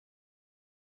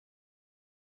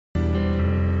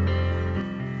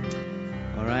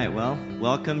right, well,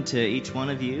 welcome to each one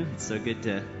of you. It's so good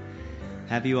to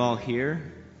have you all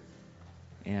here.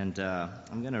 And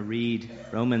I'm going to read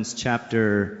Romans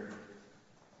chapter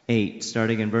 8,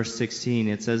 starting in verse 16.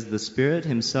 It says, "The Spirit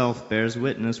himself bears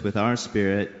witness with our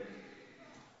spirit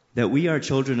that we are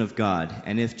children of God,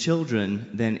 and if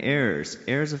children, then heirs,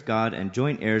 heirs of God and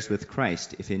joint heirs with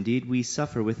Christ, if indeed we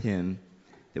suffer with him,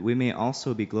 that we may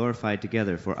also be glorified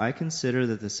together. For I consider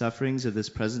that the sufferings of this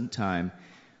present time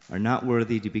are not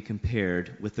worthy to be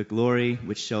compared with the glory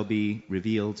which shall be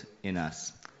revealed in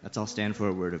us." Let's all stand for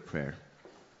a word of prayer.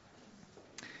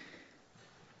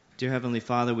 Dear Heavenly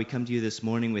Father, we come to you this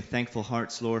morning with thankful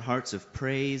hearts, Lord, hearts of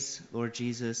praise, Lord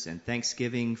Jesus, and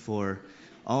thanksgiving for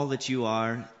all that you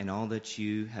are and all that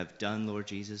you have done, Lord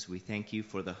Jesus. We thank you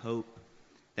for the hope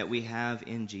that we have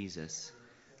in Jesus.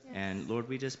 Yes. And Lord,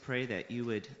 we just pray that you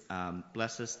would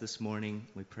bless us this morning.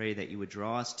 We pray that you would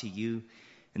draw us to you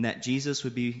and that Jesus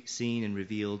would be seen and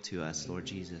revealed to us, Lord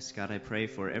Jesus. God, I pray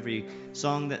for every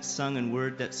song that's sung and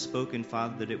word that's spoken,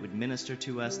 Father, that it would minister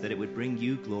to us, that it would bring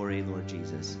you glory, Lord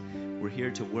Jesus. We're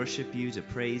here to worship you, to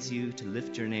praise you, to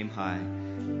lift your name high,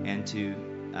 and to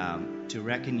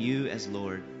reckon you as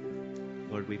Lord.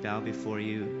 Lord, we bow before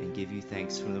you and give you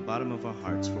thanks from the bottom of our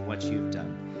hearts for what you've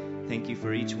done. Thank you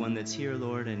for each one that's here,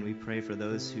 Lord, and we pray for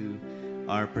those who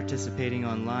are participating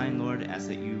online, Lord. Ask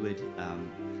that you would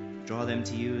draw them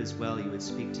to you as well. You would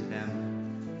speak to them.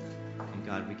 And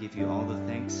God, we give you all the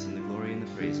thanks and the glory and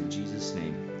the praise in Jesus'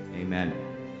 name. Amen.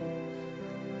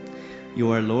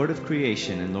 You are Lord of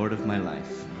creation and Lord of my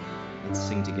life. Let's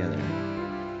sing together.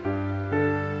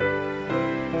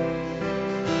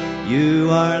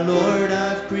 You are Lord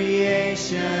of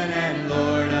creation and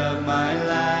Lord of my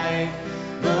life,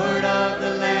 Lord of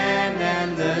the land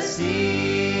and the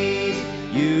seas.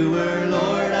 You were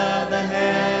Lord of the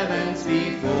heavens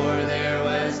before there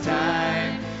was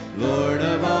time. Lord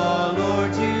of all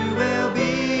lords you will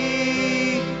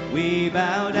be. We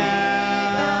bow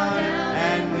down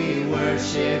and we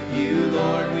worship you,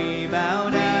 Lord. We bow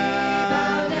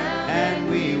down and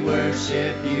we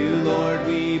worship you, Lord.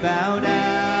 We bow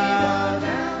down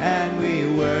and we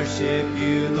worship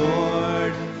you,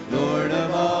 Lord. Lord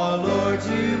of all lords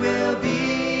you will be.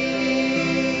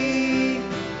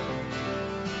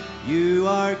 You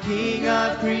are King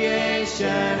of creation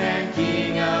and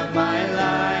King of my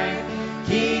life,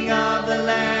 King of the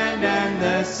land and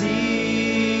the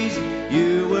seas.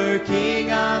 You were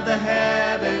King of the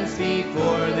heavens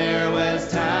before there was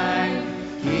time.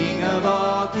 King of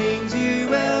all kings you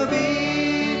will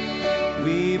be.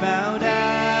 We bow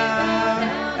down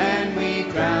and we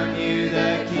crown you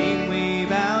the King. We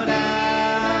bow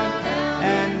down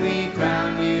and we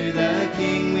crown you the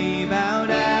King. We bow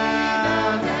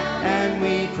down and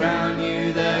we crown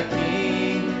you the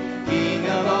King. King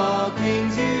of all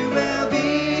kings you will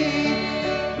be.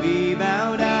 We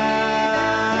bow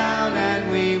down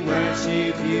and we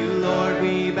worship you, Lord.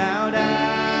 We bow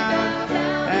down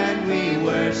and we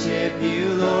worship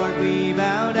you, Lord. We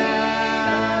bow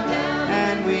down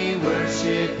and we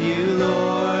worship you,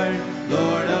 Lord.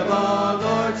 Lord of all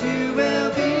lords you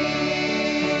will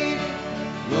be.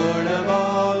 Lord of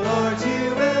all lords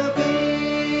you will be.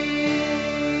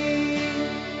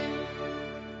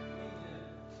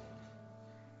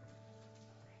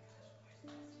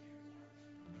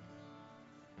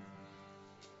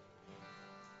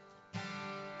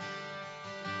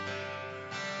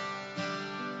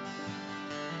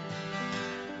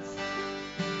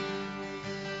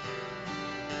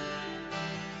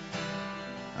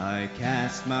 I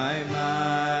cast my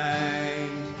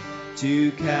mind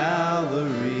to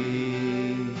Calvary,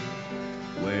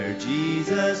 where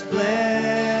Jesus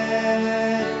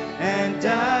bled and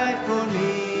died for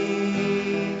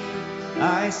me.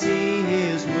 I see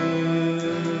his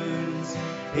wounds,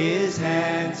 his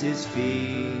hands, his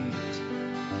feet,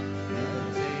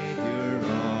 the Savior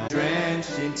all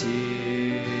drenched in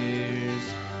tears.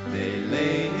 They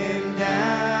laid him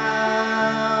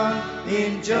down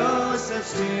in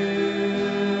Joseph's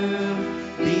tomb,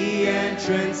 the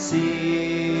entrance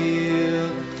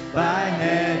sealed by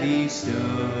heavy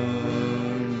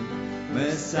stone.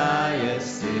 Messiah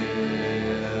still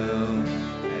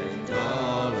and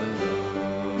all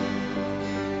alone.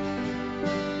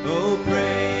 Oh,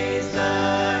 praise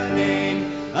the name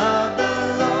of the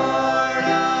Lord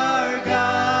our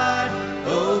God.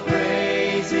 Oh,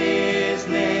 praise his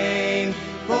name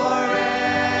forevermore.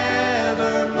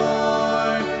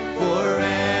 For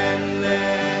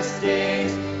endless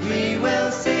days we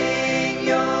will sing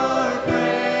your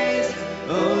praise,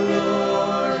 O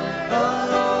Lord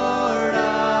our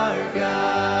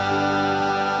God.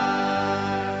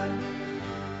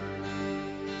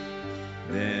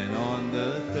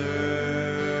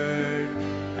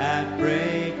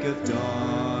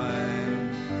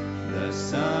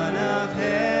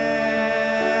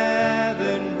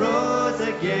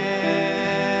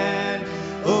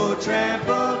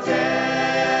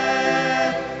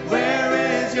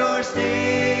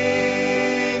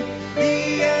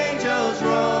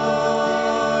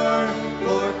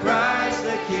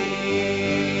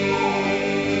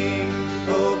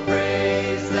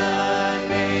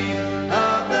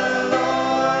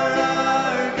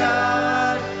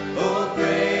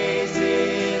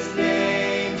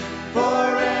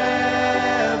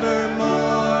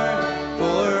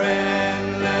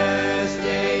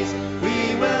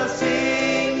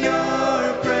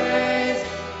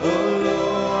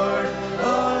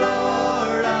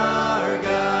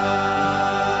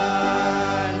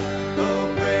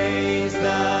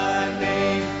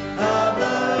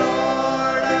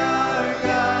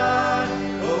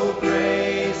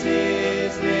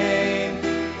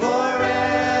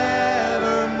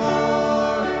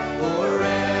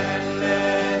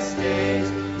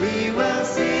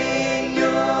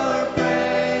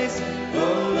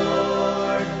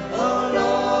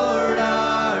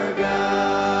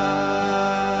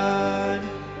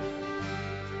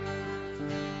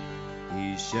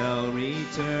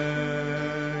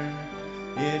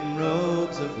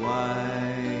 robes of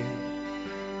white.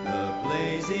 The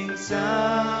blazing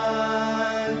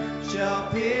sun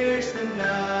shall pierce the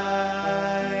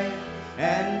night,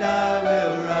 and I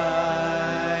will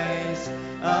rise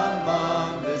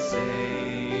among the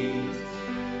saints,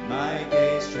 my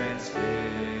gaze transfixed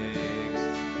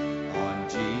on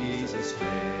Jesus' face.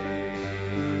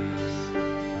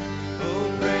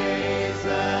 Oh, praise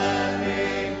the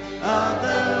name of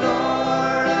the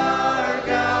Lord our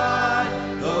God.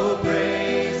 Oh,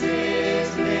 praise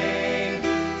His name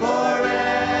forevermore.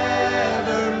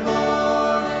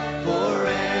 For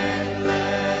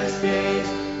endless days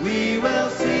we will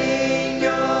sing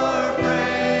your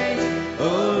praise.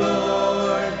 Oh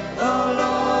Lord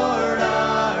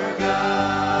our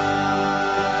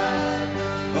God.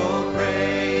 Oh,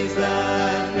 praise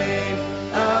the name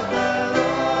of the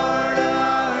Lord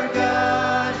our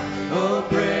God. Oh,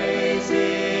 praise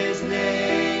His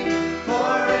name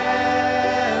forevermore.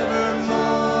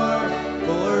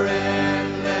 For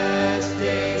endless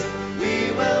days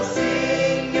we will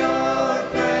sing your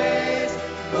praise.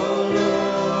 Oh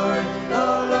Lord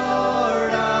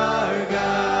our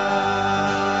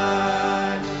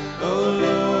God. Oh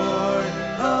Lord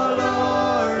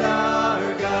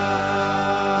our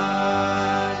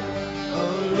God.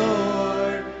 Oh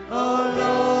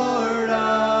Lord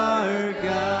our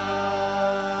God.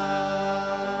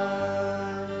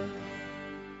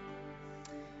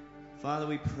 Father,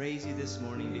 we praise you this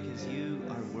morning because you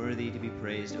are worthy to be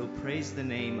praised. Oh, praise the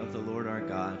name of the Lord our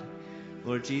God.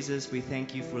 Lord Jesus, we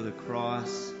thank you for the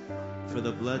cross, for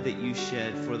the blood that you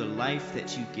shed, for the life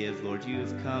that you give, Lord. You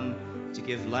have come to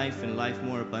give life and life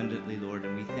more abundantly, Lord,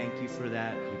 and we thank you for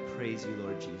that. We praise you,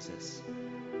 Lord Jesus.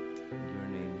 In your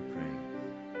name we pray.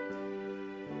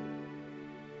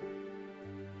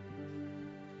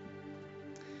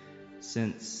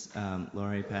 Since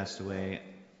Laurie passed away,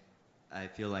 I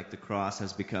feel like the cross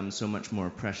has become so much more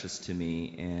precious to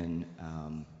me, and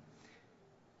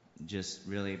just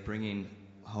really bringing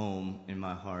home in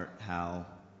my heart how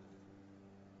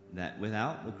that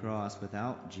without the cross,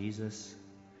 without Jesus,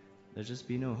 there'd just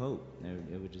be no hope.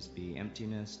 It would just be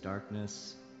emptiness,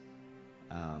 darkness,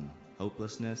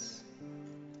 hopelessness.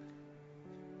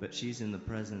 But she's in the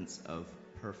presence of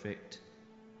perfect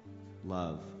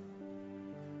love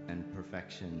and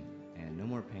perfection and no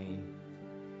more pain.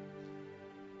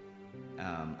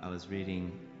 I was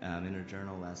reading in her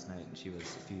journal last night, and a few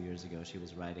years ago, she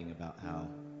was writing about how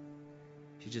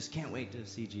she just can't wait to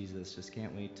see Jesus, just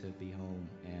can't wait to be home.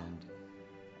 And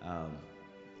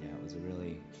it was a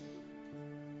really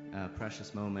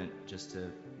precious moment, just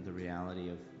to the reality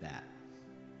of that.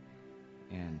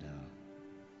 And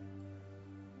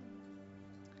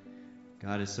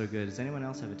God is so good. Does anyone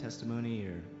else have a testimony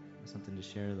or something to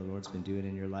share the Lord's been doing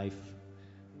in your life?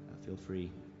 Feel free.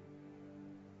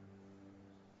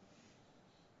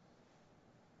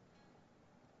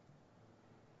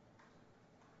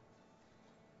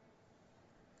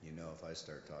 You know, if I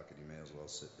start talking, you may as well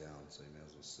sit down, so you may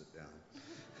as well sit down.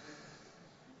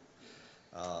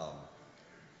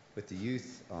 With the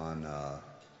youth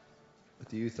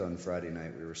on Friday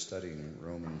night, we were studying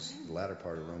Romans, the latter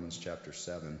part of Romans chapter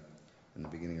 7, and the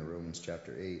beginning of Romans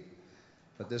chapter 8.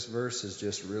 But this verse has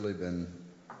just really been,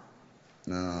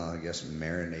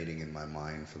 marinating in my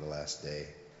mind for the last day.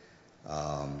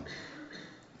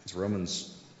 It's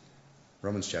Romans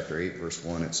chapter 8, verse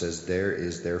 1. It says, "There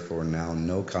is therefore now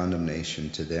no condemnation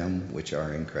to them which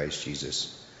are in Christ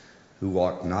Jesus, who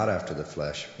walk not after the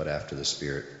flesh, but after the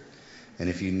Spirit." And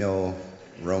if you know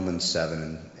Romans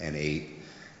 7 and 8,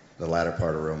 the latter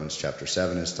part of Romans chapter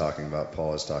 7 is talking about,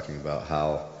 Paul is talking about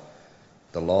how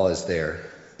the law is there,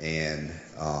 and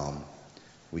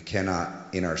we cannot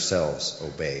in ourselves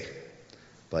obey.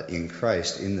 But in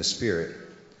Christ, in the Spirit,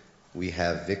 we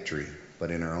have victory. But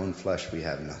in our own flesh, we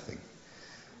have nothing.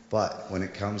 But when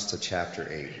it comes to chapter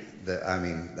 8,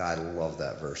 I love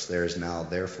that verse. There is now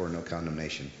therefore no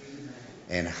condemnation.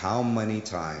 And how many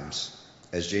times,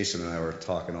 as Jason and I were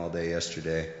talking all day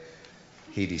yesterday,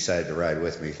 he decided to ride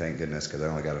with me, thank goodness, because I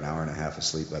only got an hour and a half of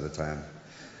sleep by the time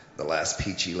the last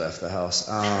Peachy left the house.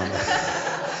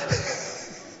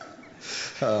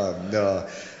 No.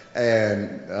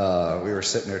 And we were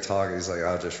sitting there talking. He's like,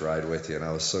 "I'll just ride with you." And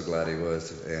I was so glad he was.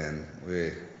 And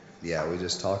we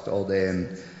just talked all day,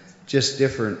 and just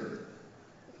different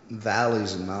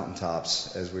valleys and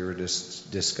mountaintops as we were just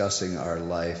discussing our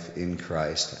life in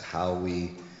Christ,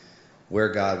 where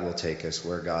God will take us,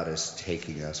 where God is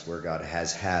taking us, where God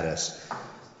has had us,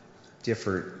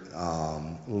 different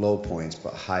low points,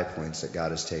 but high points that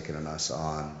God has taken us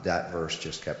on. That verse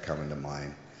just kept coming to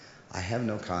mind. I have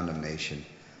no condemnation.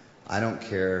 I don't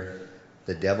care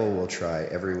The devil will try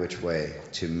every which way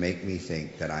to make me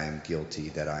think that I am guilty,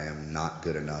 that I am not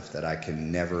good enough, that I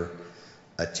can never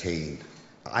attain.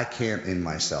 I can't in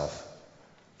myself,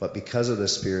 but because of the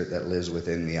Spirit that lives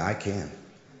within me, I can,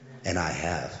 and I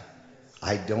have.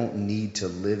 I don't need to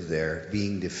live there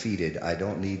being defeated. I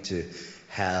don't need to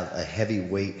have a heavy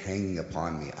weight hanging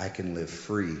upon me. I can live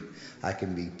free. I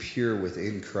can be pure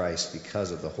within Christ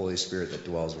because of the Holy Spirit that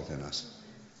dwells within us.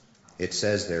 It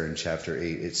says there in chapter 8,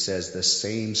 it says the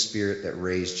same Spirit that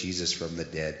raised Jesus from the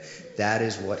dead. That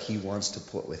is what he wants to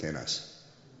put within us.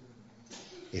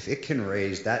 If it can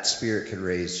raise, that Spirit can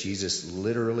raise Jesus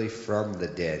literally from the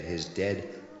dead, his dead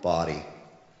body,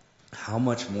 how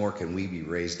much more can we be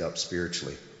raised up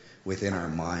spiritually within our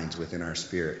minds, within our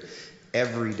spirit?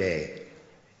 Every day,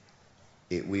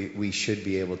 we should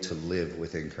be able to live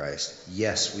within Christ.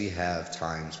 Yes, we have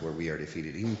times where we are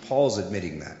defeated. Even Paul's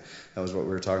admitting that. That was what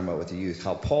we were talking about with the youth.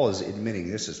 How Paul is admitting,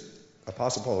 this is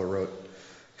Apostle Paul who wrote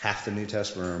half the New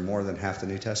Testament or more than half the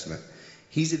New Testament.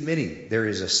 He's admitting there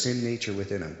is a sin nature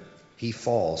within him. He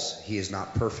falls. He is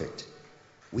not perfect.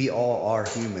 We all are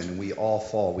human. We all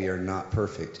fall. We are not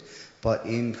perfect. But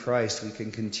in Christ, we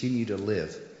can continue to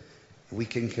live. We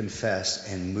can confess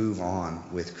and move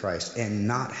on with Christ and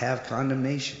not have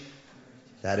condemnation.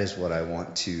 That is what I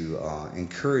want to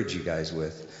encourage you guys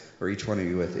with, or each one of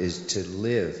you with, is to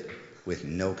live with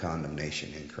no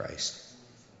condemnation in Christ.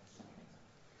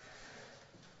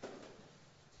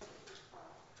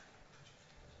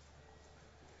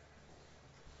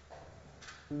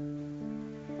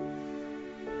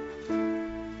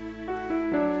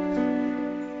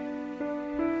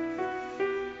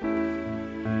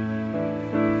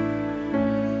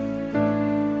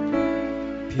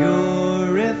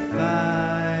 Purify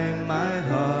my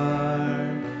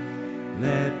heart,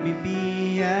 let me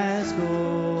be as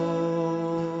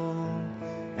gold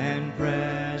and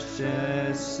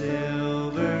precious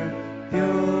silver.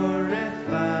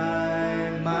 Purify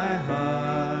my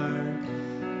heart,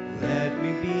 let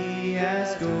me be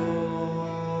as gold,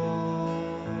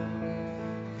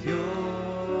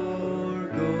 pure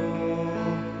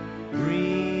gold,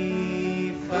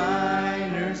 refiner's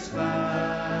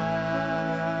fire.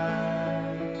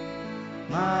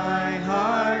 My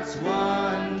heart's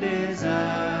one desire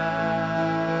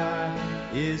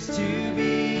is to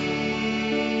be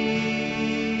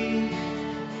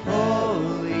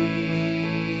holy,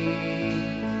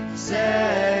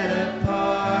 set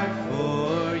apart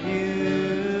for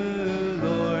you,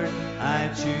 Lord. I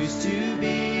choose to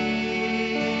be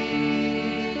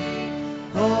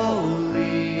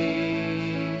holy,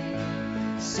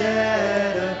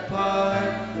 set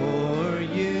apart for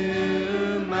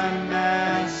you, my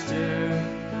Master,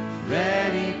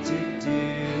 ready to do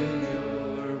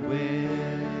your will.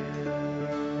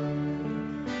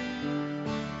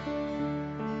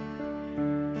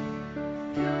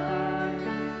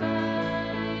 Purify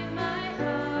my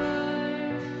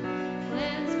heart,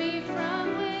 cleanse me from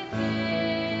within,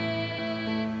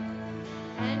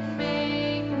 and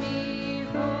make me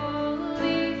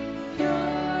holy.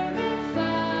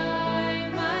 Purify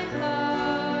my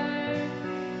heart,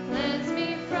 cleanse me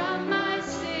from my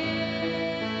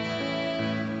sin,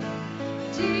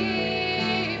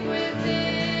 deep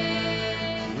within.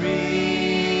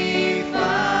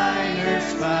 Refiner's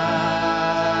fire,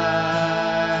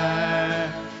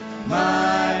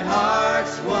 my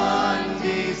heart's one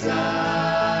desire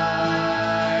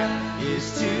is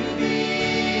to be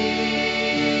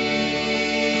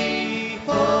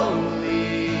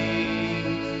holy,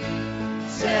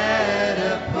 set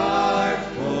apart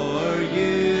for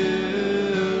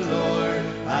you, Lord.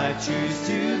 I choose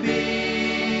to be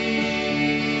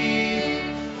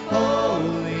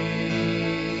holy,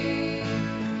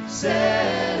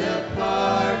 set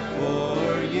apart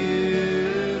for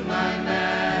you, my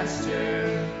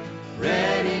Master,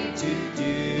 ready to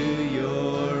do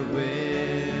your will,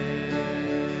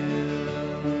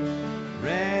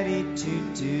 ready to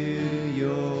do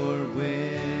your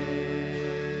will,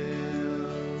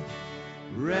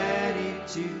 ready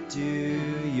to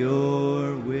do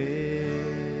your will.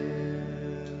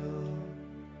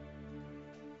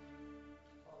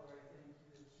 Father, I thank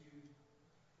you that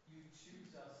you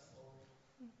choose us, Lord.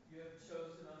 You have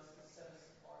chosen us to set us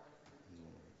apart for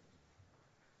your glory.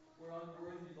 We're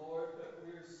unworthy, Lord, but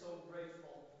we're so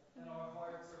grateful, and our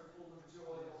hearts are full of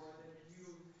joy, Lord, that you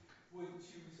would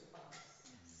choose us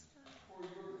for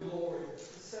your glory,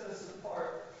 to set us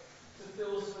apart, to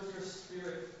fill us with your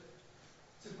Spirit,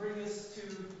 to bring us to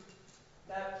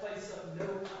that place of no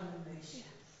condemnation,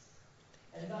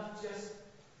 and not just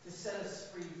to set us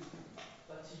free,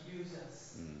 but to use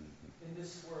us in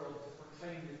this world to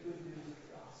proclaim the good news of the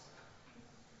gospel.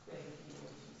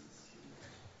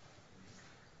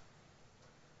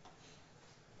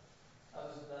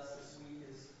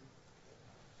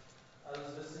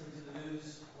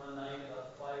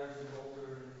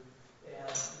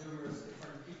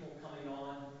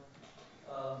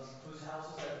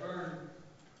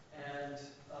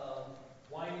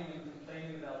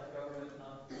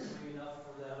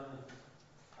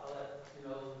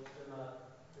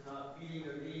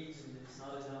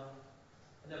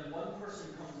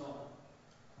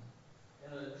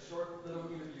 short little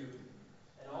interview,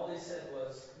 and all they said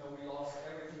was, you know, we lost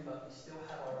everything, but we still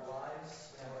have our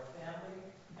lives, we have our family,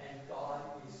 and God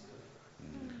is good.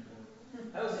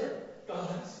 That was it. God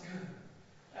is good.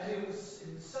 And it was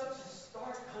in such a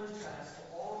stark contrast to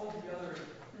all of the other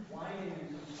whining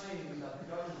and complaining about the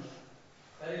government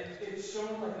that it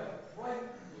shone like a bright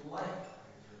light.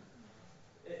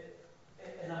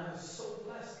 And I was so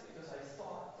blessed because I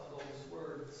thought of those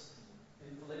words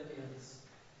in Philippians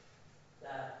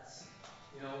that,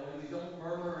 you know, when we don't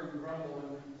murmur and grumble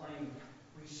and complain,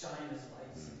 we shine as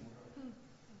lights in the world.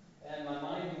 And my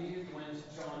mind immediately went to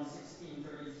John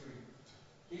 16:33.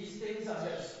 These things I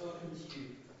have spoken to you,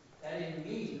 that in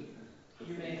me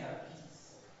you may have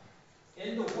peace.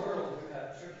 In the world you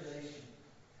have tribulation,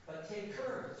 but take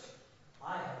courage.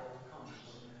 I have overcome the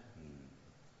world.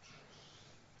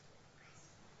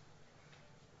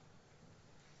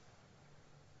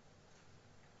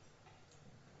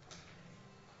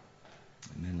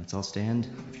 Amen. Let's all stand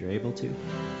if you're able to.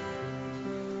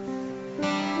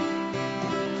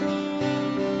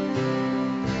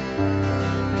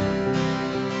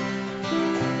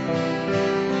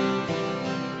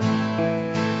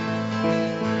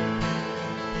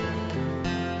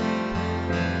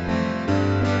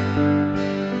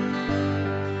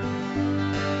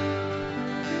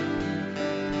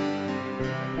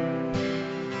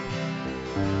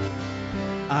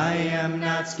 I am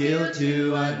not skilled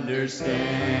to understand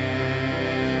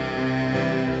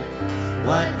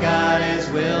what God has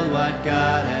willed, what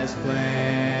God has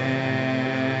planned.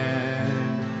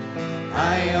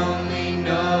 I only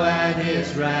know at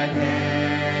His right hand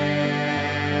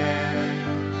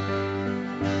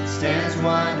stands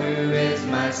one who is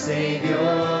my Savior.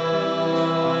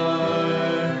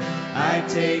 I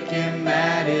take Him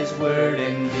at His word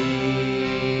indeed.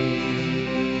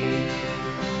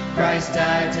 Christ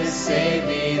died to save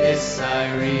me, this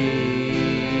I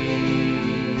read.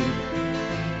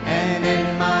 And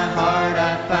in my heart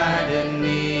I find a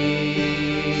need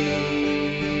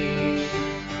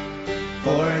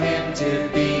for Him to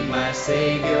be my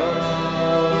Savior,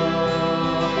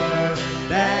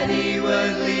 that He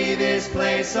would leave His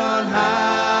place on high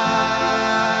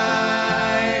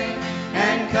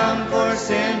and come for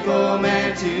sinful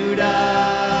man to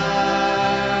die.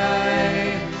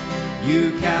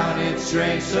 You counted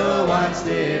strange, so once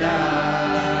did I.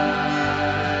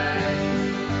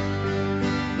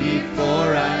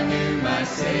 Before I knew my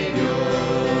Savior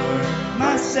loves,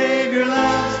 my Savior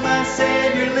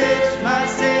lives, my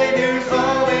Savior's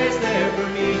always there for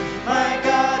me. My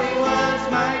God He was,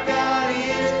 my God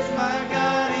He is, my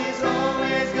God He's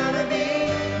always gonna be.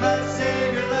 My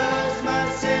Savior loves, my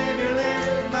Savior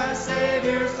lives, my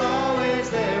Savior's always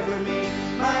there for me.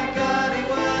 My God He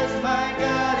was, my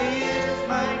God He is,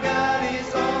 my God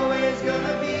He's always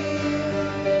gonna be.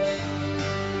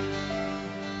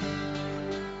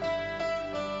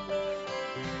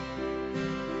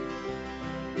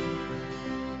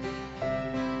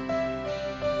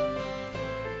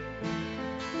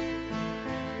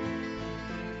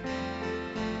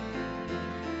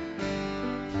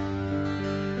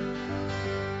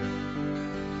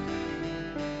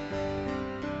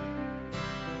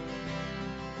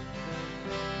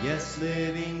 Yes,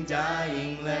 living,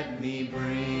 dying, let me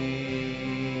bring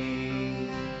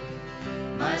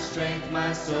my strength,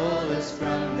 my solace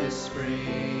from this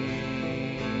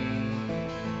spring,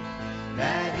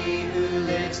 that He who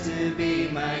lives to be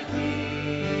my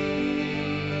King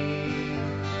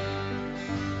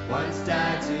once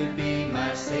died to be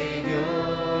my Savior,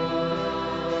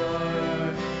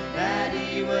 that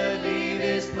He would leave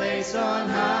His place on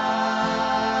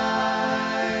high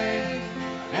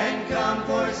and come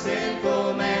for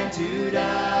sinful man to die.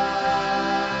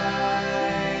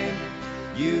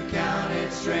 You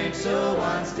counted strange, so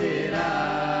once did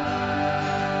I.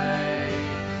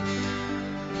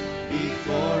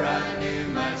 Before I knew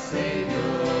my Savior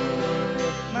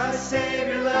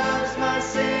loves, my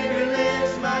Savior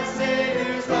lives, my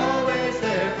Savior's always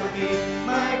there for me.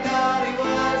 My God He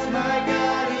was, my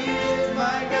God He is,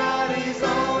 my God He's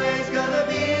always gonna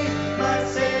be. My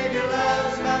Savior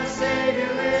loves, my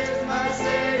Savior lives, my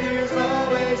Savior's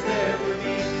always there for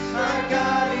me. My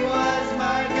God He was,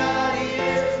 my God He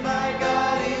is, my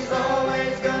God He's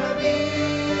always gonna be.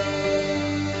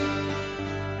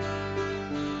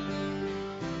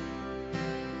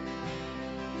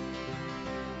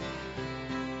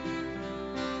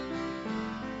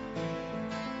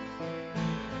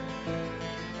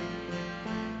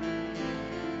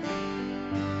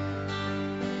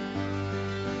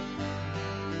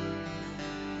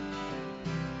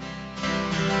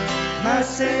 My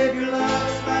Savior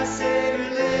loves, my Savior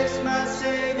lives, my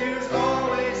Savior's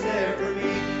always there.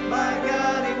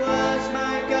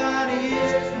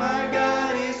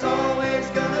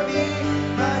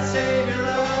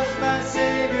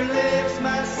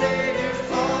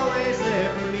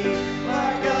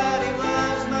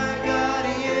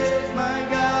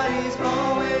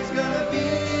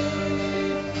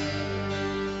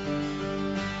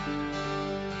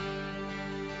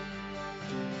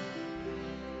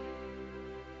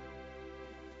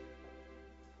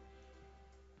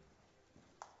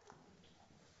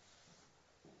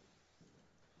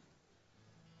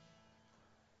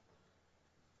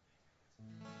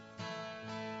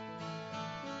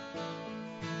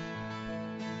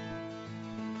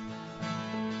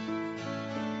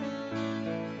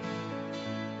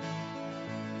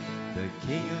 The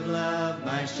King of love,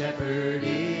 my shepherd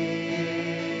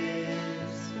is,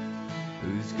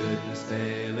 whose goodness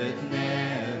faileth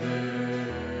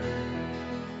never.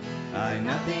 I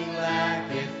nothing lack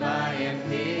if I am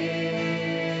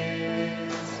his,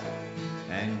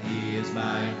 and he is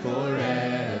mine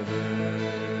forever,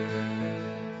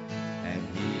 and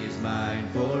he is mine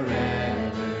forever.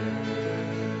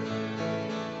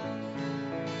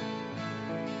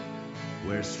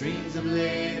 Where streams of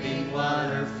living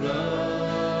water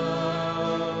flow,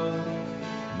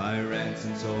 my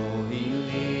ransomed soul he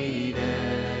leadeth,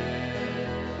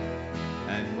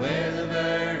 and where the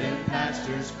verdant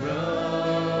pastures grow,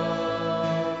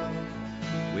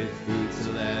 with food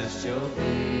celestial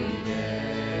feedeth,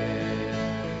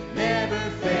 never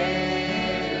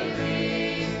failing,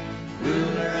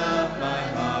 ruler of my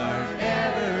heart,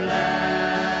 everlasting,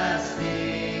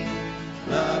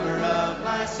 lover of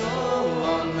my soul,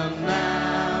 on the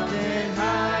mountain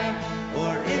high,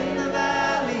 or in the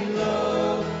valley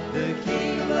low, the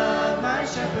King of love, my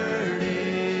shepherd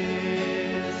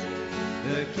is,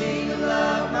 the King of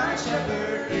love, my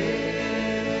shepherd is.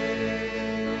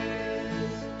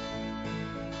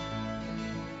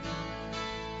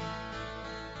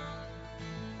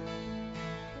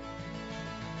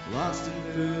 Lost and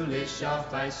foolish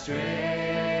oft I stray,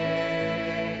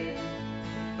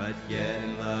 but yet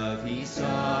in love he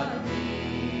sought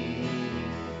me,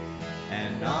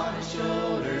 and on his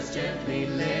shoulders gently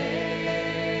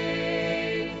laid,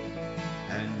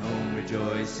 and home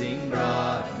rejoicing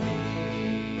brought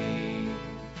me.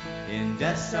 In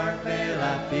death's dark vale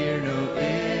I fear no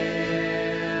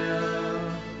ill,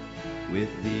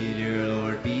 with thee, dear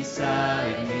Lord,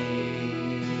 beside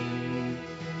me.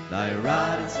 Thy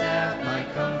rod and staff my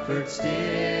comfort still,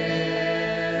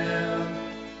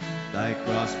 thy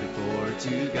cross before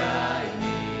to guide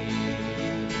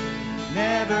me.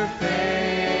 Never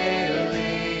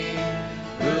failing,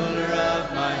 ruler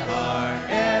of my heart,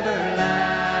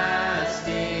 everlasting,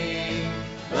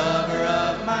 lover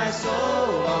of my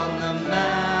soul, on the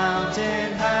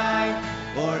mountain high,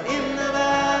 or in the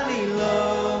valley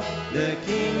low, the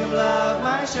King of love,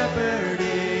 my shepherd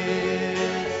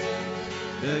is,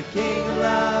 the King of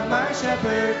love, my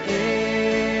shepherd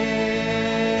is.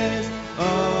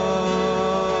 Oh,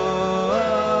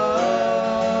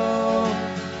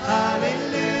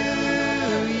 hallelujah,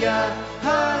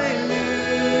 hallelujah.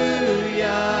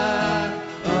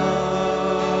 Oh,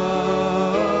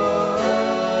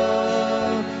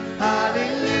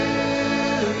 hallelujah,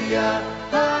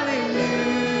 hallelujah.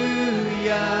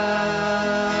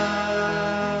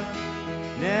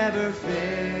 Never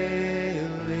failing,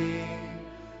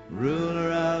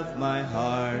 ruler of my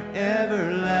heart,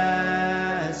 everlasting,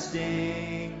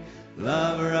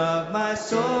 lover of my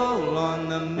soul, on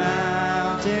the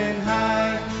mountain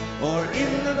high, or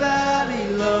in the valley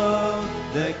low,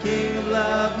 the King of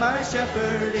love, my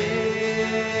shepherd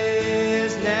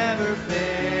is. Never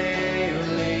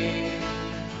failing,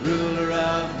 ruler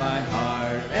of my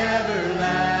heart,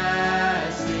 everlasting,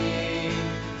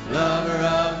 lover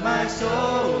of my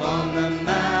soul, on the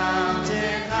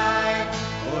mountain high,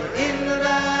 or in the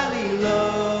valley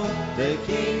low, the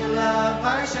King of love,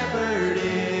 my shepherd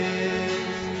is,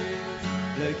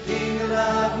 the King of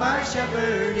love, my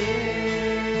shepherd is.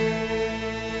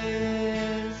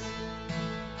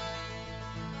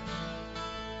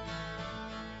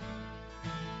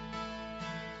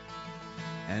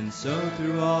 And so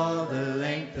through all the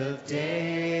length of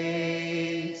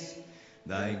days,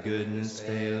 thy goodness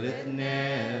faileth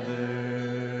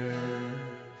never.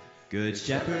 Good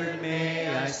shepherd, may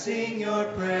I sing your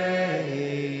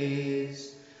praise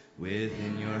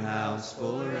within your house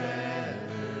forever,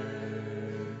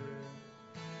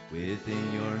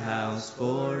 within your house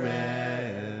forever.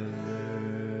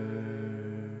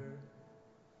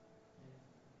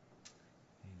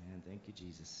 Amen. Thank you,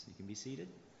 Jesus. You can be seated,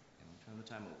 and we'll turn the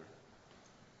time over.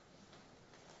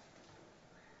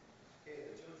 Okay,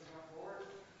 the children come forward.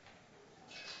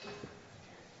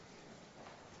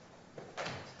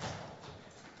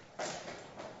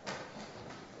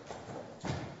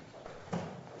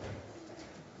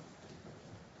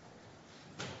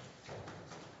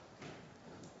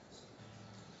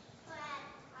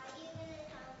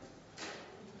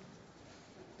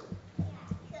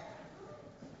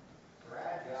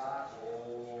 Brad got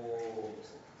old. Who's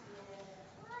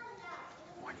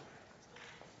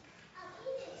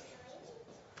coming, Kate?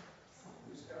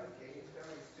 Who's coming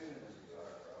as soon as you got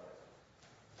our product?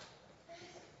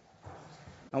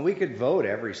 And we could vote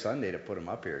every Sunday to put them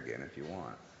up here again if you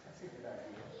want. That's a good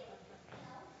idea.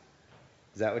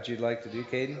 Is that what you'd like to do,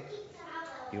 Caden?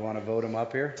 You want to vote them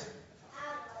up here?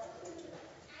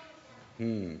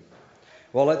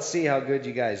 Well, let's see how good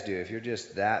you guys do. If you're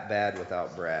just that bad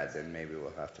without Brad, then maybe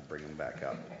we'll have to bring him back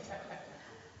up.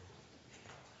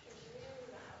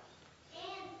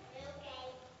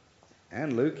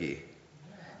 And Lukey.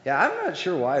 Yeah, I'm not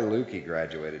sure why Lukey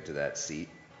graduated to that seat.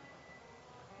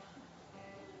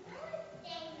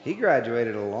 He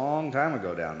graduated a long time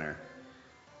ago down there.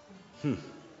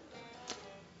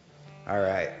 All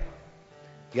right.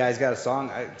 You guys got a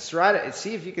song? Try to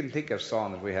see if you can think of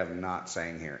songs we have not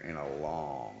sang here in a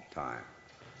long time.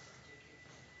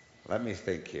 Let me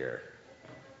think here.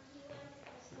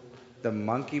 The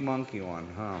monkey one,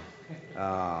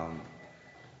 huh?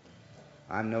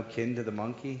 I'm no kin to the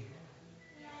monkey.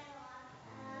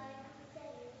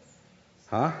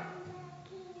 Huh?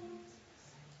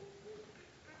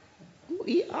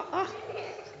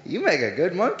 You make a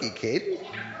good monkey, kid.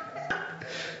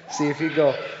 See if you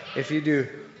do.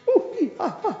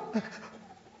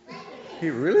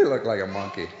 You really look like a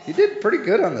monkey. You did pretty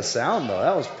good on the sound though.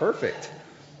 That was perfect.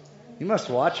 You must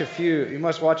watch a few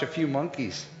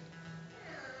monkeys.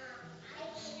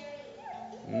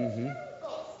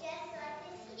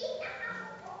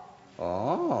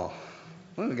 Oh,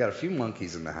 well, we got a few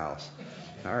monkeys in the house.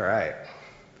 All right.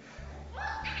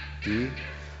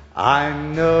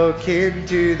 I'm no kin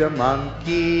to the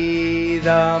monkey's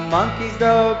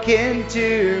no kin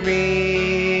to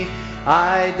me.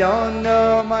 I don't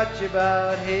know much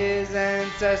about his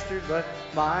ancestors, but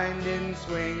mine didn't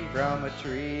swing from a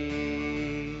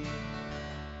tree.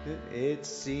 It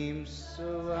seems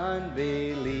so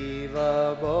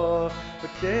unbelievable,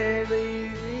 but they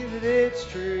believe that it's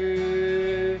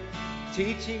true.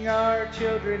 Teaching our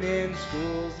children in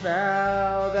schools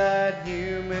now that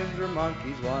humans were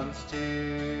monkeys once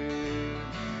too.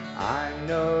 I'm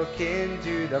no kin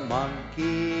to the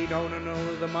monkey, no,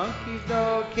 the monkey's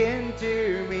no kin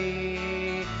to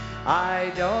me.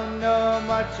 I don't know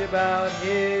much about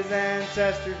his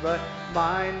ancestors, but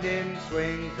mine didn't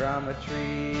swing from a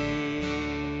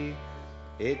tree.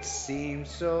 It seems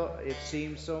so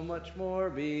much more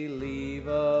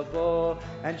believable,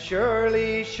 and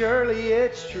surely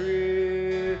it's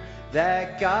true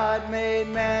that God made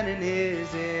man in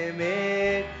his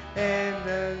image, and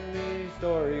the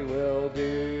story will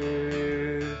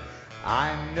do.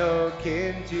 I'm no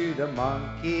kin to the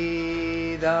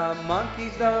monkey's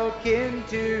no kin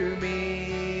to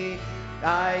me.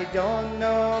 I don't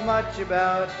know much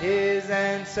about his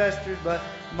ancestors, but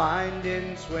mine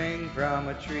didn't swing from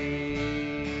a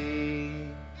tree.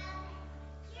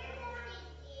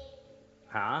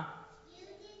 Huh?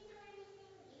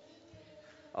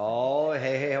 Oh,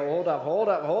 hey, hold up.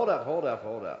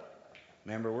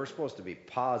 Remember, we're supposed to be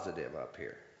positive up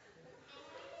here.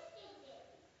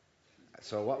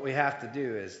 So what we have to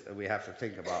do is we have to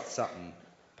think about something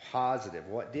positive.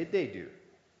 What did they do?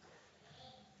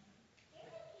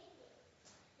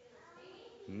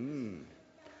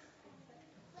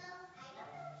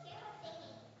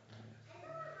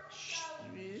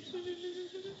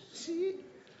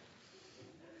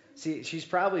 See, she's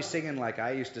probably singing like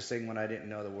I used to sing when I didn't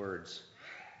know the words.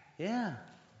 Yeah.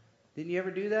 Didn't you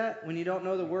ever do that? When you don't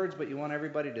know the words, but you want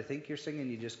everybody to think you're singing,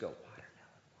 you just go,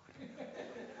 watermelon.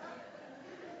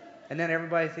 And then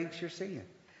everybody thinks you're singing.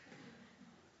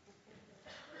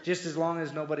 Just as long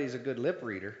as nobody's a good lip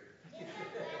reader.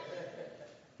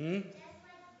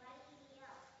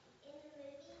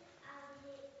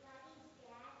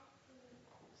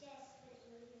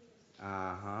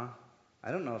 Uh-huh.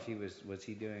 I don't know if was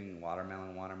he doing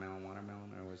watermelon,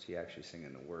 or was he actually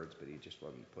singing the words, but he just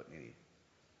wasn't putting any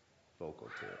vocal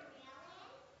to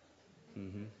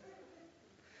it.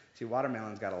 See,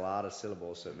 watermelon's got a lot of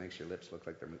syllables, so it makes your lips look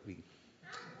like they're moving.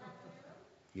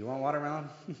 You want watermelon?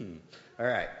 All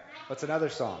right. What's another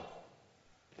song?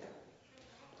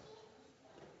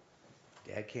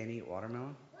 Dad can't eat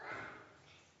watermelon?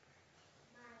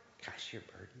 Gosh, your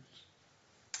burdens.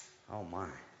 Oh my,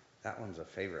 that one's a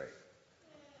favorite.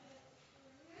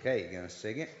 Okay, you gonna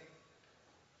sing it?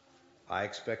 I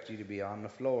expect you to be on the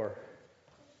floor.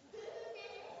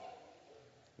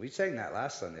 We sang that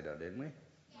last Sunday though, didn't we?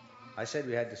 I said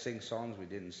we had to sing songs we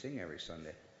didn't sing every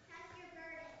Sunday.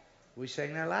 We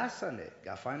sang that last Sunday.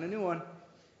 Gotta find a new one.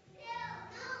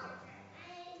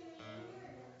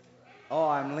 Oh,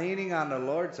 I'm leaning on the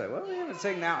Lord's side. Well, we haven't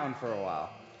sang that one for a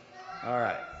while. All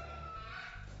right.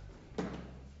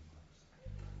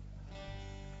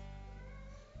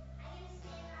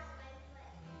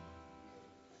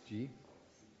 G,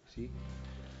 C.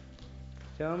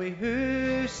 Tell me,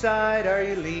 whose side are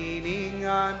you leaning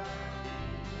on?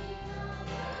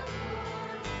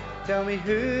 Tell me,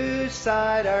 whose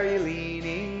side are you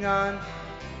leaning on?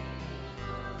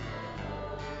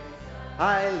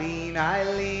 I lean, I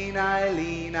lean, I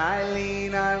lean, I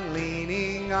lean, I'm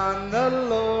leaning on the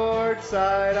Lord's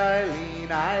side. I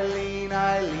lean, I lean,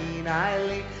 I lean, I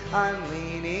lean, I'm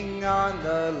leaning on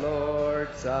the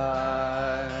Lord's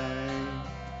side.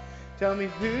 Tell me,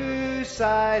 whose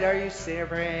side are you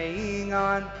praying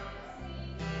on?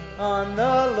 On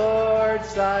the Lord's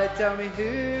side. Tell me,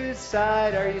 whose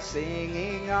side are you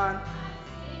singing on?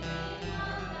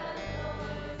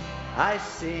 I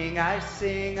sing, I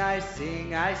sing, I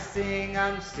sing, I sing,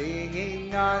 I'm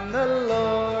singing on the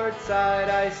Lord's side.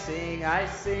 I sing, I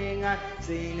sing, I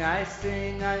sing, I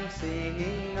sing, I'm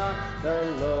singing on the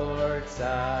Lord's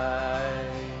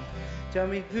side. Tell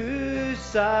me, whose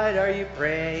side are you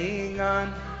praying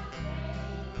on?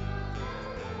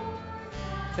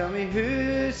 Tell me,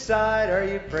 whose side are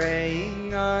you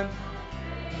praying on?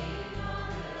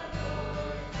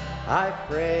 I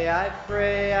pray, I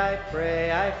pray, I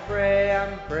pray, I pray,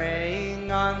 I'm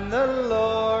praying on the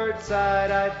Lord's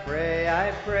side. I pray,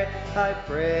 I pray, I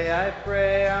pray, I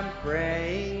pray, I'm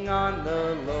praying on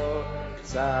the Lord's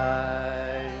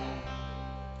side.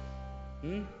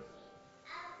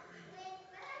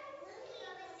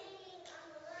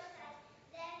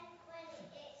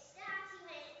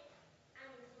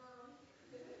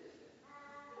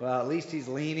 Well, at least he's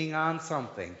leaning on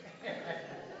something.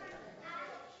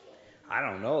 I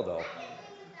don't know, though.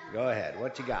 Go ahead.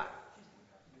 What you got?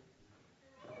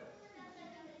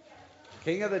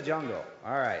 King of the Jungle.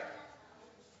 All right.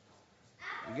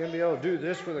 You going to be able to do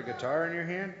this with a guitar in your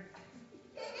hand?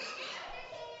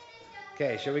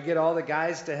 Okay, shall we get all the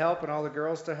guys to help and all the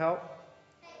girls to help?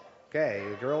 Okay,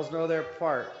 the girls know their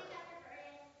part.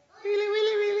 Wheelie,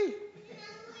 wheelie, wheelie.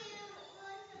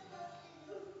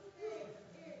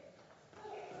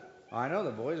 I know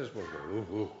the boys are supposed to go, ooh,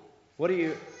 ooh. What do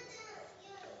you...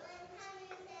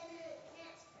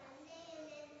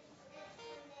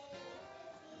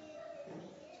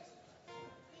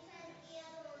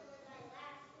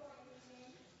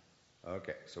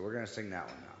 Okay, so we're going to sing that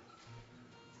one now.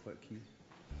 What key?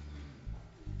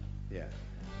 Yeah.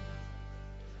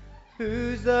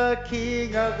 Who's the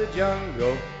king of the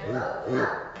jungle?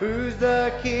 Who's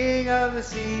the king of the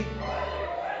sea?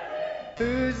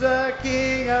 Who's the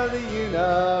king of the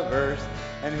universe?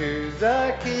 And who's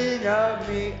the king of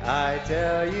me? I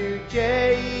tell you,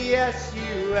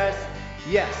 J-E-S-U-S.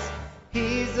 Yes,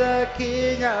 he's the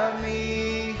king of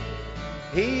me.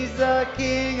 He's the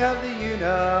king of the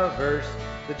universe,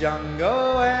 the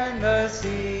jungle and the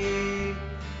sea.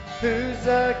 Who's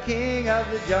the king of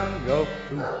the jungle?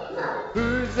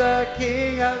 Who's the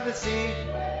king of the sea?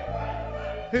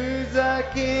 Who's the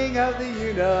king of the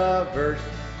universe?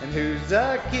 And who's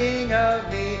the king of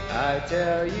me? I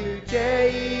tell you,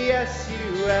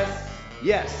 J-E-S-U-S.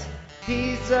 Yes,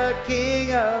 he's the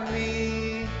king of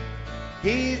me.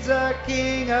 He's the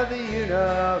king of the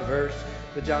universe,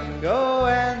 the jungle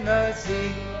and the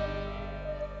sea.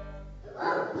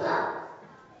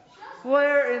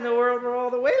 Where in the world were all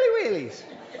the whaley whaleys?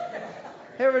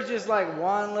 There was just like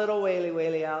one little whaley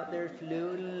whaley out there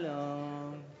floating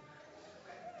along.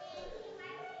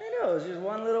 I know, it was just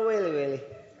one little whaley whaley.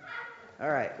 All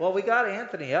right, well, we got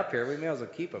Anthony up here. We may as well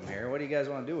keep him here. What do you guys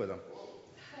want to do with him?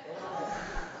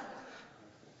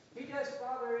 He does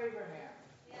Father Abraham.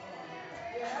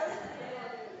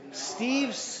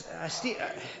 Steve,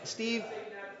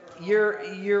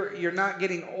 you're not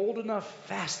getting old enough,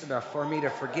 fast enough for me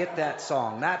to forget that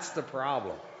song. That's the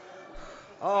problem.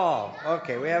 Oh,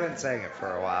 okay. We haven't sang it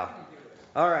for a while.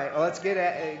 All right. Well, let's get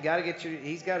at. Got to get you.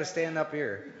 He's got to stand up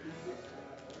here.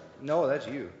 No, that's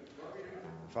you,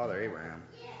 Father Abraham.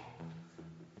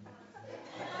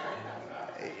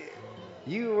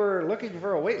 You were looking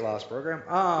for a weight loss program.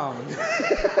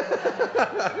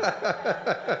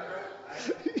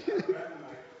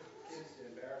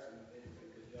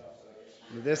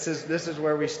 This is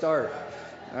where we start.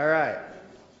 All right.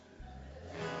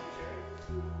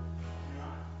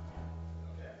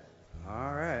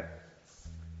 All right.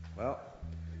 Well,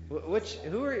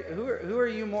 who are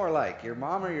you more like, your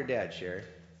mom or your dad, Sherry?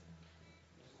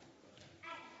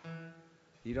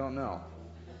 You don't know.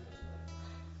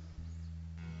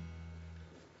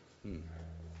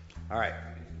 All right.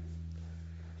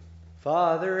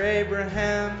 Father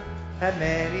Abraham had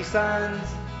many sons.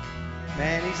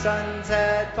 Many sons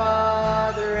had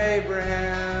Father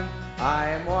Abraham. I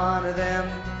am one of them,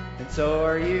 and so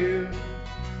are you.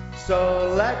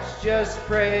 So let's just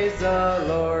praise the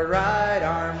Lord. Right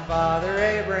arm, Father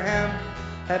Abraham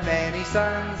had many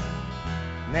sons.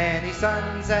 Many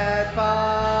sons had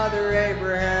Father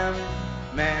Abraham.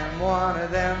 Man, one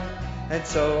of them, and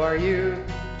so are you.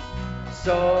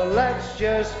 So let's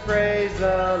just praise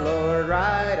the Lord.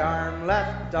 Right arm,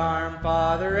 left arm,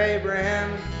 Father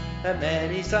Abraham had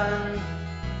many sons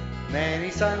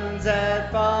had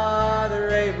Father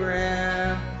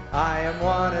Abraham. I am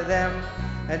one of them,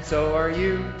 and so are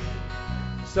you.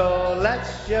 So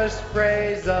let's just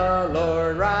praise the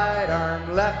Lord. Right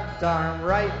arm, left arm,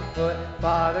 right foot,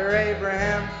 Father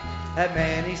Abraham had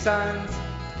many sons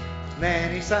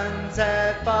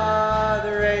had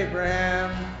Father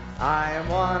Abraham. I am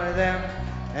one of them,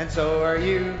 and so are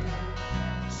you.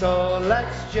 So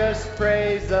let's just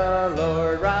praise the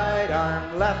Lord. Right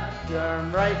arm,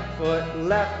 right foot,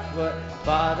 left foot.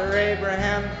 Father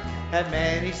Abraham had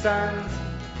many sons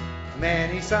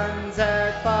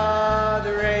had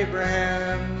Father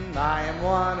Abraham. I am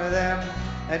one of them,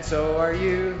 and so are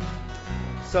you.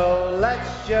 So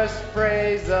let's just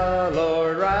praise the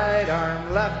Lord. Right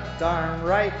arm,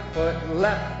 right foot,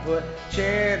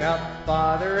 chin up.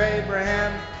 Father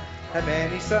Abraham had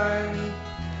many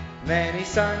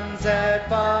sons had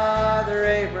Father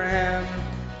Abraham.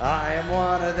 I am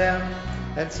one of them,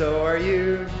 and so are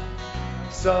you.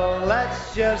 So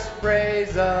let's just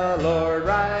praise the Lord.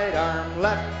 Right arm,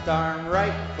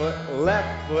 right foot,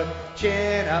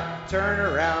 chin up, turn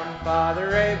around.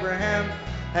 Father Abraham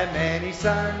had many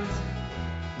sons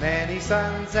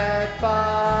had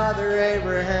Father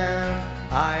Abraham.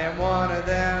 I am one of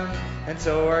them, and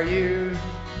so are you.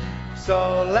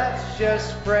 So let's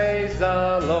just praise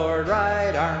the Lord.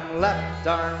 Right arm,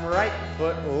 right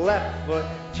foot, left foot,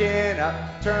 chin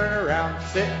up, turn around,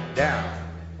 sit down.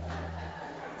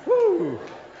 Woo!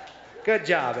 Good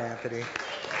job, Anthony.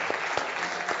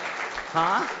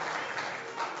 Huh?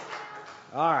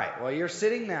 All right, well, you're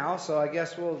sitting now, so I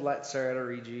guess we'll let Sarah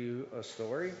read you a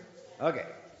story. Okay.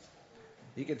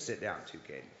 You can sit down too,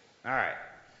 Caden. All right.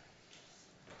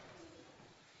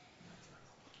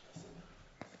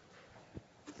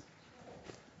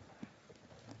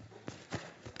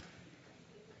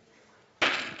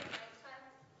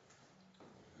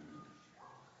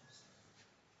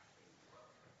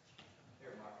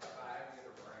 Here, Mark. I have to get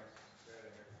her Brian straight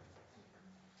in here.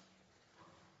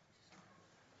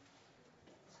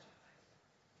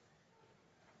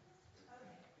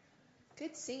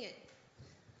 Good singing.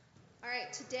 All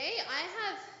right, today I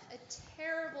have a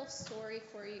terrible story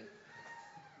for you.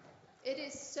 It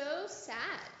is so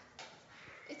sad.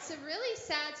 It's a really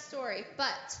sad story,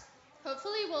 but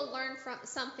hopefully we'll learn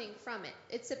something from it.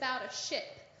 It's about a ship.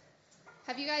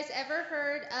 Have you guys ever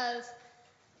heard of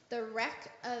the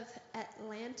wreck of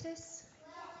Atlantis?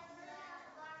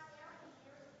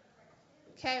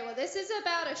 Okay, well, this is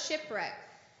about a shipwreck,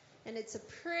 and it's a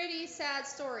pretty sad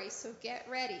story, so get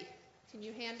ready. Can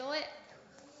you handle it?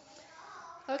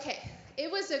 Okay,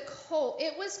 it was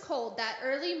cold that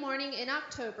early morning in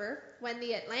October when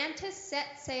the Atlantis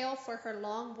set sail for her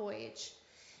long voyage.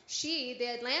 She, the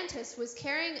Atlantis, was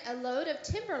carrying a load of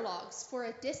timber logs for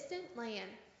a distant land.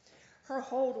 Her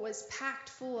hold was packed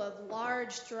full of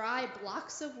large, dry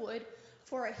blocks of wood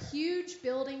for a huge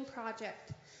building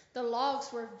project. The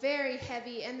logs were very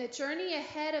heavy, and the journey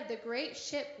ahead of the great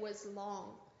ship was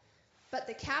long. But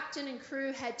the captain and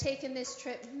crew had taken this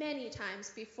trip many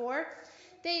times before.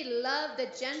 They loved the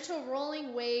gentle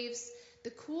rolling waves, the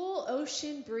cool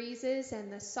ocean breezes,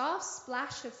 and the soft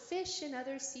splash of fish and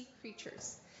other sea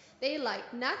creatures. They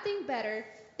liked nothing better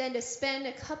than to spend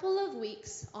a couple of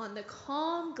weeks on the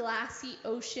calm, glassy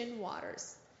ocean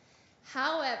waters.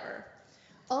 However,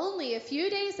 only a few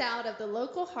days out of the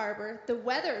local harbor, the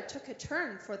weather took a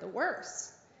turn for the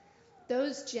worse.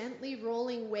 Those gently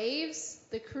rolling waves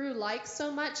the crew liked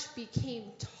so much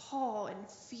became tall and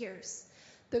fierce.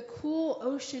 The cool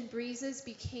ocean breezes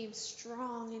became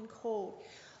strong and cold.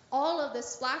 All of the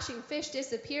splashing fish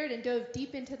disappeared and dove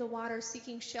deep into the water,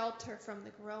 seeking shelter from the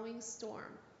growing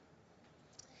storm.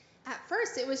 At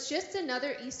first, it was just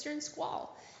another eastern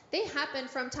squall. They happened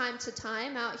from time to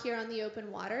time out here on the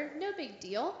open water, no big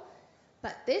deal.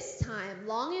 But this time,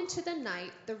 long into the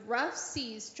night, the rough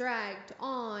seas dragged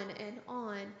on and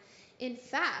on. In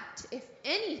fact, if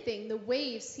anything, the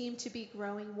waves seemed to be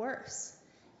growing worse.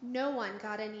 No one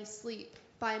got any sleep.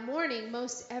 By morning,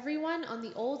 most everyone on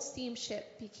the old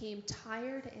steamship became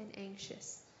tired and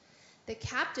anxious. The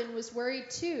captain was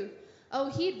worried too. Oh,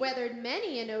 he'd weathered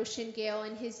many an ocean gale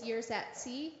in his years at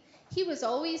sea. He was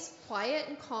always quiet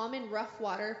and calm in rough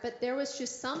water, but there was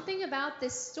just something about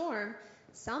this storm,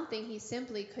 something he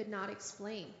simply could not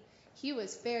explain. He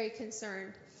was very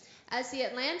concerned. As the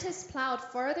Atlantis plowed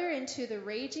farther into the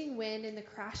raging wind and the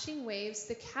crashing waves,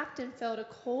 the captain felt a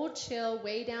cold chill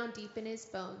way down deep in his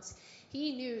bones.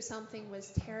 He knew something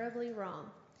was terribly wrong.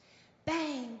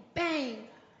 Bang, bang!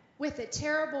 With a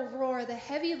terrible roar, the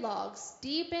heavy logs,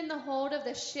 deep in the hold of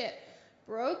the ship,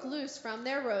 broke loose from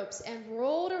their ropes and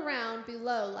rolled around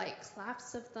below like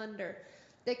claps of thunder.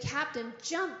 The captain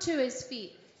jumped to his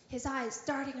feet, his eyes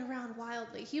darting around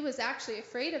wildly. He was actually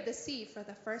afraid of the sea for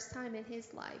the first time in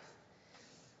his life.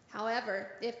 However,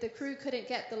 if the crew couldn't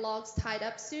get the logs tied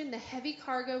up soon, the heavy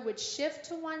cargo would shift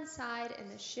to one side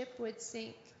and the ship would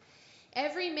sink.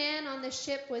 Every man on the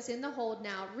ship was in the hold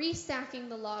now, restacking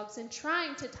the logs and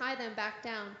trying to tie them back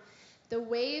down. The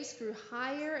waves grew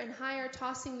higher and higher,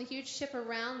 tossing the huge ship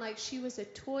around like she was a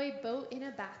toy boat in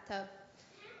a bathtub.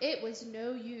 It was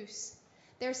no use.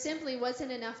 There simply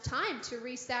wasn't enough time to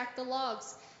restack the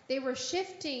logs. They were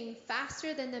shifting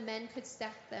faster than the men could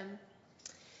stack them.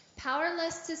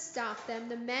 Powerless to stop them,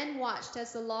 the men watched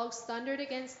as the logs thundered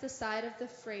against the side of the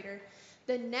freighter.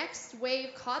 The next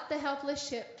wave caught the helpless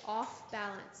ship off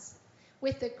balance.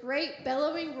 With a great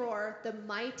bellowing roar, the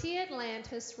mighty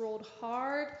Atlantis rolled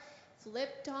hard,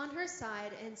 flipped on her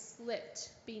side, and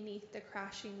slipped beneath the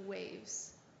crashing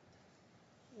waves.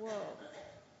 Whoa.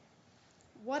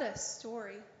 What a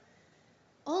story.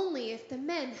 Only if the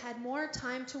men had more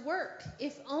time to work.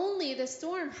 If only the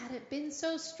storm hadn't been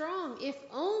so strong. If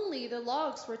only the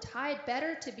logs were tied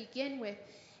better to begin with.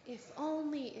 If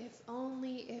only, if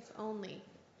only, if only.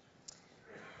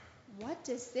 What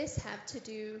does this have to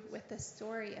do with the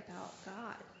story about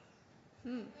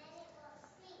God?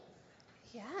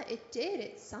 Yeah, it did.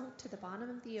 It sunk to the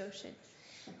bottom of the ocean.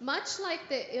 Much like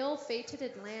the ill-fated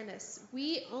Atlantis,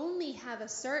 we only have a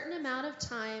certain amount of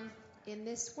time in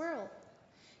this world.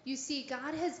 You see,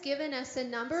 God has given us a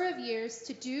number of years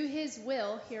to do his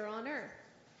will here on earth.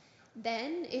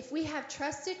 Then, if we have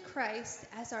trusted Christ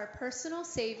as our personal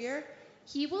Savior,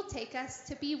 he will take us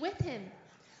to be with him.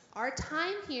 Our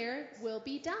time here will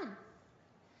be done.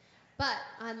 But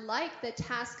unlike the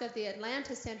task of the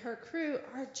Atlantis and her crew,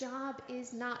 our job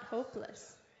is not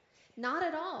hopeless. Not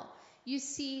at all. You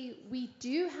see, we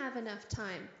do have enough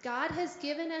time. God has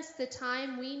given us the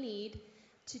time we need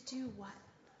to do what?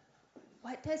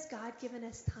 What has God given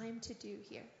us time to do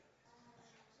here?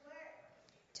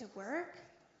 To work?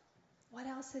 What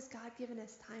else has God given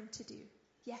us time to do?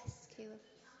 Yes, Caleb.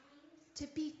 To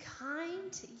be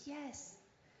kind? Yes.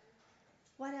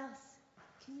 What else?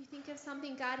 Can you think of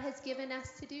something God has given us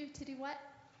to do? To do what?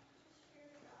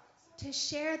 To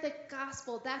share the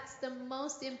gospel. That's the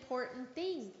most important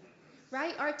thing,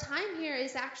 right? Our time here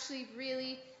is actually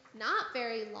really not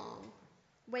very long.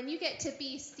 When you get to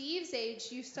be Steve's age,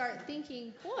 you start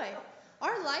thinking, boy,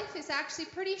 our life is actually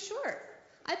pretty short.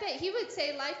 I bet he would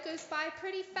say life goes by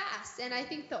pretty fast. And I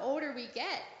think the older we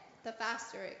get, the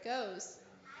faster it goes.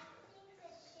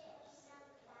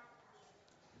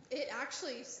 It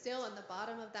actually is still in the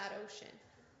bottom of that ocean,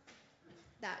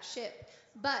 that ship.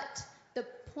 But the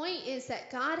point is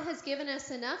that God has given us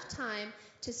enough time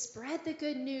to spread the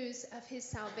good news of his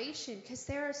salvation, because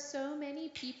there are so many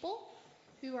people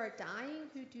who are dying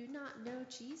who do not know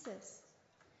Jesus.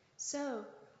 So,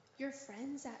 your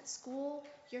friends at school,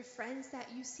 your friends that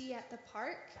you see at the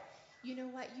park, you know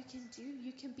what you can do?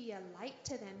 You can be a light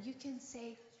to them. You can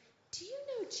say, do you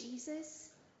know Jesus?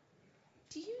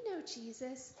 Do you know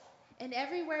Jesus? And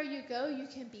everywhere you go, you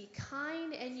can be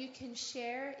kind and you can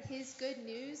share his good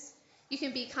news. You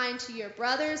can be kind to your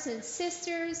brothers and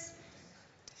sisters.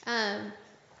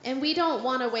 And we don't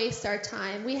want to waste our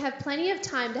time. We have plenty of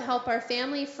time to help our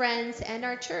family, friends, and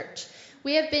our church.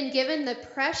 We have been given the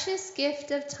precious gift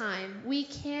of time. We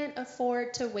can't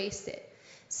afford to waste it.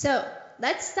 So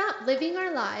let's stop living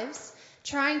our lives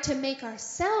trying to make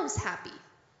ourselves happy,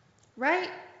 right?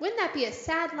 Wouldn't that be a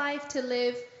sad life to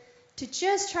live, to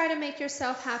just try to make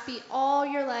yourself happy all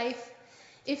your life?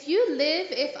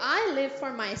 If I live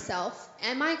for myself,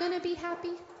 am I going to be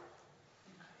happy?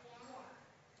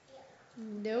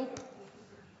 Nope.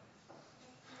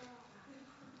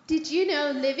 Did you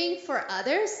know living for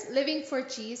others, living for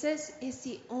Jesus, is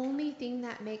the only thing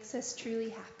that makes us truly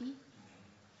happy?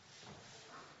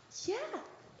 Yeah,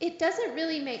 it doesn't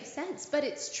really make sense, but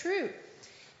it's true.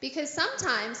 Because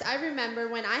sometimes I remember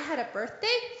when I had a birthday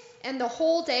and the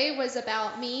whole day was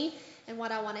about me and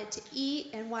what I wanted to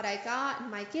eat and what I got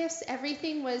and my gifts,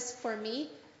 everything was for me.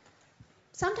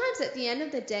 Sometimes at the end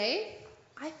of the day,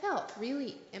 I felt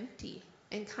really empty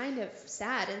and kind of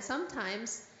sad. And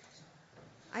sometimes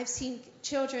I've seen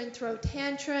children throw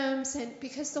tantrums and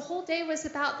because the whole day was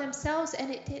about themselves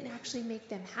and it didn't actually make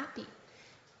them happy.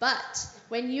 But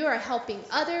when you are helping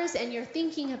others and you're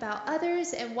thinking about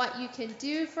others and what you can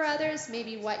do for others,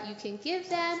 maybe what you can give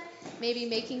them, maybe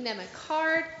making them a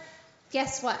card,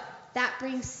 guess what? That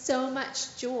brings so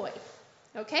much joy.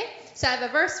 Okay? So I have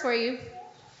a verse for you.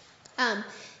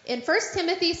 In 1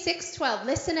 Timothy 6:12,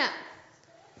 listen up.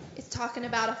 It's talking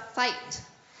about a fight.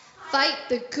 Fight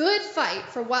the good fight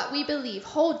for what we believe.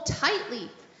 Hold tightly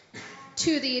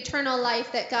to the eternal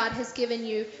life that God has given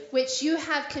you, which you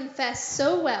have confessed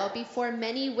so well before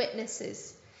many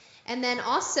witnesses. And then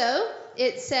also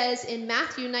it says in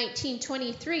Matthew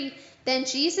 19:23, then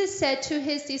Jesus said to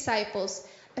his disciples,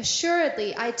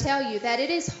 assuredly, I tell you that it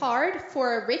is hard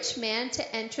for a rich man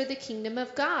to enter the kingdom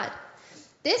of God.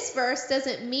 This verse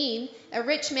doesn't mean a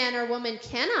rich man or woman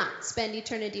cannot spend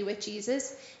eternity with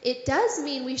Jesus. It does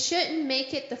mean we shouldn't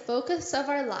make it the focus of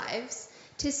our lives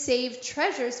to save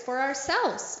treasures for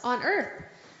ourselves on earth,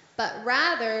 but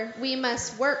rather we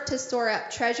must work to store up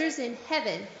treasures in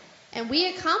heaven. And we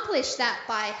accomplish that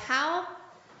by how?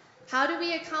 How do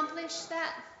we accomplish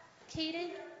that,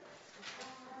 Caden?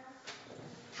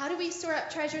 How do we store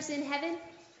up treasures in heaven?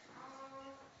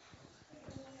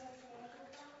 Put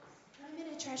them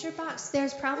in a treasure box.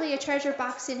 There's probably a treasure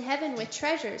box in heaven with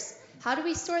treasures. How do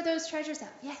we store those treasures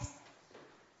up? Yes.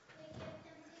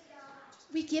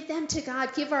 We give them to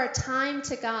God. Give our time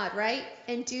to God, right?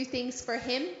 And do things for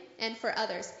Him and for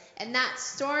others. And that's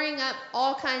storing up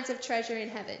all kinds of treasure in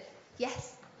heaven.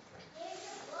 Yes. There's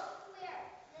a book where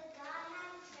the God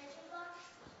had a treasure box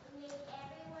and made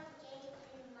everyone gave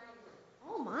him money.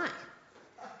 Oh my.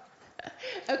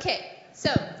 Okay,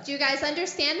 so do you guys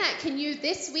understand that? Can you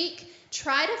this week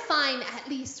try to find at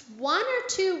least one or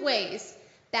two ways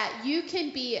that you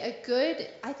can be a good,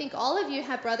 I think all of you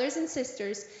have brothers and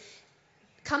sisters,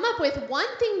 come up with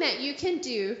one thing that you can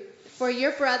do for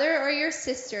your brother or your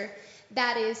sister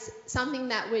that is something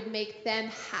that would make them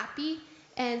happy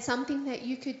and something that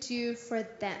you could do for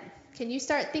them. Can you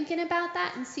start thinking about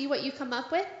that and see what you come up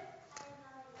with?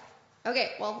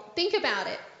 Okay, well, think about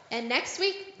it. And next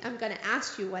week, I'm going to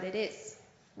ask you what it is,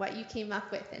 what you came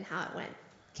up with and how it went.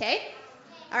 Okay?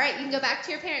 All right, you can go back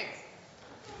to your parents.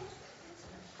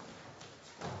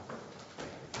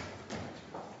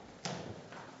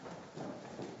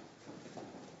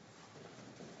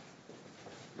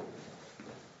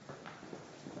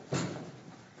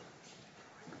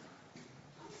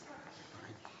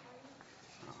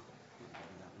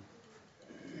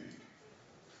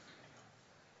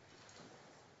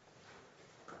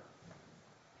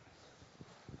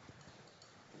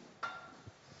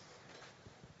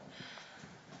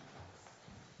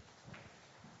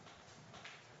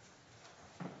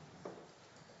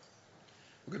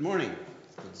 Good morning.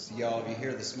 Good to see all of you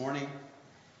here this morning.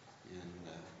 And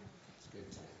it's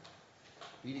good to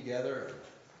be together and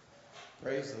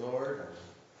praise the Lord and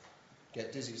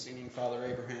get dizzy singing Father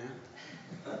Abraham.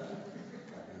 I'm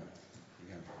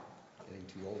getting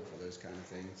too old for those kind of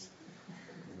things.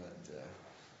 But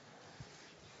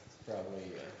it's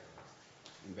probably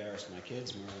embarrassed my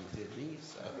kids more than it did me,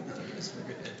 so I guess we're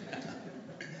good.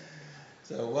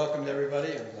 So welcome to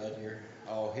everybody. I'm glad you're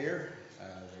all here.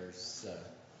 There's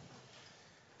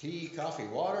tea, coffee,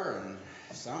 water, and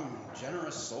some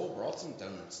generous soul brought some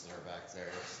donuts that are back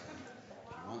there. So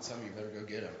if you want some, you better go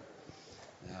get them.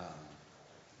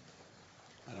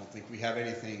 I don't think we have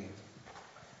anything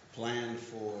planned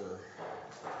for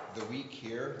the week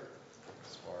here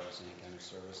as far as any kind of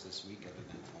service this week, other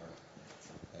than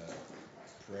our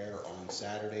prayer on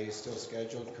Saturday is still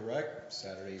scheduled, correct?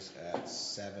 Saturday's at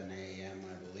 7 a.m.,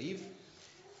 I believe,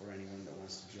 for anyone that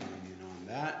wants to join in on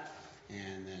that.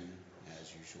 And then,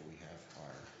 as usual, we have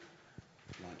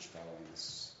our lunch following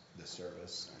the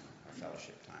service and our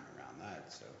fellowship time around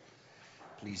that. So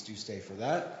please do stay for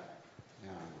that.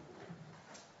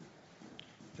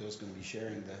 Phil's going to be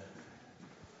sharing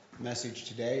the message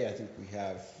today. I think we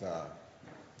have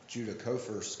Judah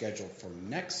Kofer scheduled for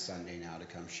next Sunday now to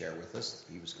come share with us.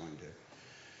 He was going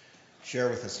to share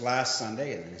with us last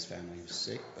Sunday, and then his family was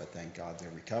sick, but thank God they're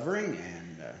recovering,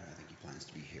 and I think he plans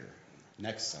to be here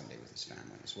next Sunday with his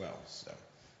family as well. So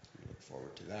we look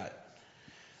forward to that.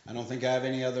 I don't think I have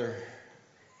any other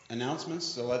announcements,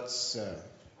 so let's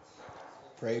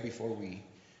pray before we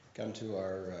come to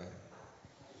our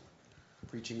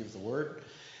preaching of the Word.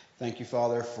 Thank you,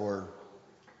 Father, for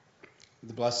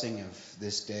the blessing of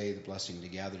this day, the blessing to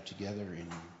gather together in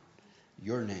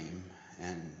your name.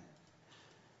 And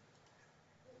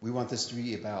we want this to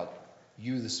be about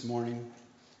you this morning,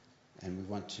 and we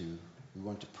want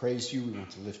to praise you, we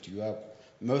want to lift you up.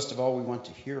 Most of all, we want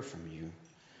to hear from you.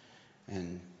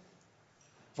 And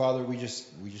Father, we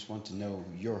just want to know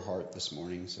your heart this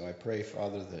morning. So I pray,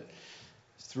 Father, that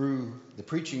through the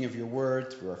preaching of your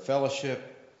word, through our fellowship,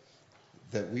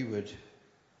 that we would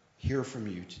hear from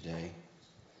you today.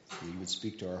 That you would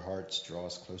speak to our hearts, draw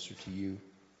us closer to you.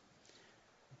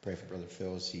 I pray for Brother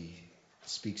Phil as he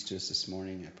speaks to us this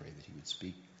morning. I pray that he would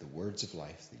speak the words of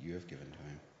life that you have given to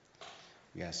him.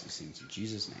 We ask these things in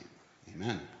Jesus' name.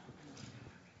 Amen.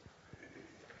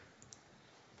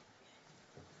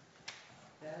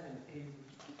 Dad and Abe, would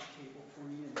you get the table for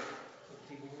me and the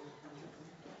table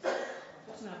for me?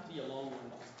 It doesn't have to be a long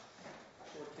one.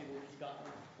 Short table if you got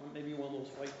one. Or maybe one of those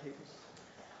white tables.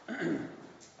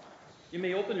 You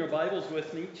may open your Bibles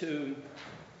with me to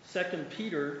 2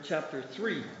 Peter chapter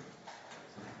 3.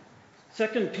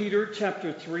 2 Peter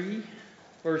chapter 3,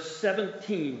 verse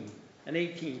 17 and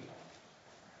 18.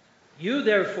 You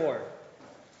therefore,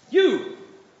 you,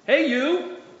 hey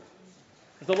you,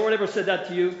 has the Lord ever said that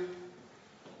to you?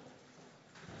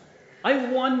 I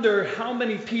wonder how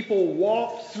many people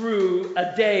walk through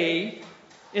a day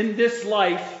in this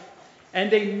life and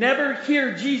they never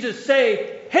hear Jesus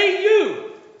say, hey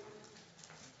you!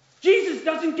 Jesus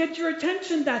doesn't get your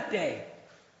attention that day.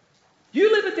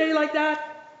 You live a day like that?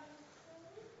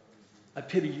 I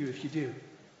pity you if you do.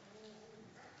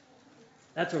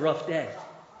 That's a rough day.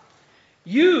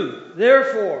 You,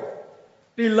 therefore,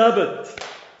 beloved.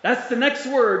 That's the next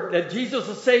word that Jesus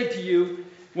will say to you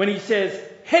when he says,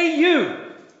 hey you.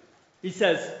 He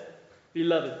says,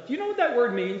 beloved. Do you know what that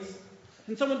word means?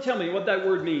 Can someone tell me what that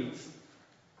word means?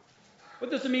 What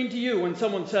does it mean to you when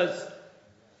someone says,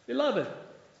 beloved?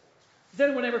 Has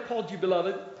anyone ever called you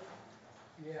beloved?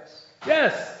 Yes.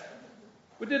 Yes.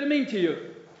 What did it mean to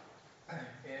you?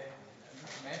 It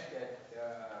meant that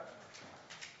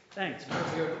Thanks.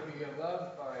 you're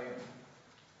loved by him.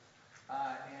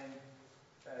 And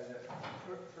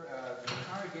the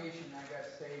congregation I got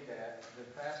saved at,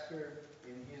 the pastor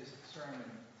in his sermon,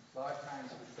 a lot of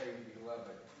times would say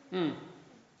beloved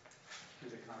to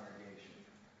the congregation.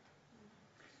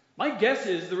 My guess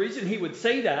is the reason he would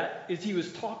say that is he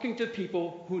was talking to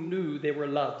people who knew they were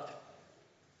loved.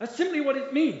 That's simply what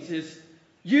it means, is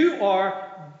you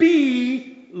are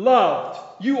beloved.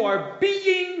 You are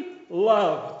being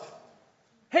loved.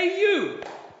 Hey you,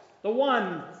 the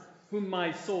one whom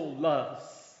my soul loves.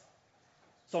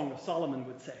 Song of Solomon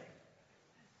would say.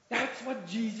 That's what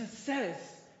Jesus says.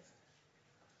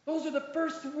 Those are the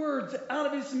first words out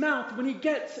of his mouth when he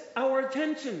gets our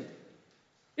attention.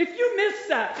 If you miss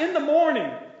that in the morning,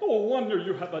 no wonder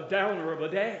you have a downer of a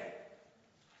day.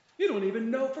 You don't even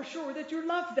know for sure that you're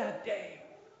loved that day.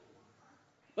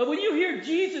 But when you hear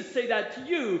Jesus say that to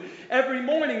you every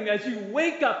morning as you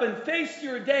wake up and face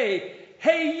your day,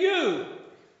 hey you,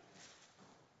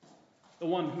 the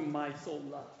one whom my soul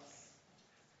loves.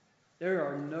 There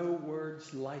are no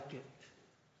words like it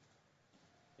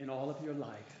in all of your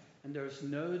life. And there's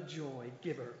no joy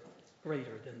giver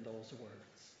greater than those words.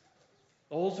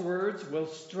 Those words will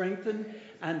strengthen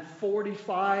and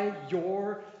fortify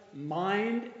your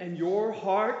mind and your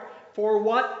heart for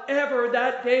whatever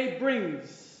that day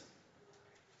brings.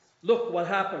 Look what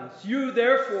happens. You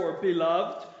therefore,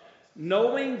 beloved,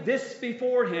 knowing this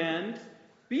beforehand,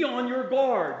 be on your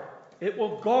guard. It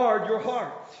will guard your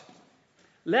heart,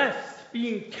 lest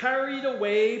being carried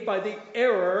away by the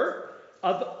error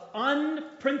of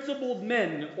unprincipled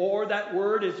men, or that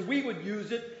word as we would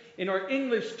use it in our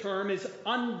English term is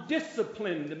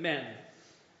undisciplined men.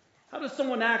 How does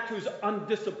someone act who's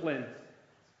undisciplined?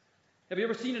 Have you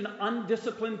ever seen an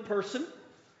undisciplined person?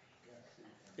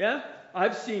 Yeah?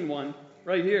 I've seen one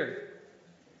right here.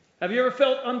 Have you ever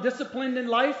felt undisciplined in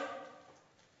life?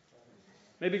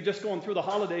 Maybe just going through the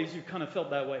holidays you kind of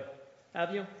felt that way.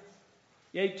 Have you?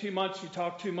 You ate too much, you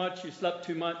talked too much, you slept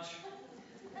too much.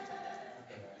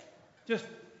 Just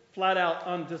flat out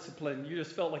undisciplined. You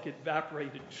just felt like it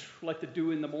evaporated, like the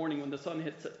dew in the morning when the sun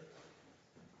hits it.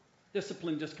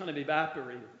 Discipline just kind of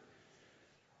evaporated.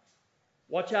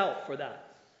 Watch out for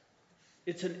that.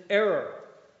 It's an error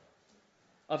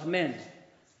of men.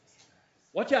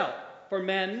 Watch out for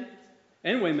men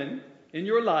and women in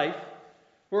your life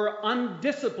who are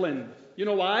undisciplined. You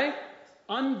know why?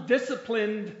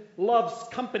 Undisciplined loves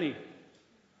company.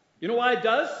 You know why it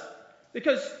does?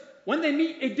 Because when they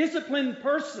meet a disciplined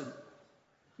person,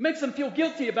 it makes them feel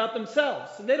guilty about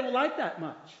themselves, and they don't like that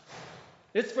much.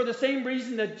 It's for the same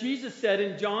reason that Jesus said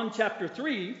in John chapter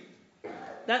 3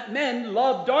 that men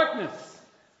love darkness.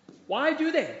 Why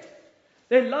do they?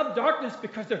 They love darkness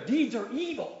because their deeds are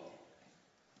evil,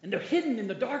 and they're hidden in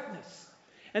the darkness,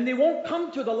 and they won't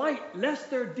come to the light lest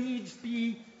their deeds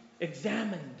be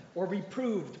examined or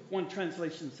reproved, one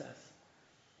translation says.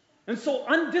 And so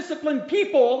undisciplined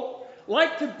people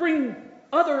like to bring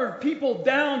other people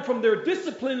down from their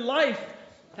disciplined life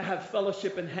to have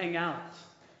fellowship and hang out.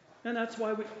 And that's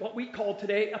why what we call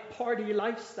today a party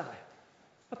lifestyle.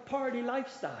 A party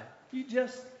lifestyle. You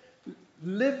just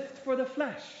live for the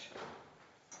flesh.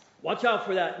 Watch out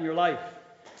for that in your life.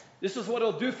 This is what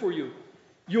it'll do for you.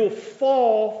 You'll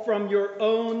fall from your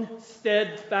own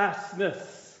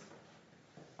steadfastness.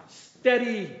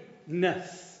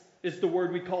 Steadiness is the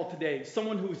word we call today.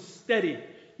 Someone who's steady.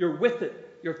 You're with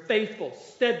it. You're faithful.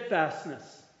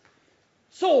 Steadfastness.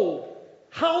 So,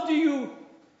 how do you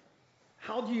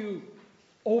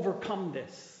overcome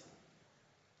this?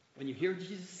 When you hear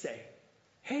Jesus say,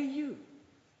 "Hey, you,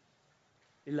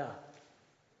 beloved,"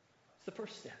 it's the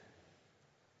first step.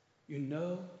 You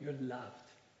know you're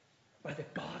loved by the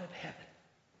God of heaven,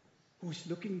 who's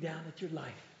looking down at your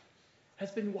life,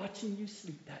 has been watching you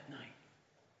sleep that night.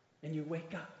 And you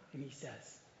wake up and he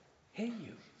says, "Hey,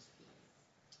 you,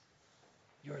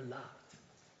 you're loved.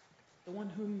 The one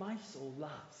whom my soul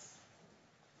loves."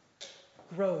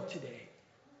 Grow today.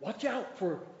 Watch out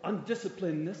for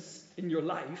undisciplinedness in your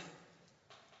life.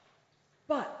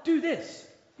 But do this.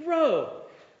 Grow.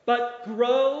 But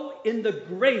grow in the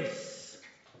grace.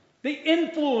 The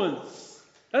influence.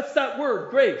 That's that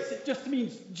word, grace. It just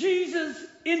means Jesus'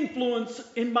 influence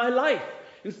in my life.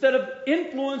 Instead of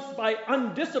influenced by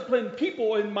undisciplined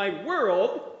people in my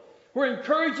world who are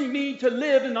encouraging me to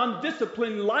live an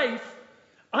undisciplined life,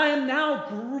 I am now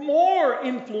more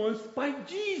influenced by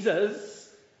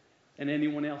Jesus than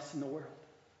anyone else in the world.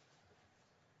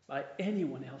 By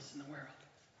anyone else in the world.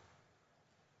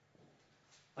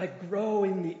 I grow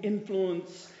in the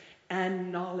influence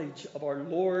and knowledge of our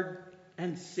Lord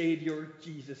and Savior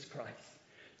Jesus Christ.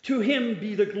 To him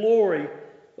be the glory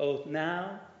both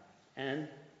now and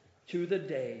to the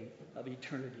day of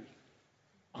eternity.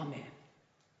 Amen.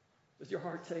 Does your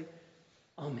heart say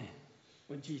amen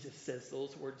when Jesus says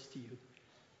those words to you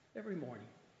every morning?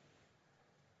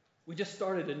 We just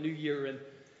started a new year, and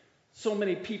so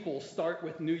many people start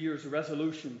with New Year's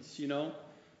resolutions, you know.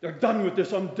 They're done with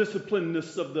this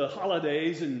undisciplinedness of the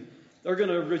holidays, and they're going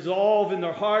to resolve in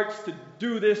their hearts to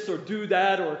do this or do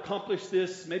that or accomplish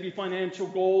this, maybe financial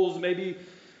goals, maybe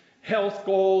health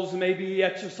goals, maybe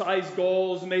exercise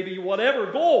goals, maybe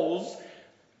whatever goals.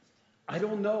 I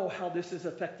don't know how this has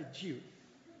affected you.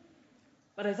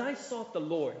 But as I sought the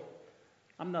Lord,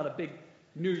 I'm not a big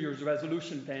New Year's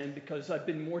resolution fan because I've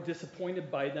been more disappointed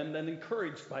by them than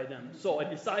encouraged by them. So I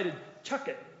decided, chuck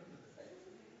it.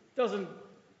 Doesn't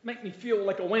make me feel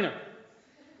like a winner.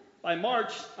 By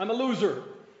March, I'm a loser.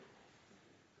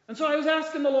 And so I was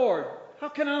asking the Lord, how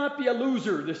can I not be a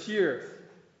loser this year?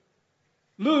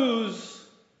 Lose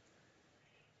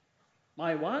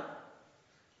my what?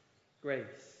 Grace.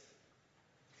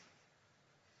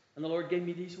 And the Lord gave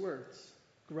me these words.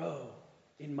 Grow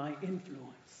in my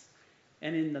influence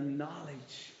and in the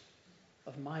knowledge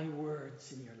of my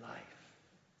words in your life.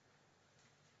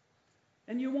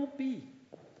 And you won't be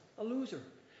a loser.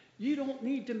 You don't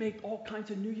need to make all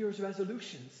kinds of New Year's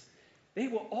resolutions. They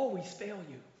will always fail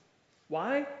you.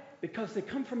 Why? Because they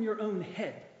come from your own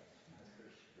head.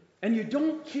 And you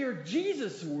don't hear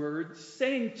Jesus' words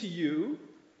saying to you,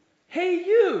 "Hey,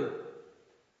 you,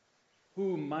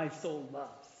 whom my soul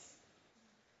loves,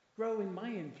 grow in my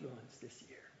influence this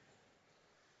year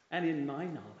and in my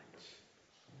knowledge."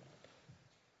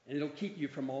 And it'll keep you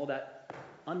from all that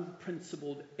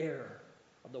unprincipled error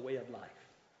of the way of life.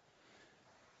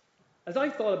 As I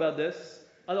thought about this,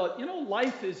 I thought,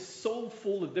 life is so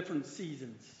full of different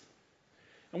seasons.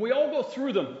 And we all go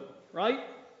through them, right?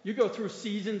 You go through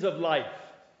seasons of life.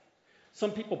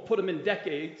 Some people put them in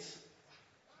decades.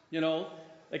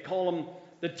 They call them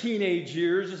the teenage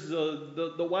years,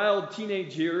 the wild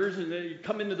teenage years, and then you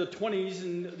come into the 20s,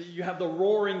 and you have the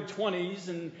roaring 20s,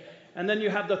 and then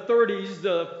you have the 30s,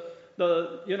 the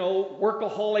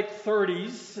workaholic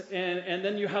 30s, and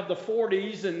then you have the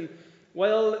 40s, and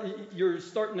you're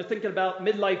starting to think about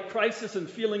midlife crisis and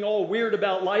feeling all weird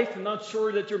about life and not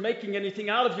sure that you're making anything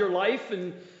out of your life,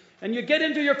 and you get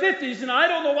into your 50s, and I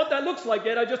don't know what that looks like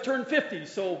yet. I just turned 50,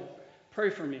 so pray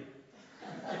for me.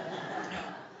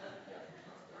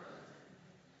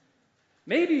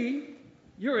 Maybe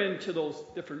you're into those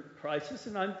different crises,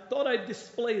 and I thought I'd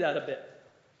display that a bit.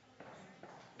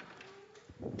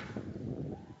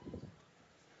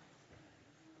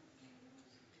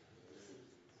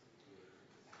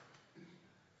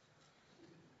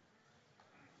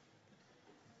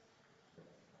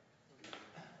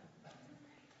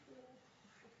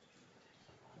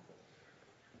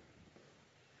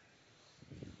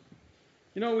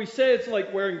 We say it's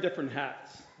like wearing different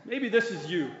hats. Maybe this is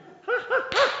you.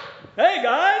 Hey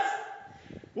guys,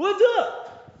 what's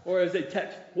up? Or as they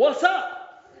text, what's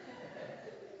up?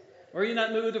 Or are you in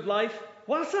that mood of life?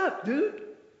 What's up, dude?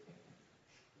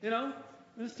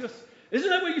 It's just, isn't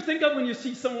that what you think of when you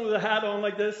see someone with a hat on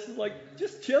like this? Like,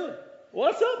 just chilling.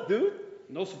 What's up, dude?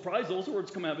 No surprise, those words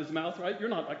come out of his mouth, right? You're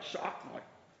not like shocked, like,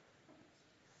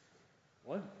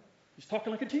 what? He's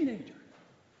talking like a teenager.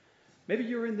 Maybe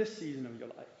you're in this season of your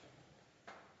life.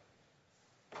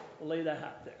 We'll lay that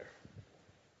hat there.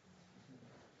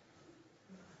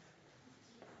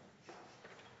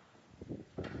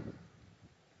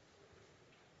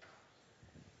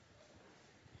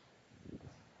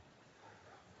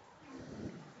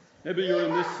 Maybe you're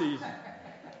in this season.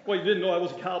 Well, you didn't know I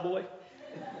was a cowboy?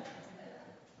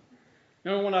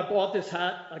 You know, when I bought this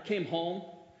hat, I came home.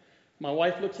 My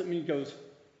wife looks at me and goes,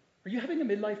 "Are you having a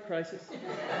midlife crisis?"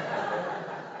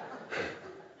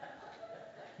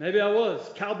 Maybe I was.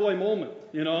 Cowboy moment,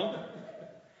 you know.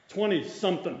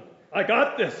 20-something. I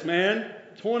got this, man.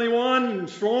 21 and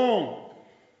strong.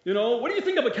 You know, what do you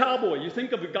think of a cowboy? You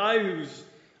think of a guy who's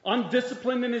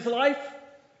undisciplined in his life?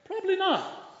 Probably not.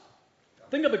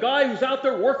 Think of a guy who's out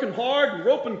there working hard and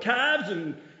roping calves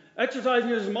and exercising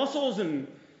his muscles and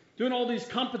doing all these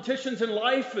competitions in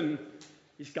life, and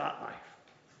he's got life.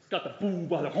 He's got the bull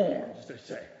by the horns, as they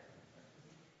say.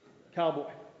 Cowboy.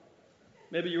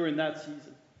 Maybe you're in that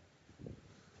season.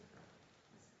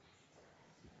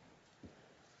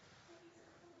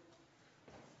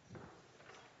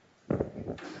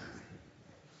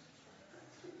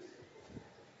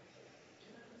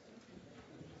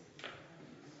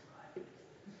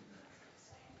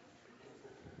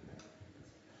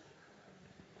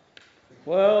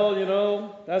 Well, you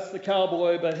know, that's the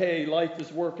cowboy, but hey, life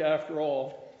is work after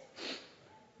all.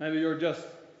 Maybe you're just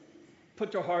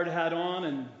put your hard hat on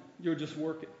and you're just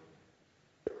working.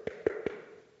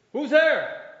 Who's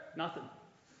there? Nothing.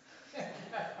 Does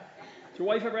your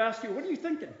wife ever ask you, what are you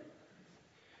thinking?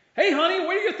 Hey, honey,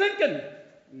 what are you thinking?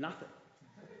 Nothing.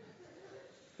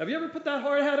 Have you ever put that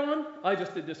hard hat on? I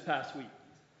just did this past week.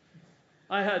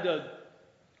 I had to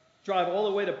drive all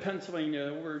the way to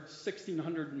Pennsylvania. We're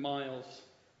 1,600 miles.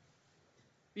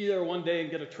 Be there one day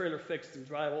and get a trailer fixed and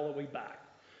drive all the way back.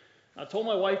 I told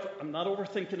my wife, I'm not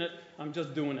overthinking it. I'm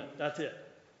just doing it. That's it.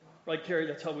 Right, Carrie?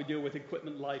 That's how we deal with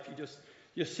equipment in life.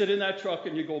 You sit in that truck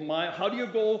and you go, how do you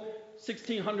go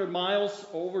 1,600 miles,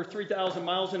 over 3,000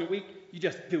 miles in a week? You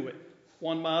just do it.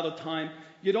 1 mile at a time.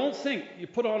 You don't think. You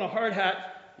put on a hard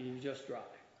hat and you just drive.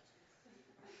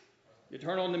 You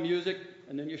turn on the music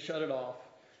and then you shut it off.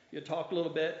 You talk a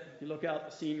little bit, you look out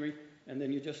the scenery, and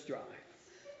then you just drive.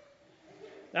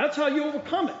 That's how you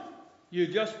overcome it. You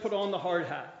just put on the hard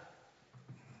hat.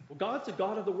 Well, God's a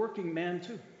God of the working man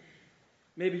too.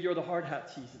 Maybe you're the hard hat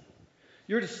season.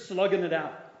 You're just slugging it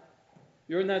out.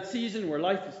 You're in that season where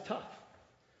life is tough.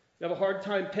 You have a hard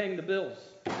time paying the bills.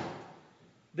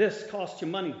 This costs you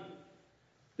money.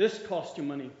 This costs you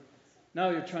money.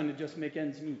 Now you're trying to just make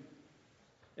ends meet.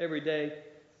 Every day,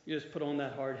 you just put on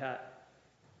that hard hat.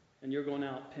 And you're going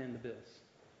out paying the bills.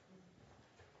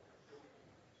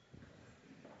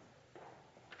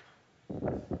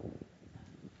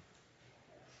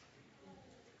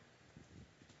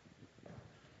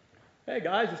 Hey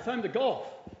guys, it's time to golf.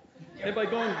 Everybody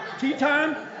going tee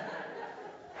time?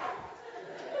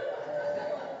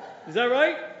 Is that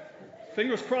right?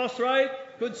 Fingers crossed, right?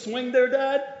 Good swing there,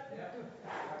 Dad?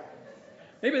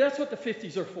 Maybe that's what the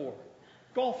 50s are for.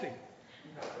 Golfing.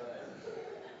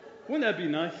 Wouldn't that be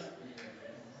nice?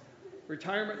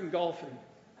 Retirement and golfing.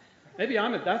 Maybe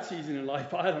I'm at that season in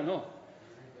life. I don't know.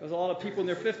 There's a lot of people in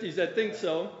their 50s that think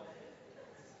so.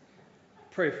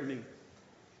 Pray for me.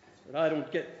 But I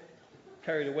don't get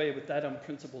carried away with that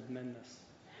unprincipled madness.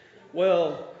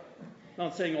 Well, I'm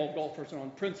not saying all golfers are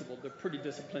unprincipled. They're pretty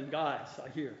disciplined guys, I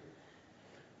hear.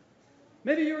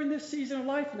 Maybe you're in this season of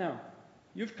life now.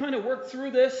 You've kind of worked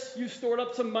through this. You've stored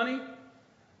up some money.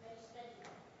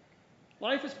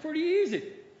 Life is pretty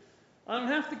easy. I don't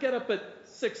have to get up at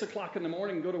 6 o'clock in the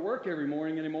morning and go to work every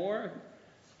morning anymore.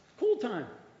 Cool time,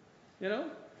 you know?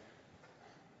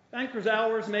 Banker's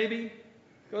hours, maybe.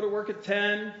 Go to work at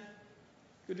 10.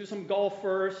 Go do some golf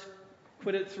first.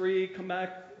 Quit at 3. Come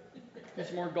back. Do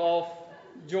some more golf.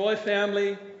 Enjoy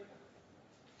family.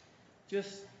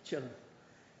 Just chilling.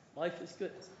 Life is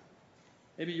good.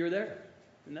 Maybe you're there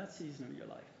in that season of your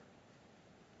life.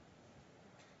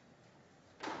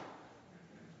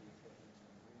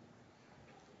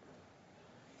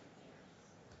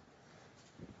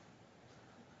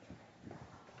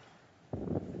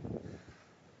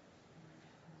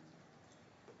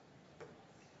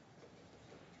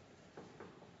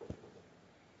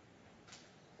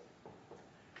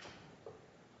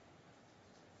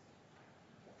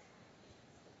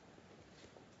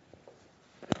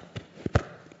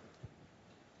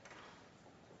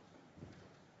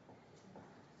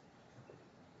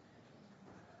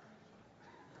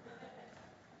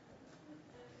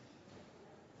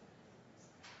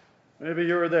 Maybe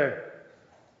you're there,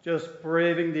 just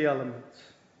braving the elements.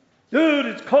 Dude,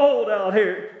 it's cold out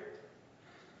here.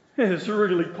 It's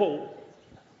really cold.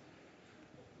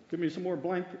 Give me some more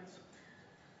blankets.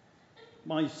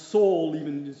 My soul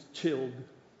even is chilled.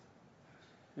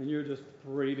 And you're just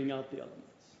braving out the elements.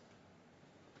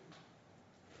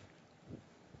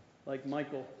 Like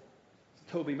Michael,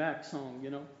 Toby Mac song,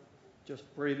 just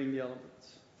braving the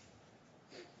elements.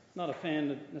 Not a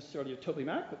fan necessarily of Toby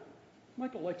Mac, but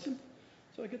Michael likes him,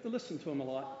 so I get to listen to him a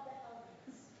lot.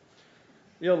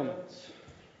 The elements.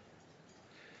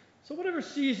 So whatever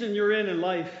season you're in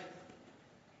life,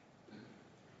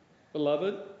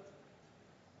 beloved,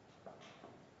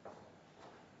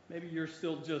 maybe you're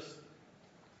still just,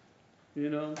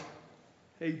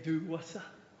 hey dude, what's up?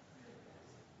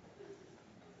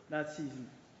 That season.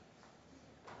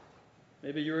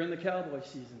 Maybe you're in the cowboy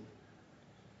season.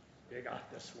 You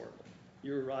got this world.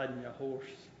 You're riding your horse.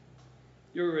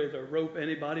 You're ready to rope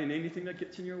anybody and anything that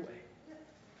gets in your way.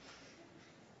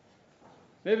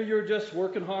 Maybe you're just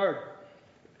working hard.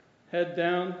 Head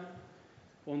down,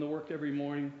 going to work every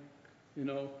morning,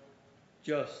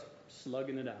 just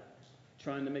slugging it out,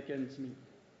 trying to make ends meet.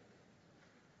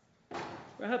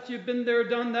 Perhaps you've been there,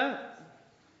 done that,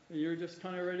 and you're just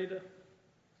kind of ready to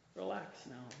relax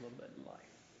now a little bit in life.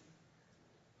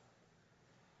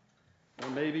 Or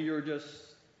maybe you're just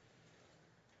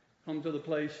come to the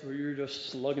place where you're just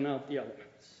slugging out the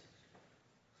elements.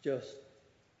 Just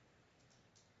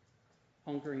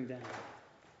hunkering down.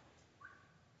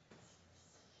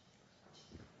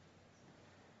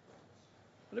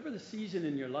 Whatever the season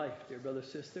in your life, dear brother,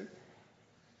 sister,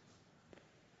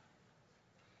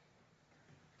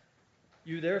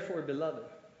 you therefore, beloved,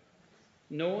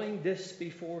 knowing this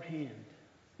beforehand,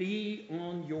 be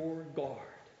on your guard,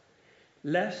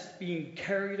 lest being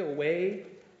carried away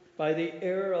by the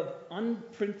error of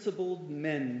unprincipled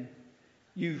men,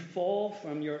 you fall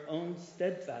from your own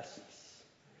steadfastness,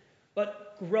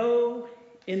 but grow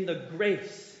in the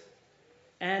grace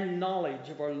and knowledge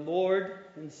of our Lord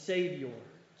and Savior,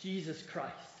 Jesus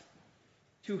Christ.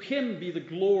 To him be the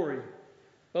glory,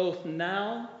 both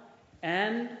now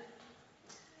and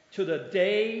to the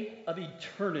day of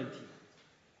eternity.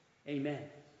 Amen.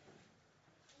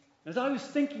 As I was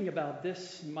thinking about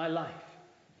this in my life,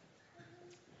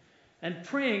 and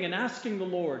praying and asking the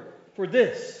Lord for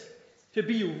this to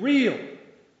be real,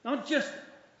 not just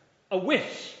a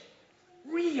wish,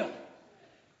 real.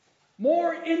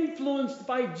 More influenced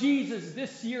by Jesus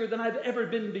this year than I've ever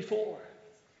been before.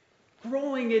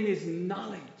 Growing in his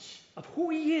knowledge of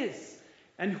who he is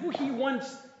and who he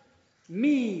wants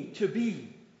me to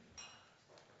be,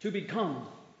 to become.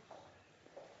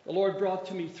 The Lord brought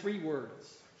to me 3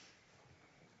 words.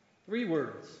 3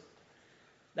 words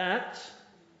that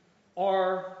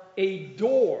are a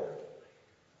door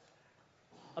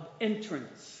of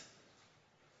entrance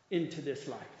into this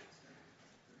life.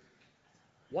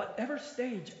 Whatever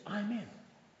stage I'm in,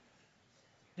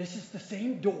 this is the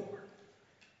same door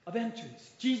of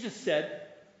entrance. Jesus said,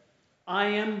 I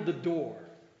am the door.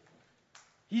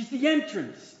 He's the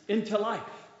entrance into life.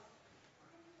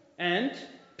 And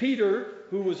Peter,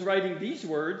 who was writing these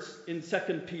words in 2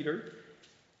 Peter,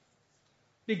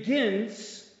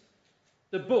 begins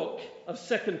the book of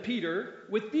 2 Peter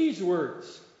with these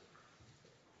words.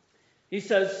 He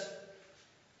says,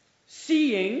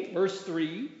 seeing, verse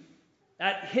 3,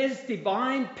 that his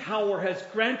divine power has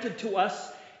granted to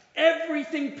us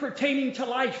everything pertaining to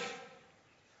life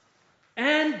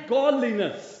and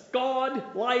godliness,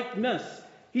 godlikeness.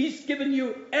 He's given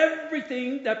you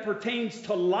everything that pertains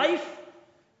to life,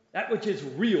 that which is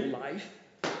real life,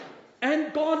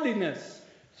 and godliness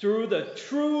through the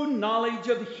true knowledge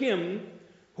of him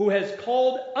who has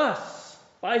called us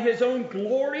by his own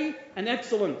glory and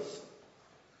excellence.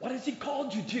 What has he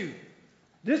called you to?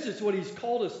 This is what he's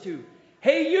called us to.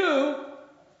 Hey, you,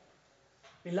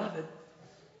 beloved,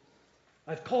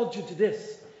 I've called you to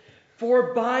this.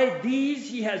 For by these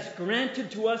he has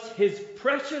granted to us his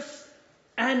precious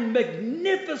and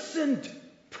magnificent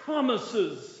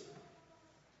promises.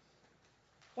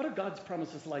 What are God's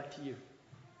promises like to you?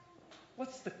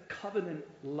 What's the covenant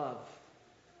love?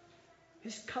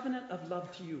 His covenant of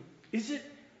love to you. Is it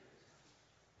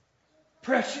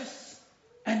precious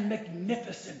and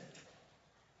magnificent?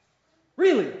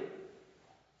 Really?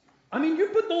 I mean, you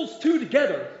put those two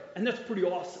together, and that's pretty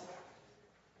awesome.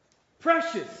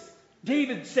 Precious.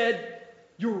 David said,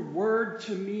 your word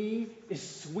to me is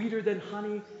sweeter than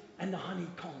honey and the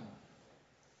honeycomb.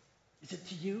 Is it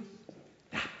to you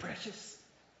that precious?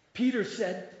 Peter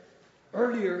said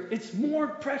earlier, it's more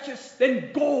precious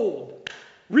than gold.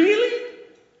 Really?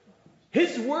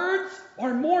 His words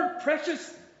are more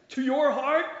precious to your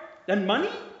heart than money?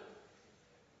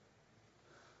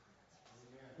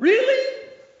 Really?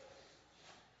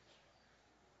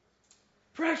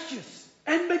 Precious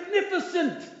and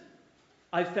magnificent.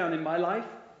 I've found in my life,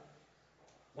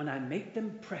 when I make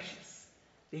them precious,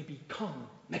 they become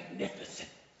magnificent.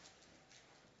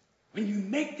 When you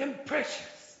make them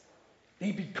precious,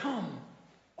 they become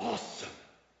awesome.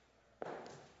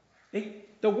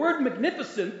 The word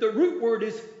magnificent, the root word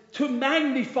is to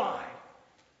magnify.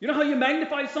 You know how you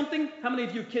magnify something? How many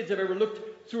of you kids have ever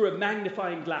looked through a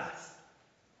magnifying glass?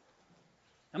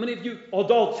 How many of you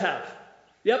adults have?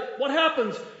 Yep. What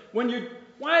happens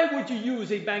why would you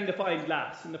use a magnifying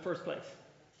glass in the first place?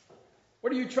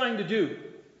 What are you trying to do?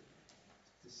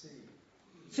 To see.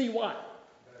 See what?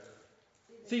 Better.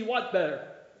 See what better?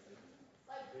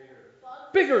 Like Bigger.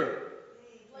 Bigger.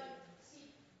 like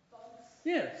see bugs.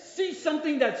 Yeah. See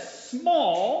something that's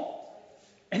small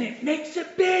and it makes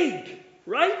it big,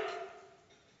 right?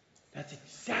 That's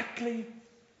exactly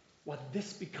what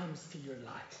this becomes to your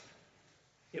life.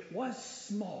 It was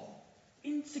small,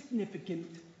 insignificant,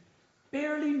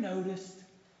 barely noticed,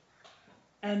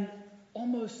 and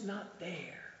almost not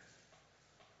there.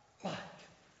 But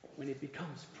when it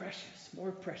becomes precious,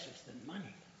 more precious than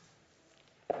money,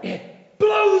 it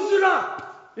blows it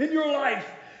up in your life.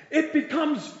 It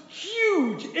becomes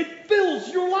huge. It fills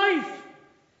your life.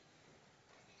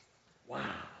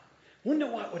 Wow. Wonder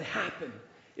what would happen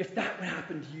if that would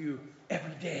happen to you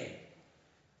every day.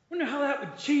 Wonder how that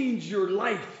would change your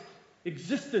life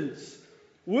existence.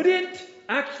 Would it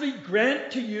actually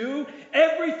grant to you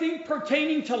everything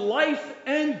pertaining to life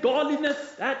and godliness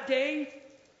that day?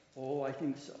 Oh, I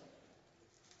think so.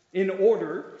 In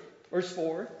order, verse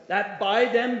 4, that by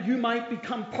them you might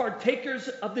become partakers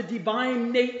of the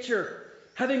divine nature,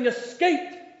 having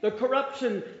escaped the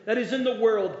corruption that is in the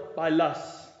world by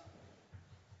lust.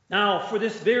 Now, for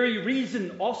this very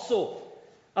reason also,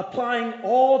 applying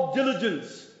all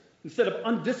diligence, instead of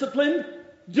undisciplined,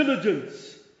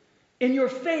 diligence. In your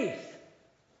faith,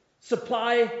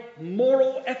 supply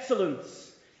moral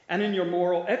excellence. And in your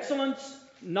moral excellence,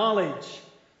 knowledge.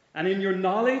 And in your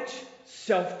knowledge,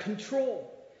 self-control.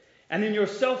 And in your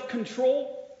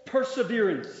self-control,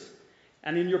 perseverance.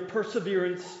 And in your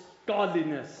perseverance,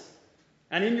 godliness.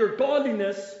 And in your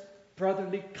godliness,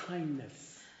 brotherly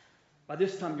kindness. By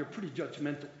this time, you're pretty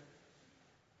judgmental.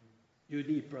 You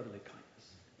need brotherly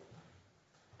kindness.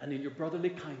 And in your brotherly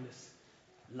kindness,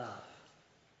 love.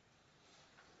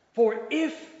 For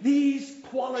if these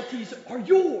qualities are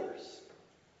yours,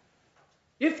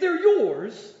 if they're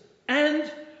yours and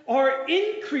are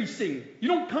increasing, you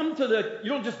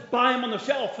don't just buy them on the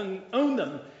shelf and own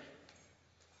them.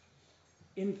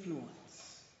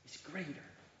 Influence is greater.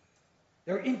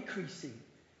 They're increasing.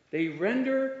 They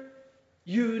render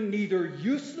you neither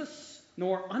useless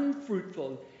nor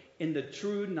unfruitful in the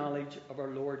true knowledge of our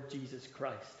Lord Jesus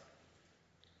Christ.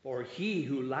 For he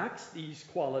who lacks these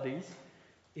qualities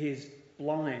is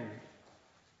blind.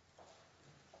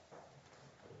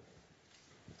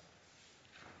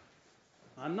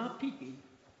 I'm not peeking.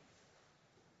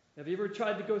 Have you ever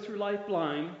tried to go through life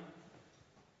blind?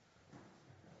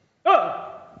 Oh!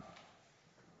 How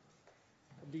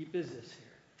deep is this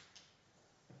here?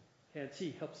 Can't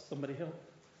see. Help somebody help.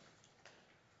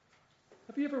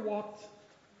 Have you ever walked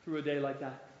through a day like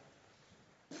that?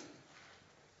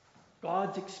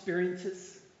 God's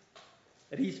experiences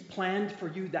that He's planned for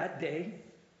you that day,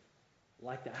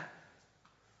 like that.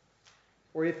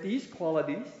 Or if these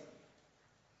qualities,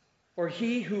 or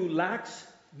he who lacks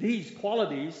these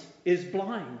qualities is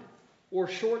blind or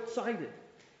short-sighted,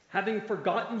 having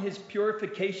forgotten his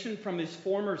purification from his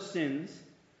former sins.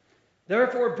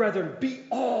 Therefore, brethren, be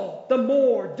all the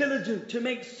more diligent to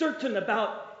make certain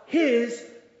about his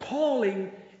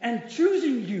calling and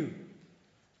choosing you.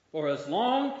 For as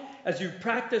long as you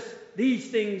practice these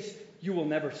things, you will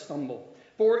never stumble.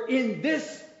 For in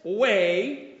this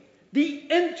way, the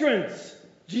entrance,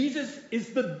 Jesus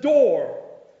is the door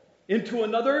into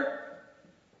another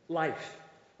life.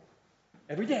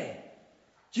 Every day,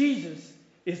 Jesus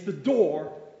is the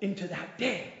door into that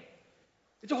day.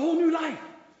 It's a whole new life.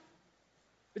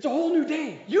 It's a whole new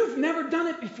day. You've never done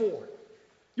it before.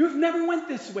 You've never went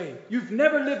this way. You've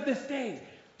never lived this day.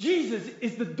 Jesus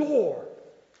is the door.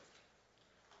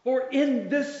 For in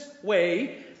this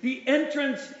way, the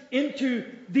entrance into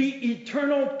the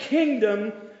eternal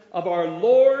kingdom of our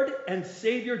Lord and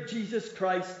Savior Jesus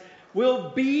Christ will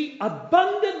be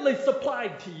abundantly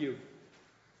supplied to you.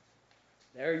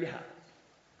 There you have it.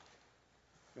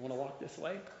 You want to walk this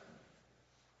way?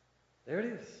 There it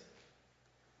is.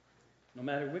 No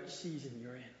matter which season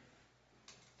you're in.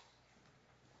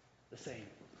 The same.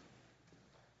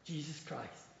 Jesus Christ,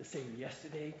 the same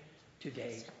yesterday,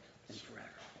 today, and forever.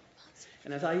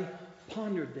 And as I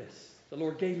pondered this, the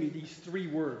Lord gave me these 3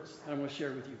 words that I want to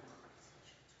share with you.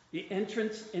 The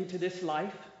entrance into this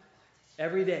life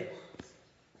every day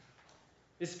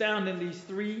is found in these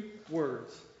 3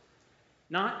 words.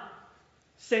 Not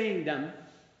saying them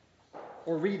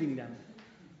or reading them,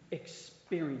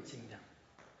 experiencing them.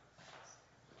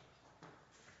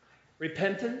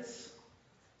 Repentance,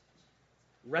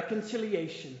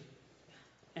 reconciliation,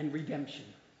 and redemption.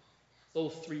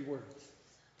 Those 3 words.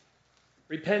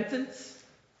 Repentance,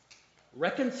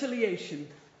 reconciliation,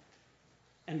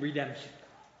 and redemption.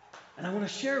 And I want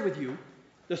to share with you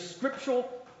the scriptural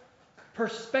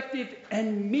perspective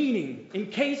and meaning, in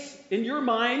case in your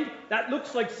mind that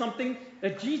looks like something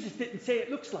that Jesus didn't say it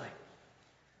looks like.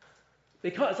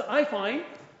 Because I find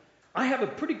I have a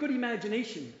pretty good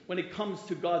imagination when it comes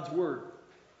to God's Word.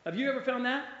 Have you ever found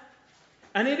that?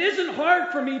 And it isn't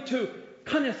hard for me to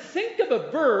kind of think of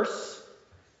a verse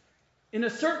in a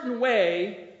certain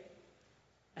way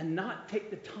and not take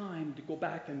the time to go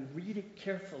back and read it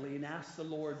carefully and ask the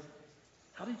Lord,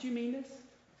 how did you mean this?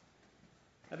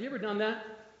 Have you ever done that?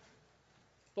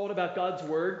 Thought about God's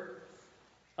Word,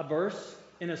 a verse,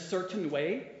 in a certain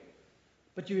way,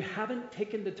 but you haven't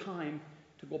taken the time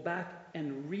to go back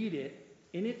and read it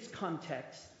in its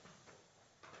context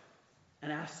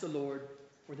and ask the Lord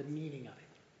for the meaning of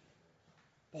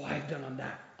it. Boy, I've done on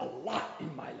that a lot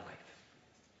in my life.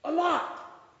 A lot.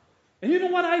 And you know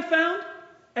what I found?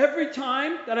 Every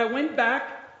time that I went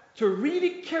back to read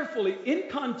it carefully in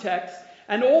context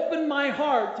and open my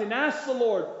heart and ask the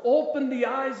Lord, open the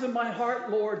eyes of my heart,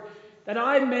 Lord, that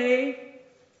I may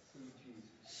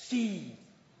see.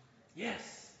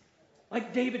 Yes.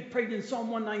 Like David prayed in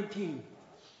Psalm 119.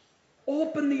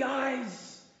 Open the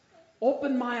eyes.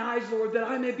 Open my eyes, Lord, that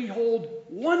I may behold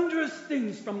wondrous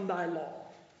things from thy law.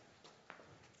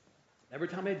 Every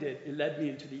time I did, it led me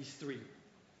into these 3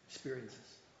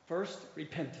 experiences. First,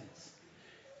 repentance.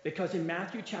 Because in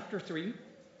Matthew chapter 3,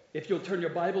 if you'll turn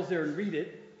your Bibles there and read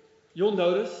it, you'll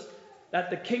notice that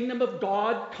the kingdom of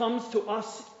God comes to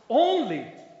us only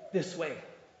this way.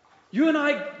 You and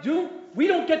I we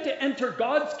don't get to enter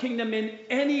God's kingdom in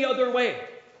any other way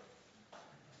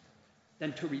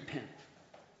than to repent.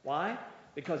 Why?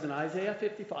 Because in Isaiah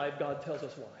 55, God tells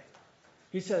us why.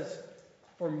 He says,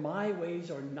 for my ways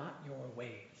are not your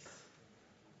ways,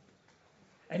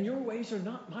 and your ways are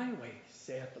not my ways,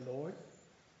 saith the Lord.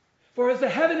 For as the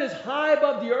heaven is high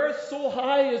above the earth, so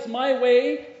high is my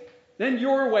way than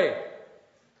your way.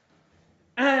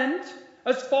 And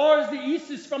as far as the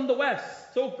east is from the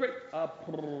west, so great.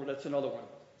 That's another one.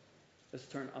 Let's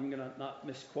turn. I'm going to not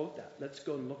misquote that. Let's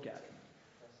go and look at it.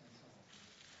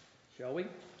 Shall we?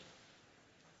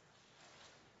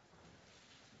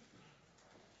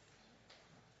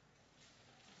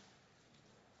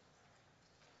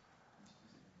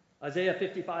 Isaiah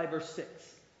 55, verse 6.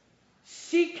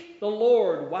 Seek the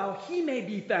Lord while he may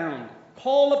be found.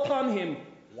 Call upon him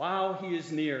while he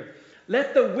is near.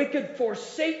 Let the wicked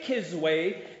forsake his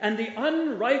way, and the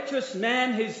unrighteous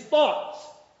man his thoughts.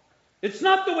 It's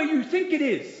not the way you think it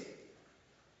is.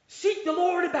 Seek the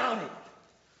Lord about it.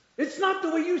 It's not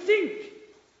the way you think.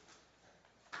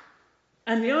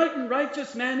 And the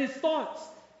unrighteous man his thoughts.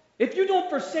 If you don't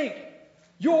forsake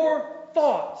your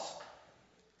thoughts,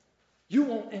 you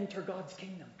won't enter God's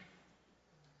kingdom.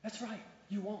 That's right,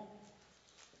 you won't.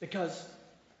 Because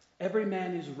every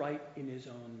man is right in his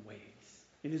own ways.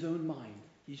 In his own mind,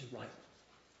 he's right.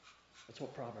 That's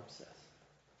what Proverbs says.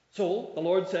 So, the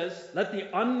Lord says, let the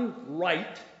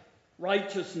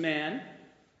righteous man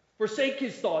forsake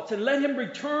his thoughts, and let him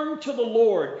return to the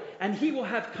Lord, and he will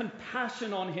have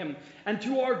compassion on him. And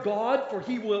to our God, for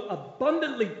he will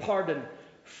abundantly pardon.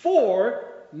 For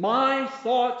my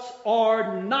thoughts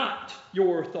are not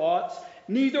your thoughts,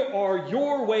 neither are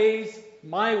your ways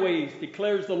my ways,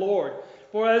 declares the Lord.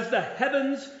 For as the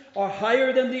heavens are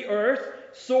higher than the earth,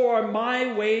 so are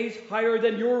my ways higher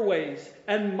than your ways,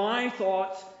 and my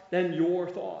thoughts than your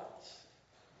thoughts.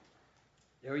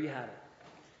 There you have it.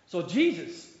 So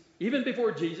Jesus, even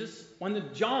before Jesus, when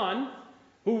John,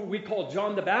 who we call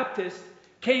John the Baptist,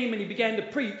 came and he began to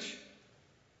preach,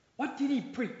 what did he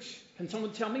preach? Can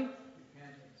someone tell me?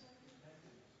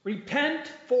 Repent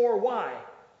for why?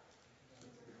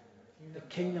 The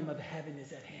kingdom of heaven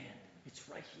is at hand. It's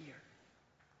right here.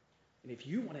 And if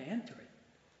you want to enter it,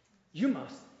 you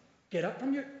must get up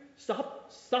from your...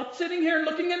 Stop sitting here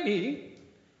looking at me.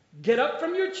 Get up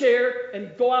from your chair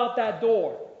and go out that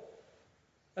door.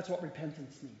 That's what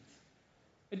repentance means.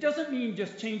 It doesn't mean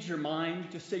just change your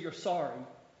mind, just say you're sorry.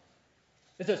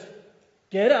 It says,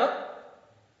 get up,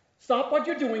 stop what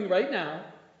you're doing right now,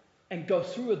 and go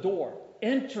through a door,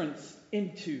 entrance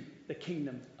into the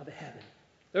kingdom of heaven.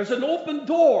 There's an open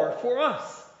door for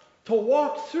us to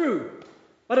walk through.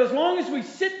 But as long as we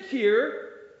sit here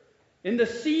in the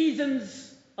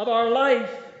seasons of our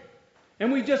life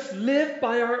and we just live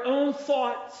by our own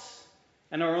thoughts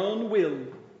and our own will,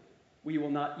 we will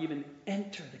not even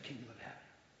enter the kingdom of heaven.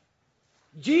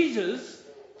 Jesus,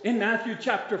 in Matthew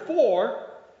chapter 4,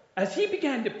 as he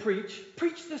began to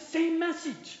preached the same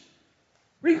message.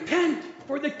 Repent,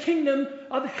 for the kingdom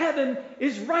of heaven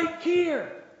is right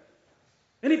here.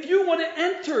 And if you want to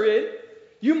enter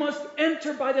it, you must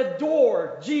enter by the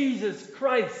door, Jesus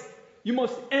Christ. You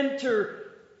must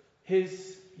enter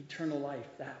his eternal life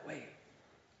that way.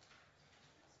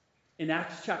 In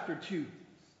Acts chapter 2,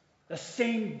 the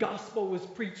same gospel was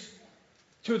preached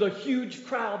to the huge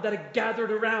crowd that had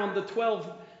gathered around the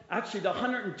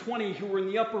 120 who were in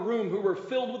the upper room, who were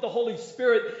filled with the Holy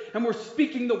Spirit and were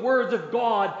speaking the words of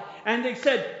God. And they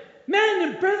said, "Men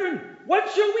and brethren,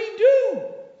 what shall we do?"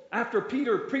 After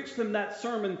Peter preached them that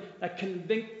sermon that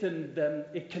convicted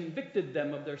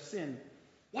them of their sin.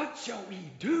 "What shall we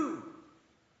do?"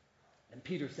 And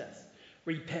Peter says,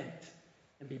 "Repent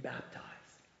and be baptized."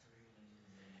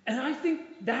 And I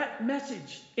think that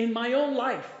message in my own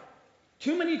life,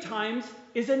 too many times,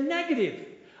 is a negative.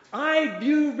 I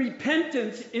view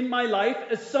repentance in my life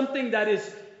as something that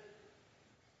is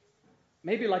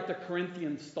maybe like the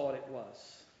Corinthians thought it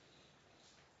was.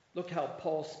 Look how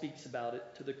Paul speaks about it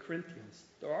to the Corinthians.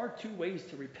 There are two ways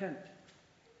to repent.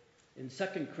 In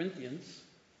 2 Corinthians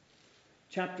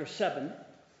chapter 7,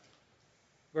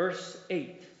 verse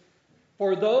 8.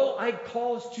 "For though I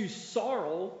caused you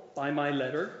sorrow by my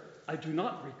letter, I do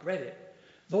not regret it.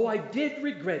 Though I did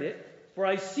regret it, for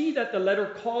I see that the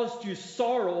letter caused you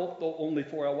sorrow, though only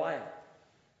for a while."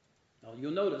 Now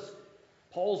you'll notice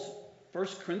Paul's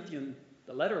 1 Corinthians,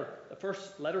 the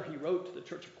first letter he wrote to the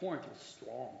church of Corinth was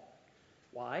strong.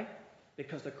 Why?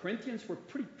 Because the Corinthians were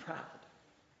pretty proud.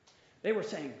 They were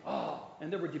saying,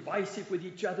 and they were divisive with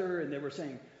each other, and they were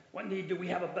saying, "What need do we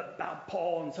have about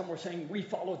Paul?" And some were saying, "We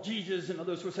follow Jesus," and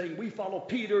others were saying, "We follow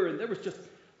Peter." And there was just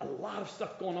a lot of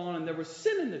stuff going on, and there was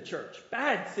sin in the church,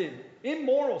 bad sin,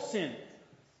 immoral sin.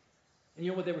 And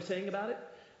you know what they were saying about it?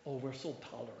 "Oh, we're so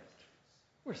tolerant.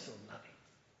 We're so loving.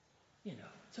 You know,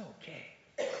 it's okay.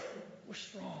 We're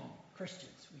strong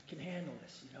Christians. We can handle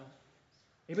this, you know."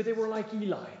 Maybe they were like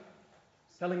Eli,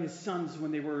 telling his sons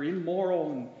when they were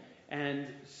immoral and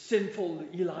sinful.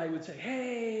 Eli would say,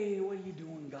 "Hey, what are you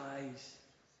doing, guys?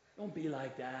 Don't be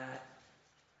like that."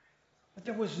 But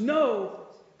there was no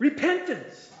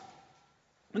repentance.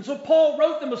 And so Paul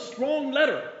wrote them a strong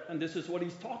letter, and this is what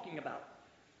he's talking about.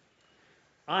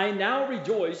 "I now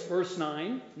rejoice," verse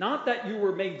 9, "not that you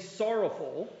were made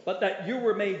sorrowful, but that you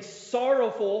were made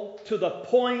sorrowful to the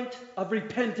point of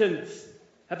repentance."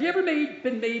 Have you ever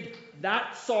been made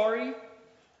that sorry?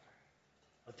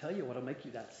 I'll tell you what'll make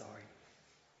you that sorry.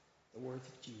 The words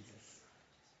of Jesus.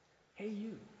 "Hey,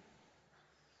 you,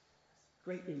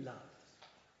 greatly loved,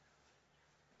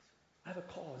 I have a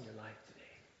call in your life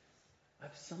today. I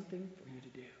have something for you to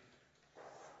do.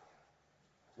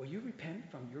 Will you repent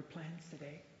from your plans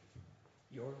today,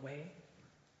 your way,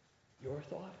 your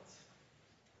thoughts,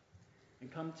 and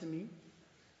come to me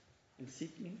and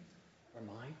seek me for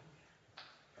my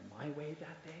way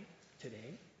that day,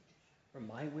 today, for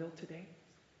my will today?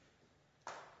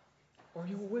 Or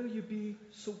will you be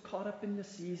so caught up in the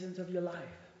seasons of your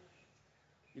life,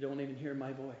 you don't even hear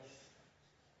my voice?"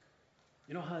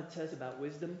 You know how it says about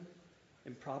wisdom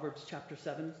in Proverbs chapter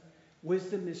 7?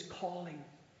 Wisdom is calling,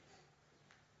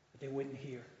 but they wouldn't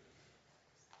hear.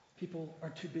 People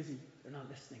are too busy. They're not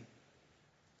listening.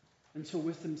 And so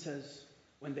wisdom says,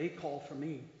 when they call for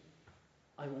me,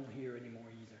 I won't hear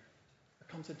anymore either. There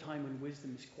comes a time when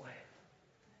wisdom is quiet.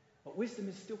 But wisdom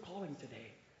is still calling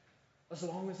today. As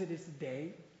long as it is the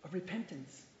day of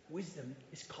repentance, wisdom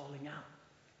is calling out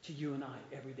to you and I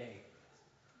every day.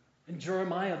 In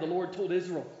Jeremiah, the Lord told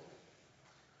Israel,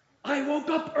 "I woke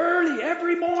up early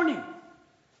every morning,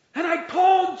 and I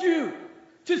called you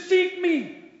to seek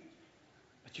me,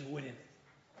 but you wouldn't.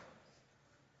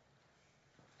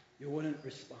 You wouldn't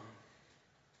respond."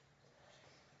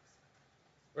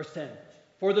 Verse 10,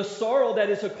 "For the sorrow that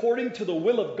is according to the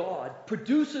will of God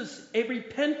produces a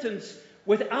repentance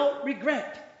without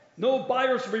regret." No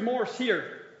buyer's remorse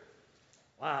here.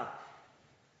 Wow.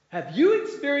 Have you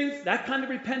experienced that kind of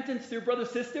repentance, dear brother,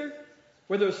 sister,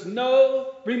 where there's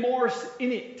no remorse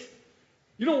in it?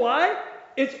 You know why?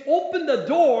 It's opened the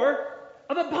door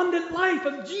of abundant life,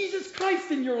 of Jesus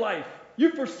Christ in your life.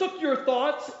 You forsook your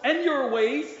thoughts and your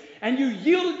ways, and you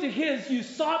yielded to His. You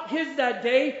sought His that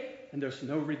day, and there's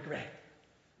no regret.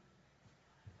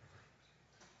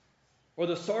 or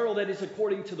the sorrow that is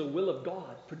according to the will of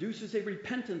God, produces a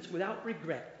repentance without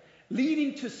regret,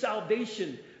 leading to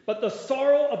salvation. But the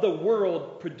sorrow of the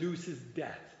world produces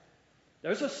death.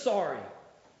 There's a sorry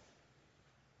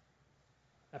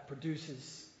that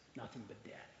produces nothing but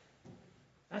death.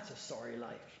 That's a sorry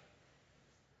life.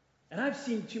 And I've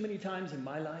seen too many times in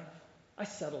my life, I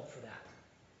settled for that.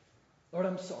 Lord,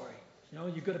 I'm sorry.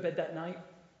 You go to bed that night.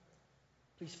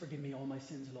 Please forgive me all my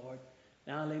sins, Lord.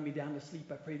 Now lay me down to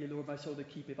sleep. I pray the Lord my soul to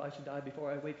keep. If I should die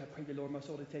before I wake, I pray the Lord my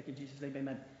soul to take. In Jesus' name,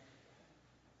 amen.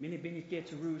 Many bini get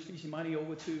to roost, these money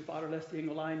over to Father Lest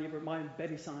Engel line, never mind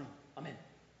Betty sign. Amen.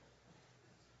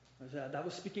 That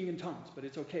was speaking in tongues, but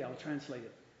it's okay, I'll translate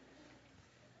it.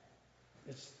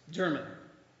 It's German.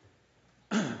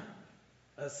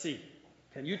 Let's see.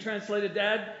 Can you translate it,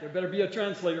 Dad? There better be a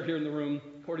translator here in the room,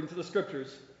 according to the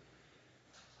scriptures.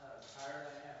 Tired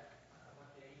I am. I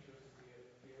want the angels to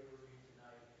be over me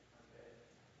tonight in my bed.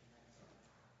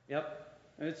 Yep.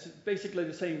 And it's basically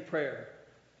the same prayer.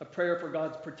 A prayer for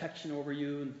God's protection over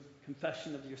you and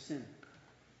confession of your sin.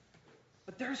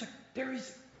 But there is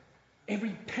a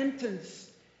repentance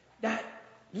that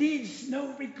leaves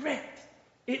no regret.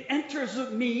 It enters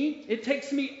me. It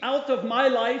takes me out of my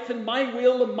life and my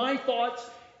will and my thoughts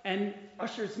and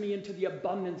ushers me into the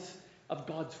abundance of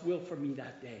God's will for me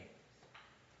that day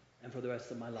and for the rest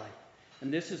of my life.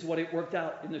 And this is what it worked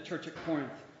out in the church at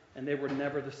Corinth. And they were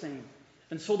never the same.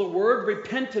 And so the word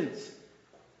repentance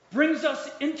brings us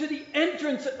into the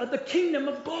entrance of the kingdom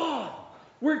of God,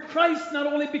 where Christ not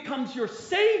only becomes your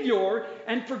Savior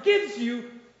and forgives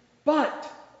you, but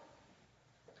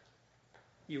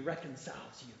He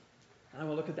reconciles you. And I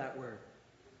will look at that word.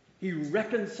 He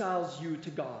reconciles you to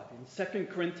God. In 2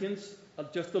 Corinthians,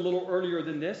 just a little earlier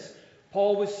than this,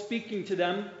 Paul was speaking to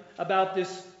them about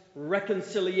this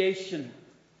reconciliation.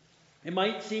 It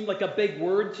might seem like a big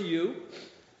word to you,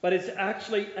 but it's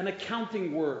actually an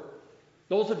accounting word.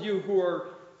 Those of you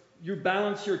you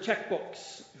balance your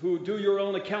checkbooks, who do your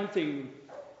own accounting,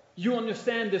 you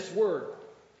understand this word.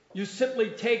 You simply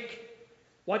take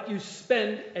what you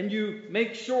spend and you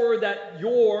make sure that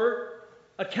your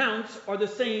accounts are the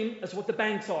same as what the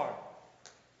banks are.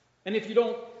 And if you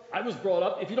don't, I was brought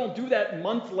up, if you don't do that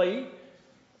monthly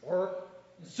or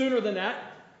sooner than that,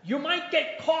 you might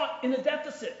get caught in a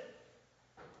deficit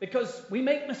because we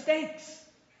make mistakes.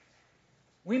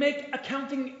 We make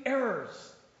accounting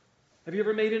errors. Have you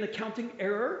ever made an accounting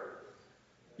error?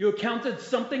 You accounted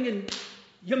something and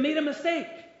you made a mistake.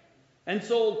 And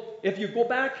so if you go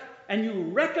back and you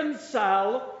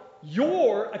reconcile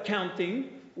your accounting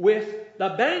with the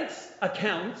bank's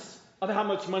accounts of how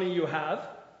much money you have,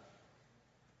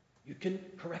 you can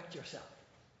correct yourself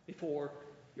before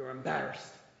you're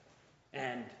embarrassed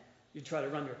and you try to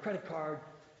run your credit card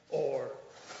or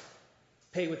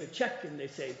pay with a check and they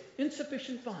say,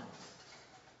 insufficient funds.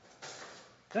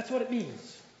 That's what it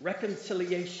means,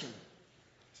 reconciliation.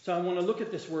 So I want to look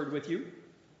at this word with you.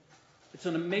 It's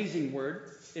an amazing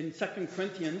word. In 2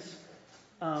 Corinthians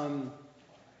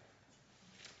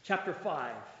chapter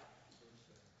 5,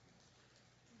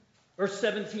 verse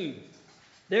 17.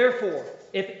 Therefore,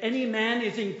 if any man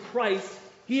is in Christ,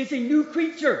 he is a new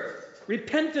creature.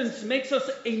 Repentance makes us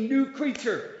a new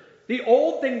creature. The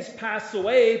old things pass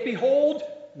away. Behold,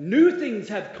 new things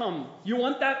have come. You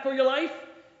want that for your life?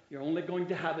 You're only going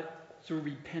to have it through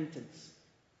repentance.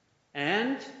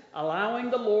 And allowing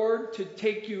the Lord to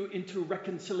take you into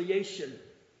reconciliation.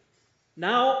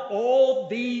 Now all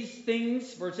these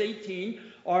things, verse 18,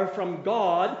 are from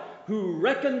God, who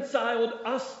reconciled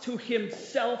us to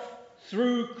Himself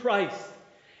through Christ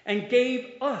and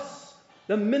gave us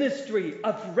the ministry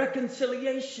of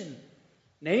reconciliation.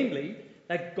 Namely,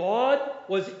 that God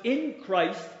was in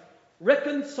Christ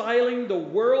reconciling the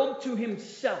world to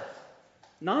Himself,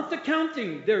 not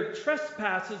accounting their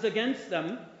trespasses against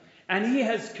them, and He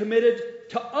has committed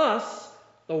to us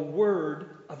the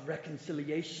word of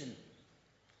reconciliation.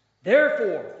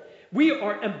 Therefore, we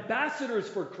are ambassadors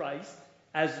for Christ,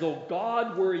 as though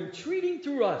God were entreating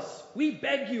through us. We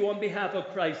beg you on behalf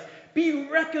of Christ, be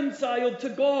reconciled to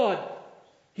God.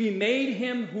 He made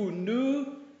Him who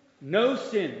knew no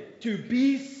sin to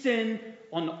be sin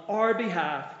on our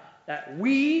behalf, that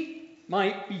we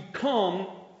might become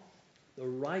the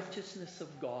righteousness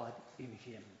of God in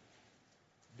Him.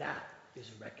 That is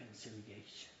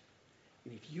reconciliation.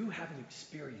 And if you haven't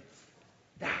experienced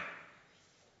that,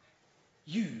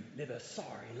 you live a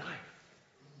sorry life.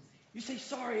 You say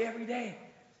sorry every day,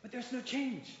 but there's no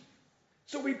change.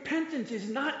 So repentance is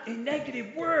not a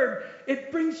negative word.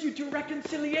 It brings you to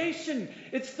reconciliation.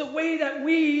 It's the way that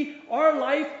our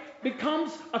life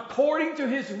becomes according to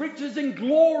His riches and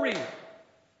glory.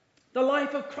 The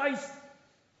life of Christ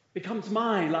becomes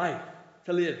my life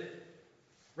to live,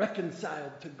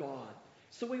 reconciled to God.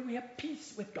 It's the way we have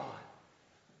peace with God.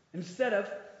 Instead of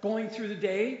going through the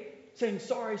day saying,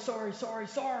 sorry, sorry, sorry,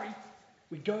 sorry,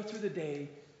 we go through the day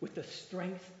with the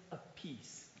strength of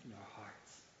peace in our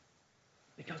hearts.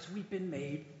 Because we've been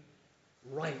made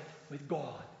right with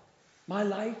God. My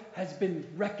life has been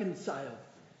reconciled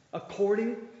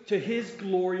according to his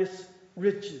glorious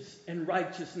riches and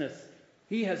righteousness.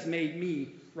 He has made me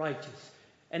righteous.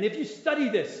 And if you study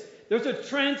this, there's a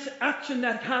transaction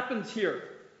that happens here.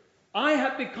 I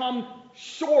have become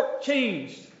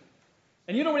shortchanged.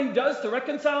 And you know what he does to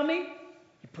reconcile me?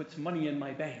 He puts money in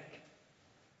my bank.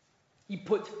 He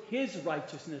puts his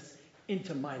righteousness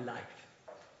into my life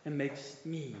and makes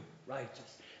me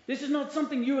righteous. This is not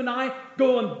something you and I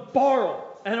go and borrow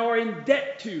and are in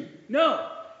debt to. No.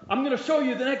 I'm going to show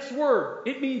you the next word.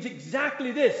 It means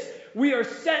exactly this. We are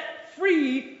set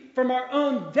free from our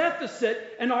own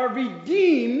deficit and are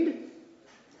redeemed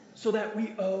so that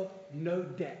we owe no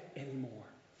debt anymore.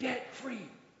 Debt free.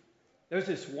 There's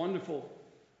this wonderful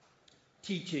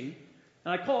teaching,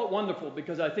 and I call it wonderful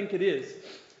because I think it is.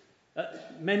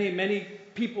 Many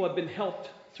people have been helped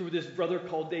through this brother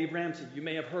called Dave Ramsey. You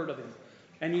may have heard of him.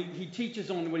 And he teaches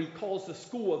on what he calls the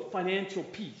school of financial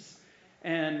peace.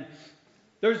 And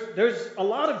there's a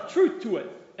lot of truth to it.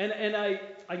 And I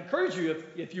encourage you,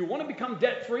 if you want to become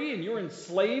debt-free and you're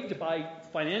enslaved by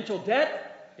financial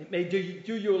debt, it may do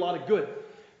you a lot of good.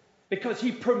 Because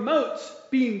he promotes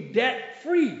being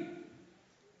debt-free.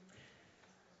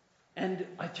 And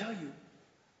I tell you,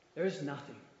 there's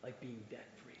nothing like being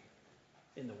debt-free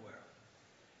in the world.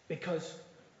 Because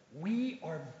we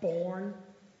are born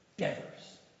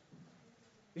debtors.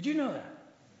 Did you know that?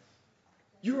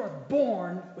 You are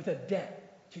born with a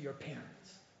debt to your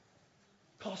parents.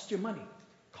 Cost you money.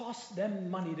 Cost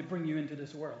them money to bring you into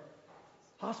this world.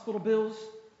 Hospital bills,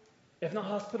 if not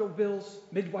hospital bills,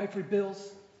 midwifery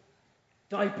bills,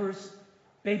 diapers,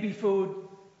 baby food,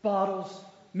 bottles,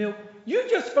 milk. You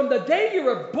just from the day you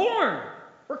were born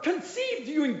or conceived,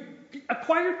 you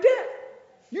acquired debt.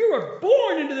 You were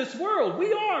born into this world.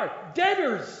 We are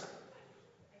debtors.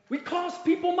 We cost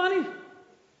people money.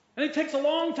 And it takes a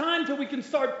long time till we can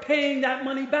start paying that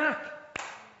money back.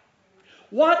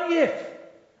 What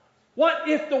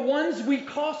if the ones we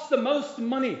cost the most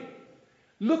money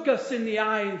look us in the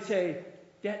eye and say,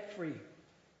 debt-free,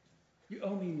 you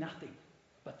owe me nothing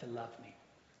but to love me.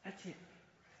 That's it.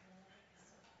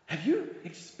 Have you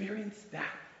experienced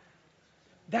that?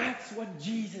 That's what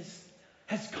Jesus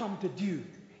has come to do.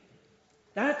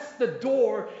 That's the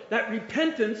door that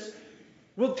repentance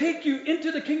will take you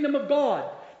into the kingdom of God,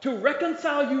 to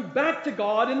reconcile you back to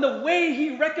God. And the way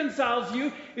he reconciles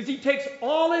you is he takes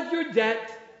all of your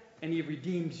debt and he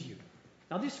redeems you.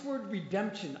 Now this word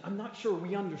redemption, I'm not sure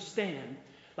we understand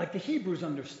like the Hebrews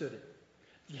understood it.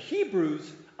 The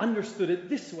Hebrews understood it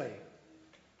this way.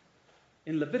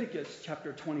 In Leviticus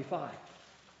chapter 25.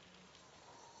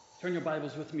 Turn your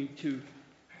Bibles with me to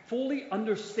fully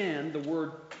understand the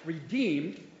word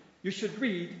redeemed. You should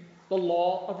read the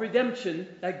law of redemption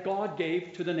that God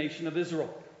gave to the nation of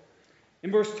Israel.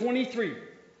 In verse 23,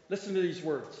 listen to these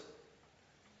words.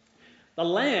 The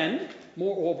land,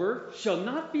 moreover, shall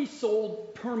not be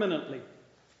sold permanently,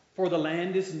 for the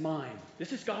land is mine.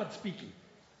 This is God speaking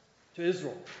to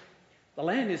Israel. The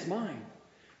land is mine,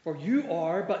 for you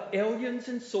are but aliens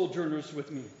and sojourners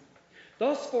with me.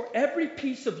 Thus, for every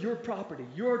piece of your property,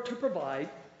 you are to provide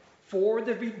for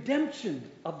the redemption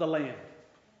of the land.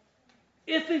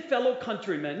 If a fellow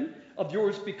countryman of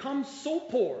yours becomes so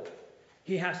poor,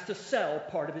 he has to sell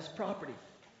part of his property.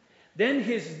 Then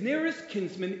his nearest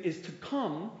kinsman is to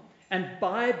come and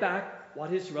buy back what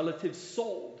his relatives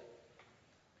sold.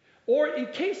 Or in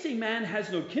case a man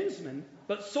has no kinsman,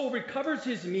 but so recovers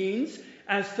his means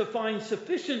as to find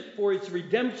sufficient for its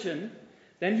redemption,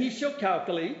 then he shall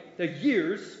calculate the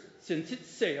years since its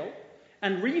sale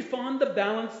and refund the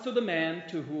balance to the man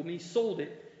to whom he sold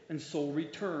it, and so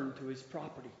return to his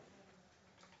property.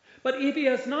 But if he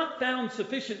has not found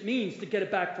sufficient means to get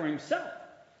it back for himself,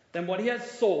 then what he has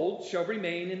sold shall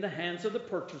remain in the hands of the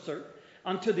purchaser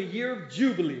until the year of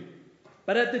Jubilee.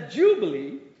 But at the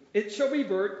Jubilee, it shall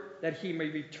revert that he may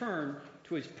return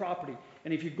to his property.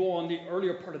 And if you go on the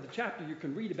earlier part of the chapter, you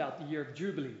can read about the year of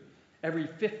Jubilee. Every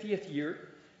 50th year,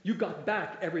 you got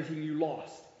back everything you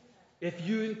lost. If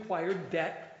you acquired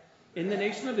debt in the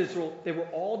nation of Israel, they were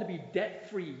all to be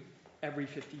debt-free every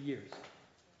 50 years.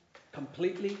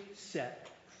 Completely set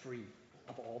free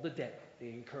of all the debt they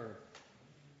incurred.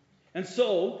 And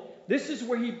so, this is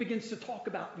where he begins to talk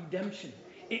about redemption.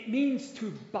 It means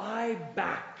to buy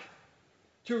back.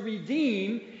 To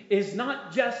redeem is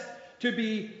not just to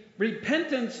be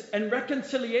repentance and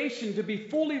reconciliation, to be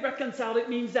fully reconciled, it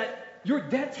means that your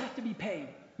debts have to be paid.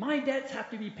 My debts have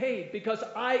to be paid because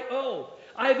I owe.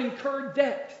 I have incurred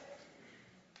debt.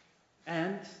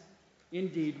 And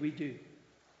indeed we do.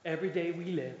 Every day we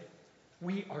live,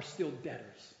 we are still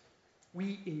debtors.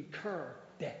 We incur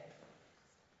debt.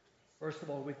 First of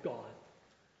all, with God.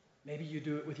 Maybe you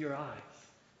do it with your eyes.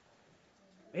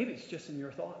 Maybe it's just in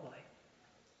your thought life.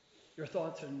 Your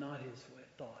thoughts are not His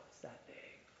thoughts that day.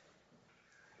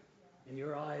 And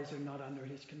your eyes are not under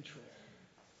His control.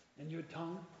 And your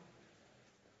tongue,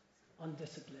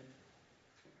 undisciplined,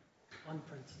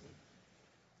 unprincipled.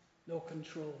 No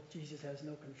control. Jesus has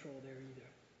no control there either.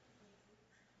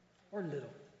 Or little.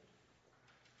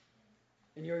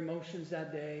 And your emotions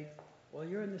that day, well,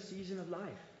 you're in the season of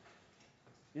life.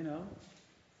 You know?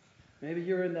 Maybe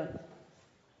you're in the,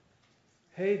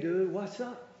 hey dude, what's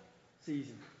up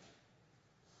season.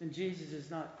 And Jesus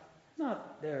is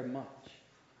not there much.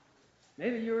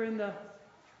 Maybe you're in the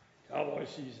cowboy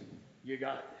season. You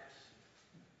got this.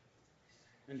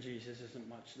 And Jesus isn't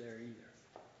much there either.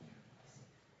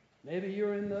 Maybe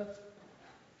you're in the,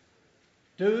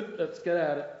 dude, let's get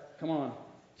at it. Come on.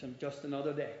 It's just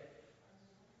another day.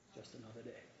 Just another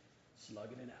day.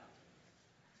 Slugging it out.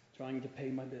 Trying to pay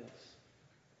my bills.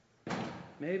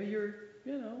 Maybe you're,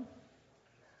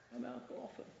 I'm out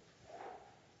golfing.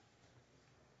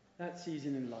 That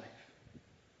season in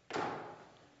life.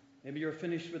 Maybe you're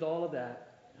finished with all of that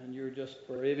and you're just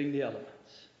braving the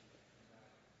elements.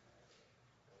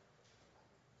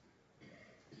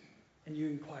 And you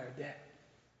incur debt.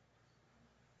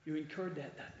 You incurred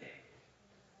debt that day.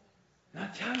 And I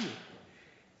tell you,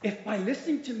 if by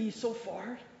listening to me so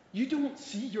far, you don't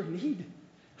see your need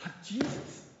of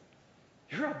Jesus,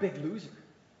 you're a big loser.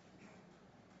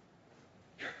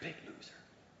 You're a big loser.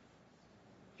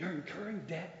 You're incurring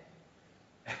debt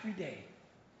every day.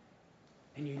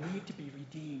 And you need to be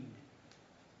redeemed.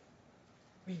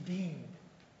 Redeemed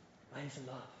by His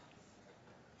love.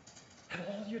 Have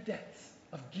all your debts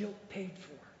of guilt paid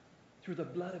for through the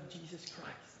blood of Jesus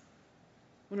Christ.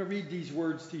 I want to read these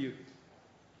words to you.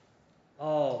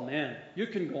 Oh man, you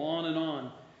can go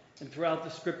on and throughout the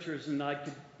scriptures, and I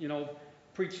could,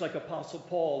 preach like Apostle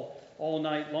Paul all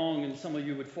night long, and some of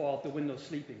you would fall out the window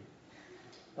sleeping.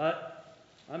 But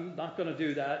I'm not going to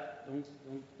do that.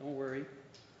 Don't worry.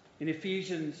 In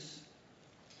Ephesians,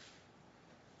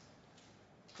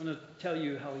 I'm going to tell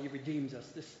you how He redeems us.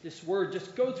 This word,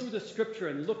 just go through the scripture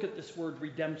and look at this word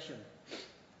redemption.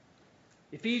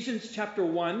 Ephesians chapter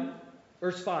 1,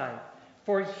 verse 5.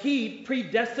 For He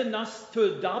predestined us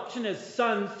to adoption as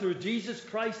sons through Jesus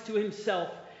Christ to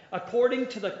Himself, according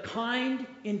to the kind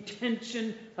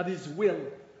intention of His will.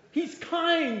 He's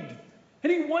kind,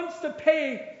 and He wants to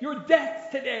pay your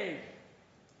debts today.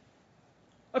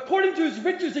 According to His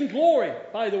riches and glory,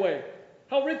 by the way.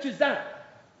 How rich is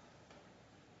that?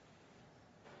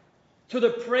 To the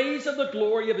praise of the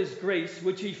glory of His grace,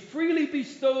 which He freely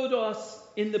bestowed us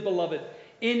in the Beloved.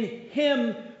 In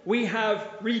Him we have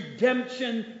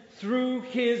redemption through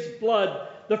His blood,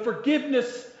 the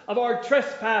forgiveness of our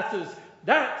trespasses.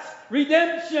 That's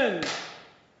redemption.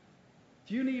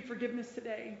 Do you need forgiveness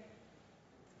today?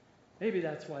 Maybe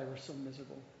that's why we're so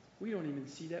miserable. We don't even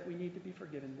see that we need to be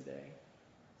forgiven today.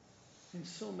 In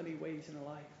so many ways in our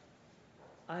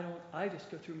life. I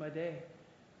just go through my day.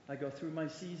 I go through my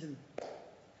season.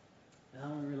 And I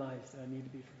don't realize that I need to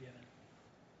be forgiven.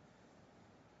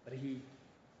 But He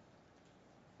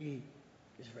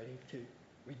is ready to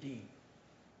redeem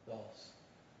those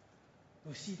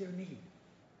who see their need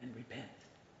and repent.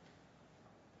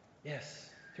 Yes,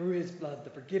 through His blood, the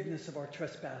forgiveness of our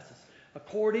trespasses,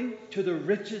 according to the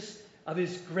riches of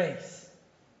His grace.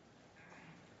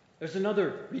 There's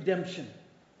another redemption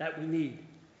that we need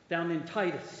down in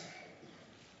Titus.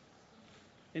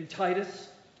 In Titus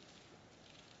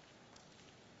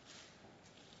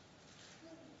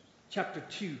chapter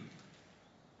 2.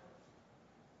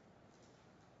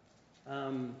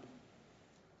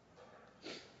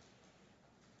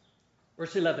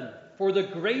 Verse 11. For the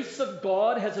grace of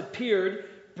God has appeared,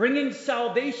 bringing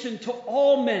salvation to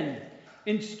all men,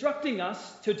 instructing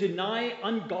us to deny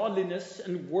ungodliness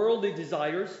and worldly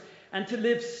desires, and to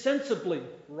live sensibly,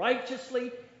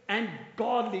 righteously, and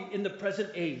godly in the present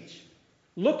age,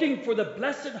 looking for the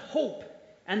blessed hope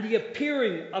and the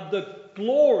appearing of the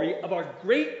glory of our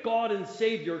great God and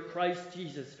Savior, Christ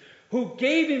Jesus, who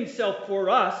gave Himself for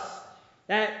us,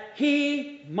 that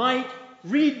He might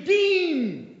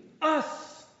redeem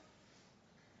us.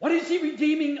 What is He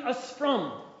redeeming us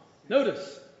from?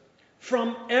 Notice,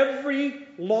 from every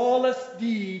lawless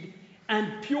deed,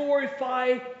 and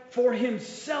purify for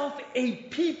Himself a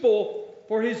people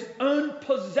for his own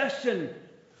possession,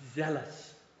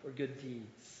 zealous for good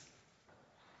deeds.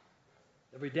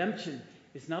 The redemption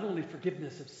is not only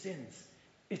forgiveness of sins,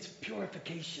 it's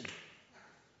purification.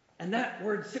 And that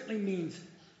word simply means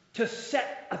to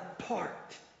set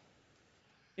apart.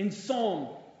 In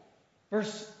Psalm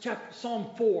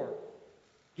 4,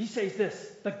 he says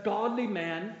this, the godly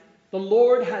man, the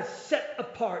Lord has set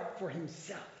apart for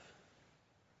himself.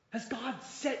 Has God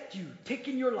set you,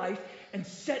 taken your life and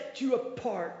set you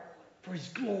apart for his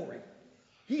glory?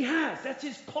 He has. That's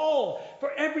his call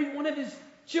for every one of his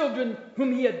children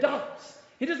whom he adopts.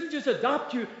 He doesn't just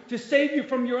adopt you to save you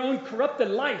from your own corrupted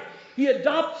life. He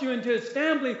adopts you into his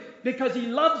family because he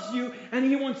loves you and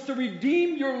he wants to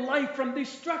redeem your life from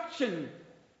destruction.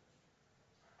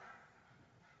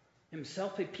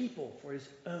 Himself a people for his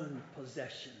own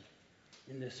possession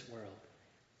in this world.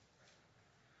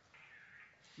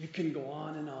 You can go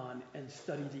on and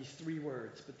study these three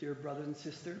words, but dear brother and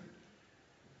sister,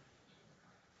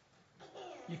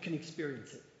 you can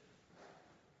experience it.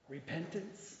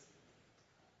 Repentance,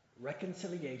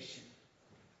 reconciliation,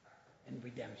 and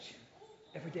redemption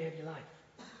every day of your life.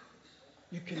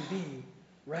 You can be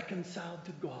reconciled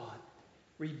to God,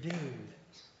 redeemed.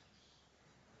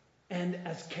 And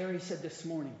as Carrie said this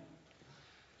morning,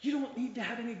 you don't need to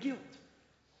have any guilt.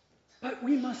 But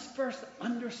we must first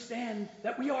understand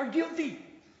that we are guilty.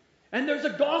 And there's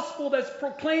a gospel that's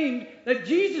proclaimed that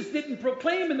Jesus didn't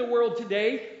proclaim in the world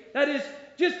today. That is,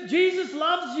 just Jesus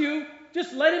loves you,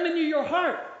 just let him into your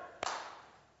heart.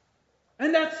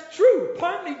 And that's true,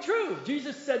 partly true.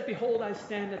 Jesus said, behold, I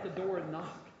stand at the door and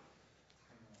knock.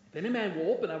 If any man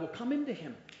will open, I will come into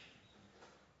him.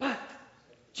 But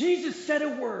Jesus said a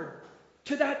word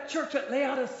to that church at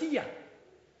Laodicea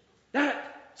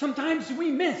that sometimes we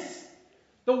miss.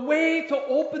 The way to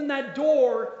open that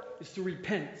door is to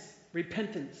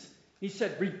repentance. He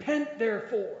said, repent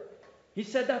therefore. He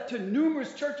said that to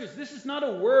numerous churches. This is not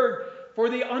a word for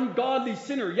the ungodly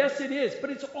sinner. Yes, it is.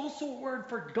 But it's also a word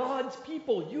for God's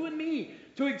people, you and me,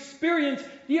 to experience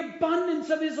the abundance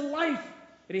of his life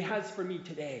that he has for me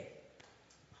today.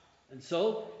 And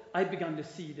so I've begun to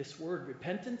see this word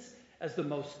repentance as the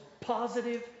most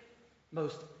positive,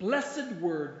 most blessed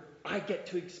word I get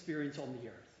to experience on the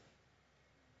earth.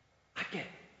 I get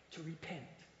to repent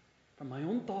from my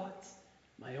own thoughts,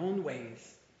 my own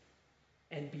ways,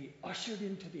 and be ushered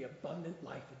into the abundant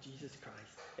life of Jesus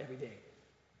Christ every day.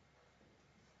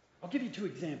 I'll give you two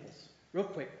examples, real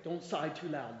quick. Don't sigh too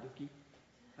loud, Dookie.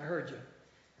 I heard you.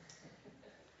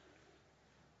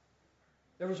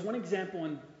 There was one example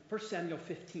in 1 Samuel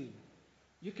 15.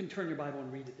 You can turn your Bible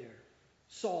and read it there.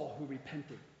 Saul, who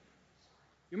repented.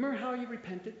 You remember how he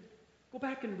repented? Go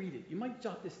back and read it. You might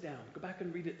jot this down. Go back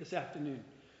and read it this afternoon.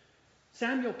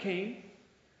 Samuel came,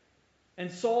 and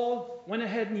Saul went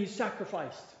ahead and he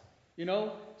sacrificed. You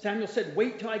know, Samuel said,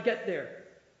 wait till I get there.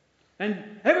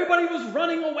 And everybody was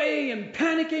running away and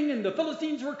panicking, and the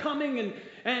Philistines were coming,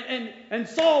 and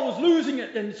Saul was losing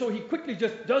it. And so he quickly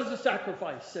just does the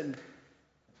sacrifice. And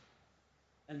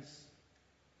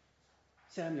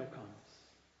Samuel comes,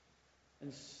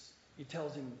 and he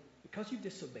tells him, because you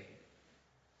disobeyed,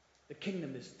 the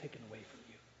kingdom is taken away from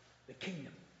you. The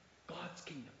kingdom, God's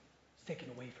kingdom, is taken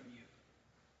away from you.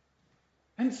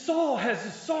 And Saul has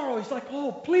this sorrow. He's like,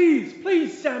 oh, please,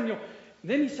 please, Samuel.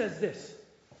 And then he says this,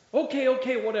 okay,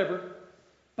 whatever,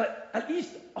 but at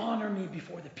least honor me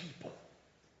before the people.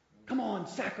 Come on,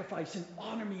 sacrifice and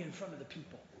honor me in front of the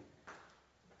people.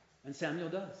 And Samuel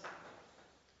does.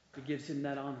 He gives him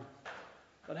that honor.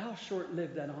 But how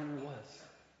short-lived that honor was,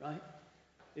 right?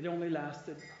 It only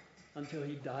lasted until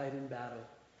he died in battle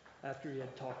after he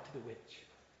had talked to the witch.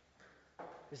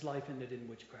 His life ended in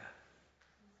witchcraft.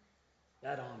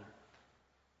 That honor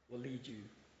will lead you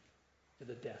to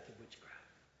the death of witchcraft.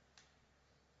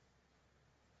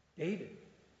 David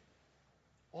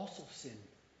also sinned,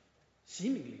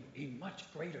 seemingly a much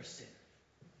greater sin,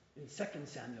 in 2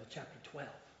 Samuel chapter 12.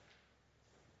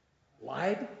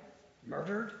 Lied,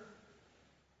 murdered,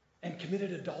 and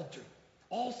committed adultery.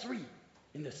 All three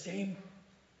in the same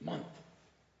month.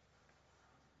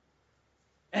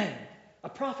 And a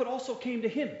prophet also came to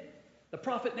him, the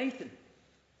prophet Nathan,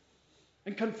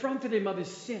 and confronted him of his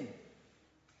sin.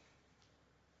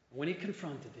 When he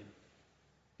confronted him,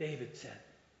 David said,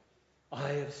 I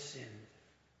have sinned.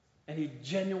 And he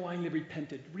genuinely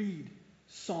repented. Read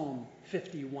Psalm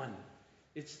 51.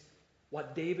 It's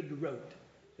what David wrote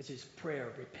as his prayer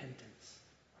of repentance.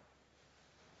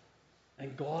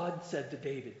 And God said to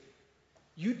David,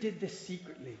 you did this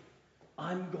secretly.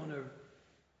 I'm going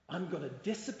to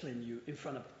discipline you in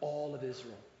front of all of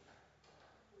Israel.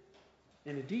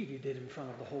 And indeed, he did in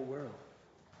front of the whole world.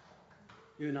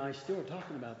 You and I still are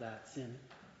talking about that sin.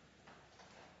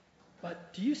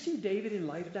 But do you see David in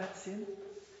light of that sin?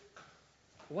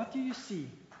 What do you see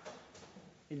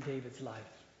in David's life?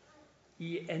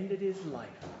 He ended his life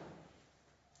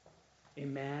a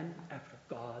man after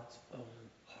God's own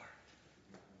heart.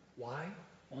 Why?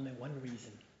 Only one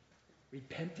reason.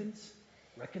 Repentance,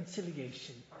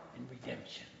 reconciliation, and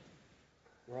redemption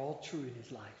were all true in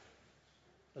his life.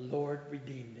 The Lord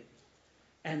redeemed it.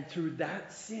 And through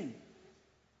that sin,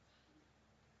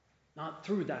 not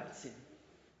through that sin,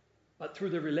 but through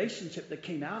the relationship that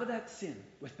came out of that sin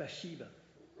with Bathsheba,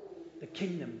 the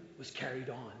kingdom was carried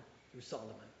on through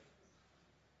Solomon.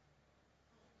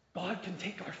 God can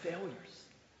take our failures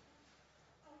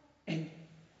and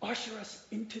usher us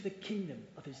into the kingdom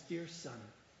of his dear Son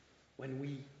when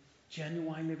we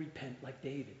genuinely repent like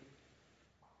David.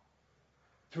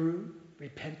 Through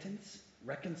repentance,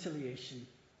 reconciliation,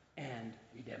 and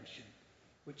redemption,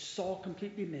 which Saul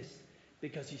completely missed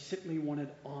because he simply wanted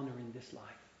honor in this life.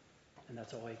 And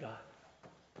that's all he got.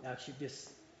 Actually,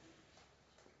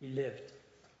 he lived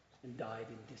and died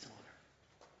in dishonor.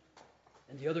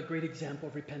 And the other great example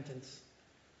of repentance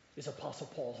is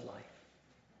Apostle Paul's life,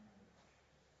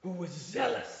 who was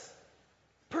zealous,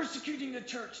 persecuting the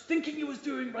church, thinking he was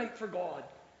doing right for God.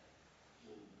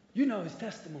 You know his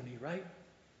testimony, right?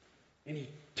 And he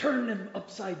turned them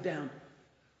upside down,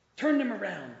 turned them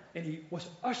around, and he was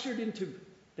ushered into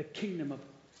the kingdom of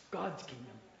God's kingdom,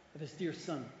 of his dear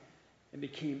Son, and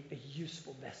became a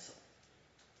useful vessel.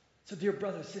 So, dear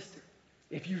brother, sister,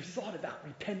 if you thought about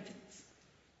repentance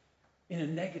in a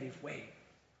negative way,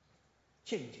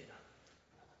 change it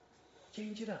up.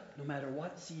 Change it up, no matter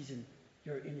what season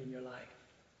you're in your life.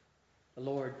 The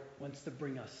Lord wants to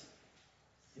bring us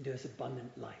into this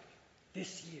abundant life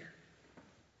this year,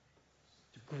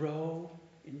 to grow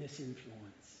in this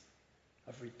influence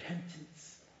of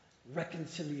repentance,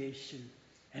 reconciliation,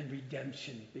 and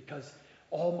redemption, because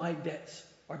all my debts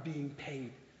are being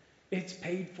paid. It's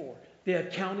paid for. The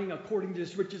accounting according to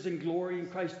his riches and glory in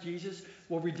Christ Jesus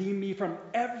will redeem me from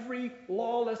every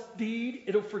lawless deed.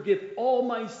 It'll forgive all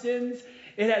my sins.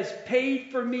 It has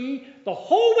paid for me the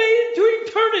whole way into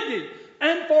eternity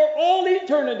and for all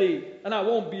eternity. And I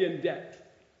won't be in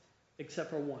debt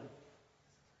except for one.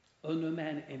 Owe no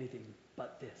man anything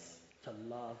but this, to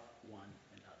love one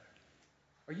another.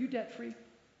 Are you debt free?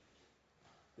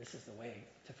 This is the way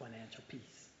to financial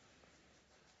peace.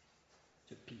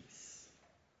 To peace.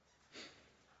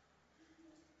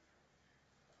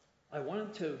 I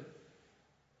wanted to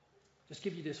just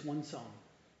give you this one song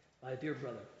by a dear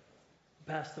brother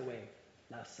who passed away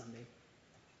last Sunday.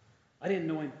 I didn't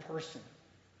know him personally,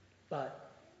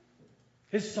 but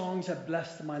his songs have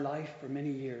blessed my life for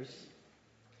many years.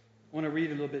 I want to read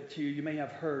a little bit to you. You may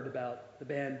have heard about the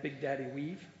band Big Daddy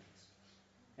Weave.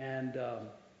 And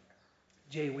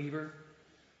Jay Weaver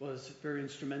was very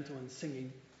instrumental in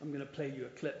singing. I'm going to play you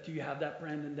a clip. Do you have that,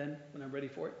 Brandon, then, when I'm ready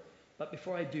for it? But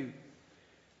before I do,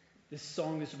 this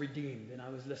song is Redeemed, and I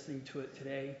was listening to it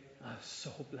today. I was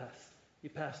so blessed. He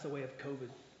passed away of COVID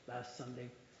last Sunday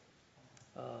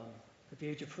at the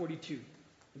age of 42.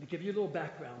 And to give you a little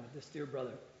background of this dear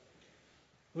brother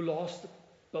who lost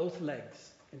both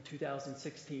legs in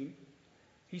 2016,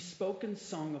 he spoke and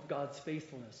sung of God's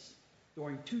faithfulness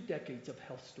during 2 decades of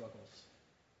health struggles.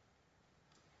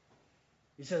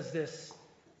 He says this,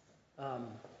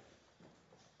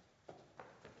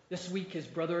 this week his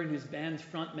brother and his band's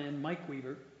frontman, Mike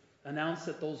Weaver, announced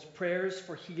that those prayers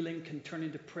for healing can turn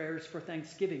into prayers for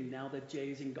thanksgiving now that Jay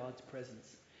is in God's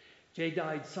presence. Jay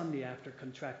died Sunday after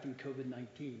contracting COVID-19.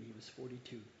 He was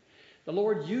 42. The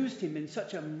Lord used him in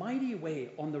such a mighty way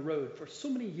on the road for so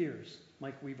many years,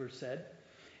 Mike Weaver said.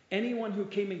 Anyone who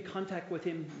came in contact with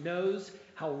him knows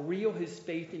how real his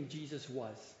faith in Jesus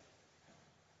was.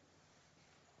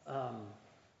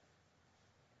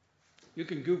 You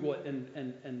can Google it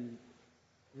and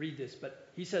read this, but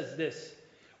he says this.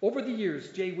 Over the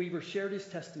years, Jay Weaver shared his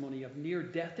testimony of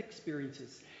near-death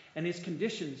experiences, and his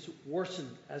conditions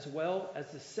worsened, as well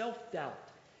as the self-doubt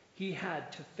he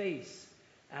had to face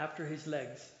after his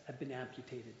legs had been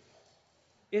amputated.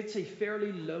 It's a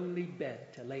fairly lonely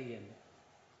bed to lay in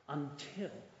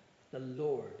until the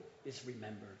Lord is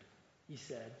remembered, he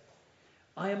said.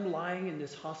 I am lying in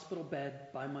this hospital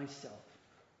bed by myself.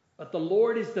 But the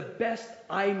Lord is the best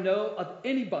I know of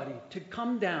anybody to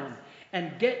come down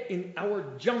and get in our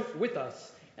junk with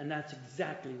us. And that's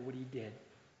exactly what he did.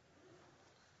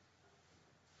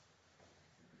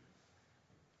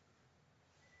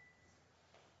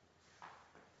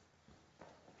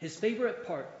 His favorite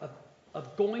part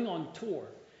of going on tour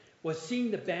was seeing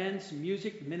the band's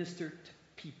music minister to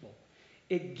people.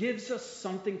 it gives us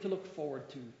something to look forward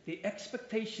to. The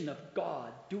expectation of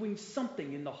God doing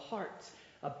something in the hearts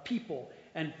of people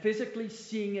and physically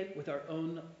seeing it with our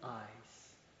own eyes.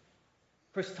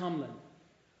 Chris Tomlin,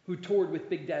 who toured with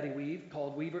Big Daddy Weave,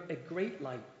 called Weaver a great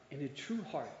light and a true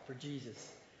heart for Jesus.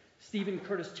 Stephen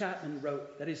Curtis Chapman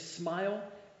wrote that his smile,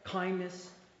 kindness,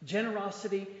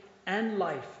 generosity, and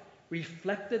life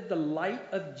reflected the light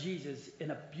of Jesus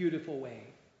in a beautiful way.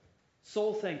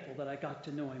 So thankful that I got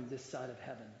to know him this side of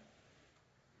heaven.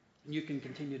 And you can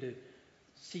continue to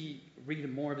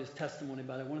read more of his testimony,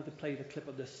 but I wanted to play the clip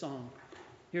of this song.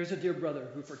 Here's a dear brother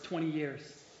who for 20 years,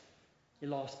 he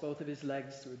lost both of his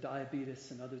legs through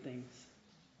diabetes and other things.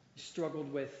 He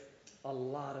struggled with a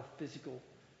lot of physical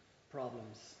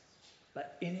problems.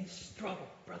 But in his struggle,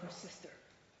 brother, sister,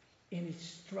 in his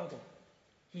struggle,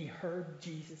 he heard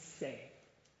Jesus say,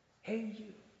 "Hey,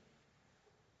 you,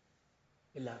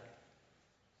 beloved,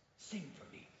 sing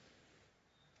for me.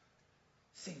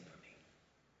 Sing for me."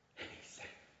 And he sang.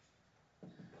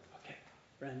 Okay,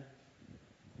 Brandon.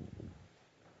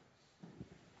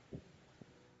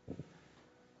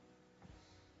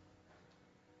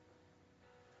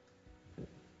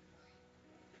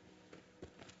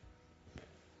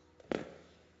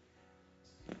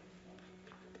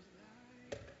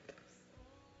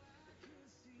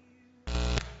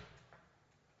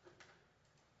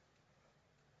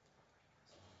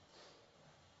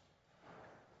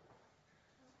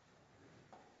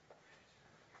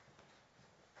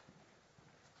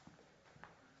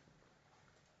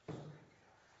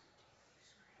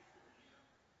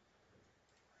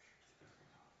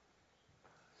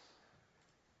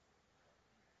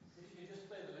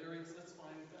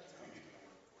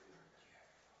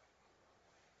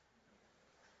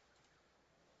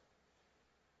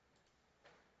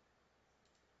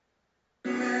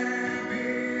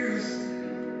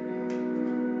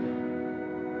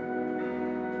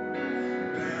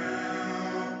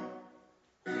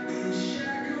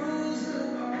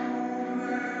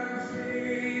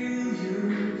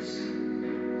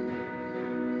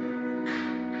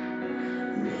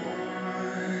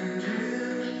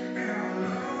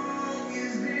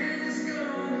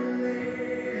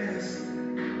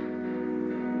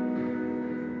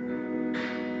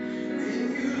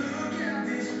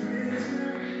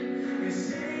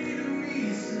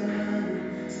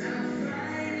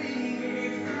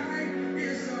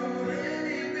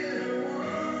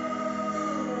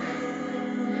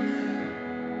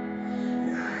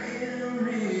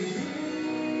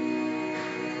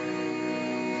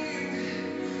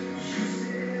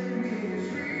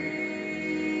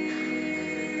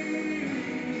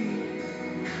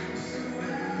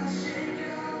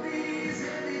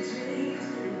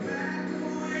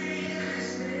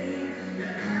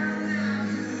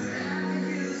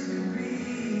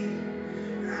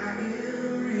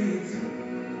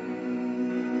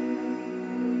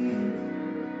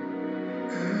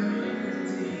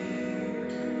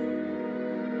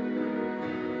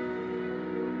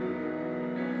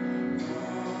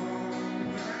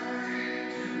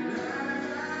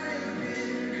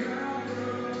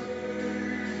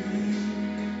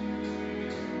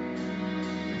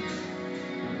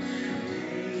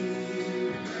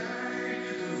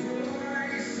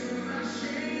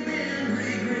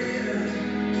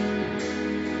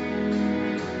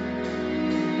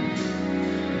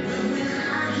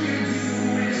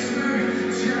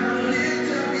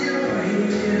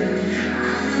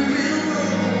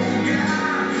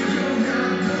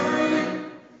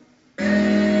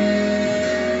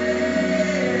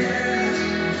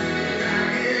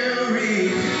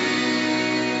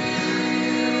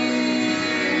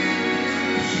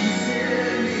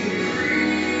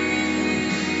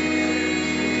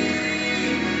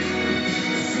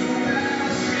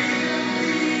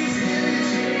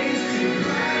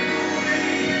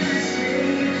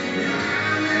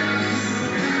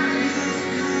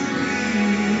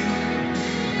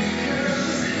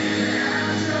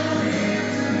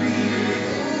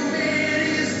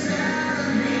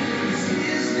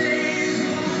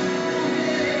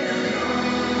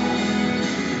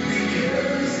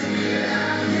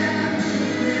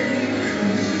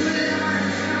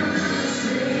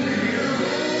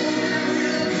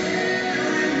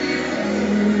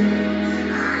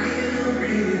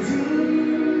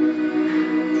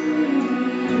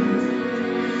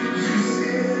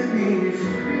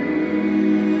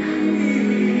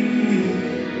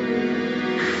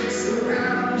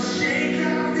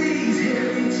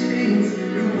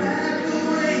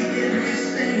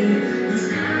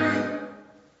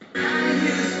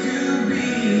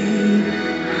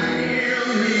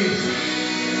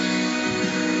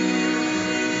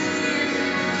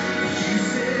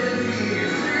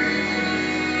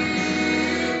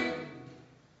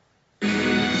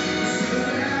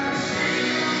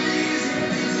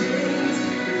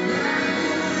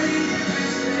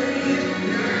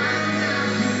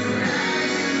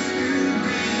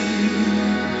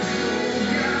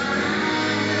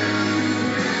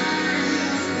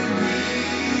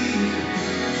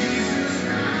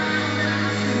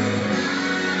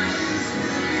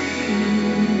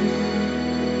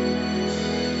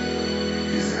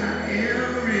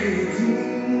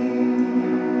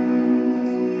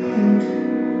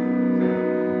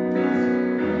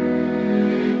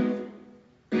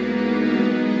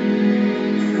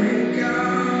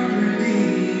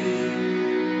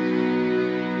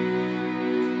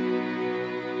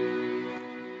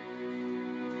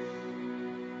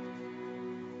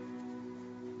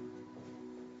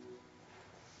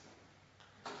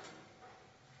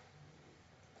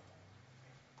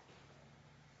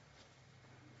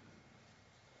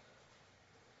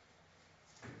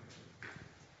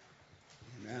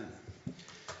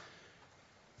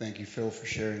 Thank you, Phil, for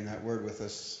sharing that word with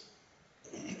us.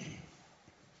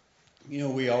 You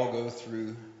know, we all go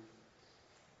through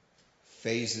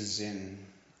phases in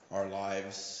our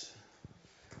lives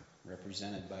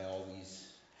represented by all these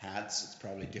hats. It's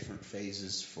probably different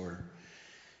phases for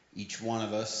each one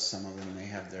of us. Some of them may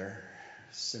have their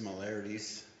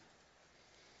similarities.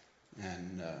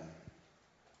 And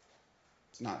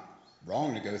it's not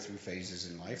wrong to go through phases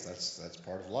in life. That's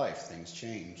part of life. Things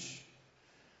change.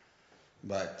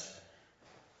 But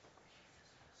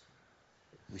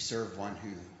we serve one who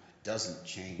doesn't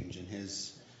change, and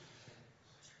his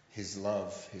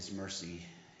love, his mercy,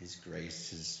 his grace,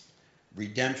 his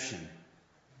redemption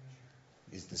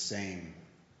is the same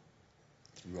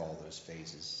through all those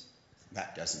phases.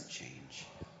 That doesn't change.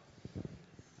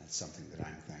 That's something that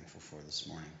I'm thankful for this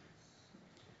morning.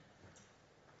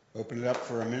 Open it up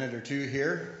for a minute or two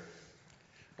here,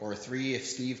 or 3 if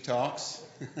Steve talks.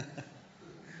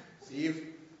 Steve?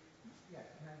 Yeah,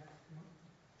 can I?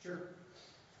 Sure.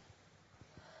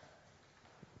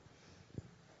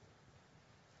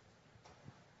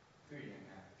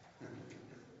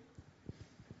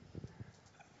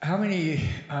 How many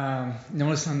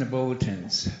notice on the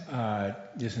bulletins?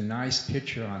 There's a nice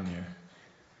picture on there.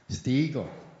 It's the eagle.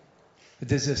 But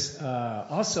there's this,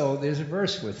 also, there's a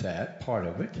verse with that, part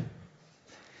of it.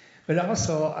 But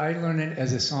also, I learned it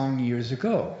as a song years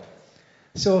ago.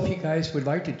 So if you guys would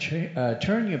like to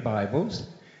turn your Bibles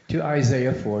to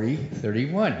Isaiah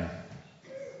 40:31.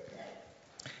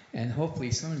 And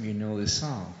hopefully some of you know this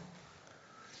song.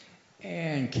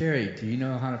 And Carrie, do you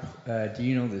know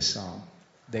this song?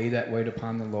 They that wait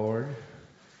upon the Lord.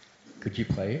 Could you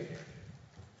play it?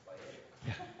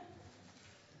 Yeah.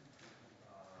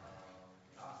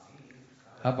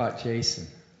 How about Jason?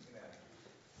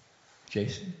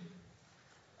 Jason?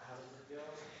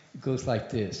 It goes like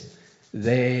this.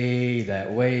 They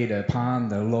that wait upon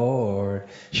the Lord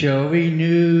shall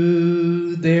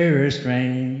renew their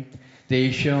strength.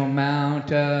 They shall mount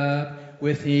up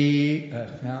with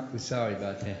sorry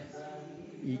about that.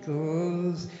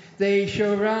 Eagles. They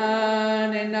shall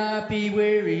run and not be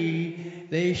weary.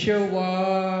 They shall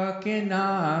walk and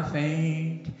not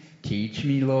faint. Teach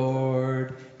me,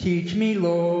 Lord,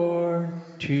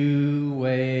 to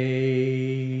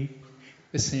wait.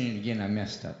 Let's sing it again. I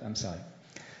messed up. I'm sorry.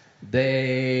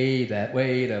 They that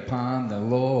wait upon the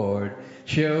Lord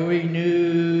shall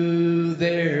renew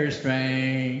their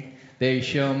strength. They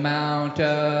shall mount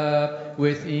up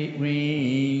with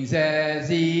wings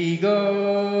as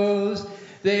eagles.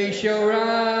 They shall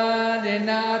run and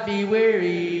not be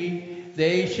weary.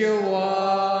 They shall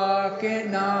walk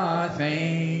and not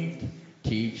faint.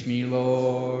 Teach me,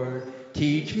 Lord,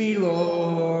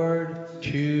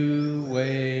 to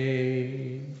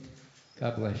wait.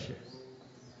 God bless you.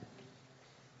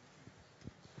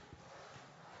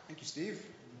 Thank you, Steve.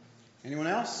 Anyone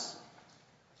else?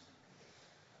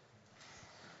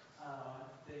 I'm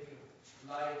thinking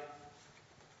life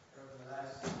over the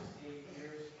last 68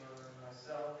 years for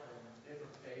myself and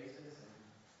different phases and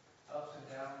ups and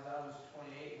downs. I was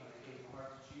 28 when I gave my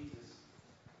heart to Jesus.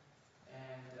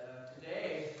 And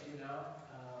today,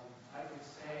 I could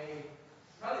say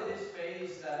probably this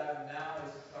phase that I'm now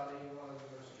is probably one of the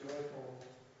most joyful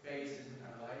phases in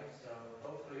our life. So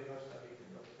hopefully most of you can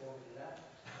look forward to that.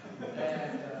 And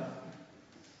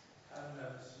having a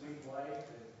sweet wife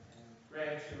and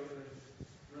grandchildren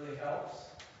really helps.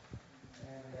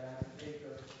 And to think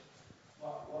of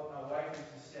what my wife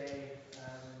used to say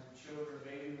when children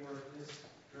maybe were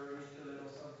discouraged a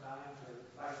little sometimes, or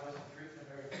life wasn't treating them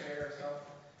very fair or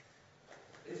something.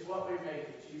 It's what we make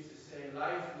it. She used to say,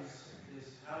 life is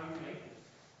how you make it.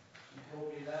 She told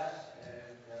me that,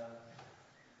 and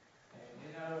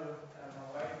my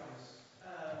wife was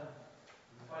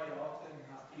quite often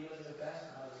not feeling the best,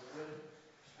 not as good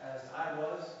as I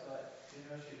was, but she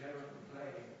never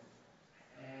complained.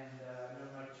 And I know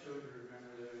my children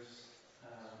remember those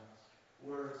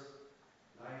words,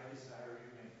 life is however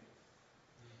you make it.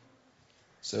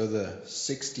 So the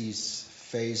 60s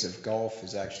phase of golf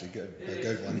is actually a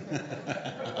good one.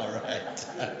 All right.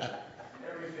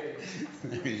 Every phase.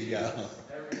 There you go.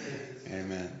 Every phase.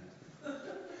 Amen.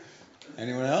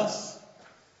 Anyone else?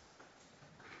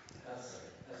 As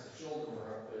the children were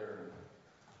up there,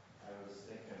 I was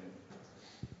thinking,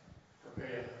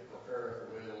 prepare the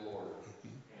way of the Lord.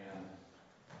 And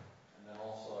then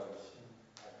also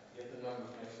I get the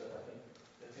numbers mixed up. I think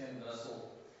the 10 vessel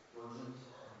versions.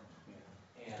 And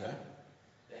Okay.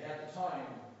 they had the time,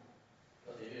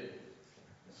 but they didn't.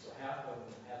 And so half of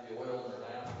them had the oil in their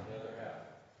lamp and the other half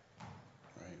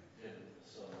didn't.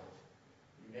 So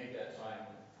you make that time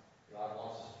when God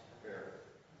wants us to prepare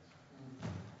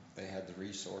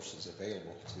resources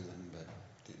available to them, but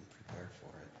didn't prepare for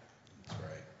it. That's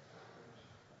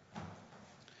right.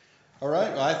 All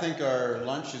right, well, I think our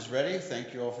lunch is ready.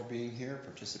 Thank you all for being here,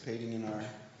 participating in our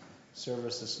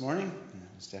service this morning.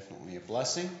 It's definitely a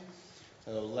blessing.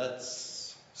 So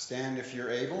let's stand if you're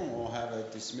able, and we'll have a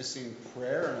dismissing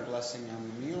prayer and a blessing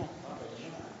on the meal.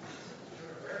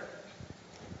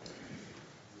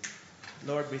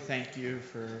 Lord, we thank you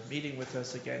for meeting with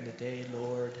us again today,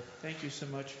 Lord. Thank you so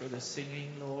much for the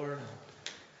singing, Lord,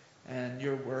 and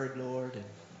your word, Lord. And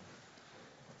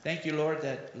thank you, Lord,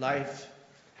 that life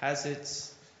has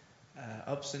its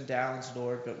ups and downs,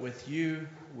 Lord, but with you,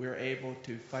 we're able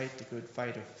to fight the good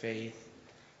fight of faith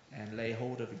and lay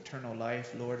hold of eternal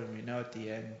life, Lord, and we know at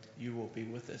the end you will be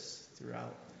with us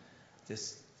throughout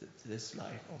this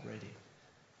life already.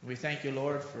 We thank you,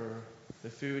 Lord, for the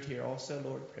food here also,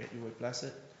 Lord. Pray that you would bless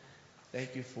it.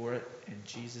 Thank you for it. In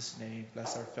Jesus' name,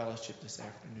 bless our fellowship this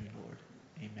afternoon, Lord.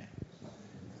 Amen.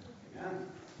 Amen.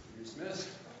 You're dismissed.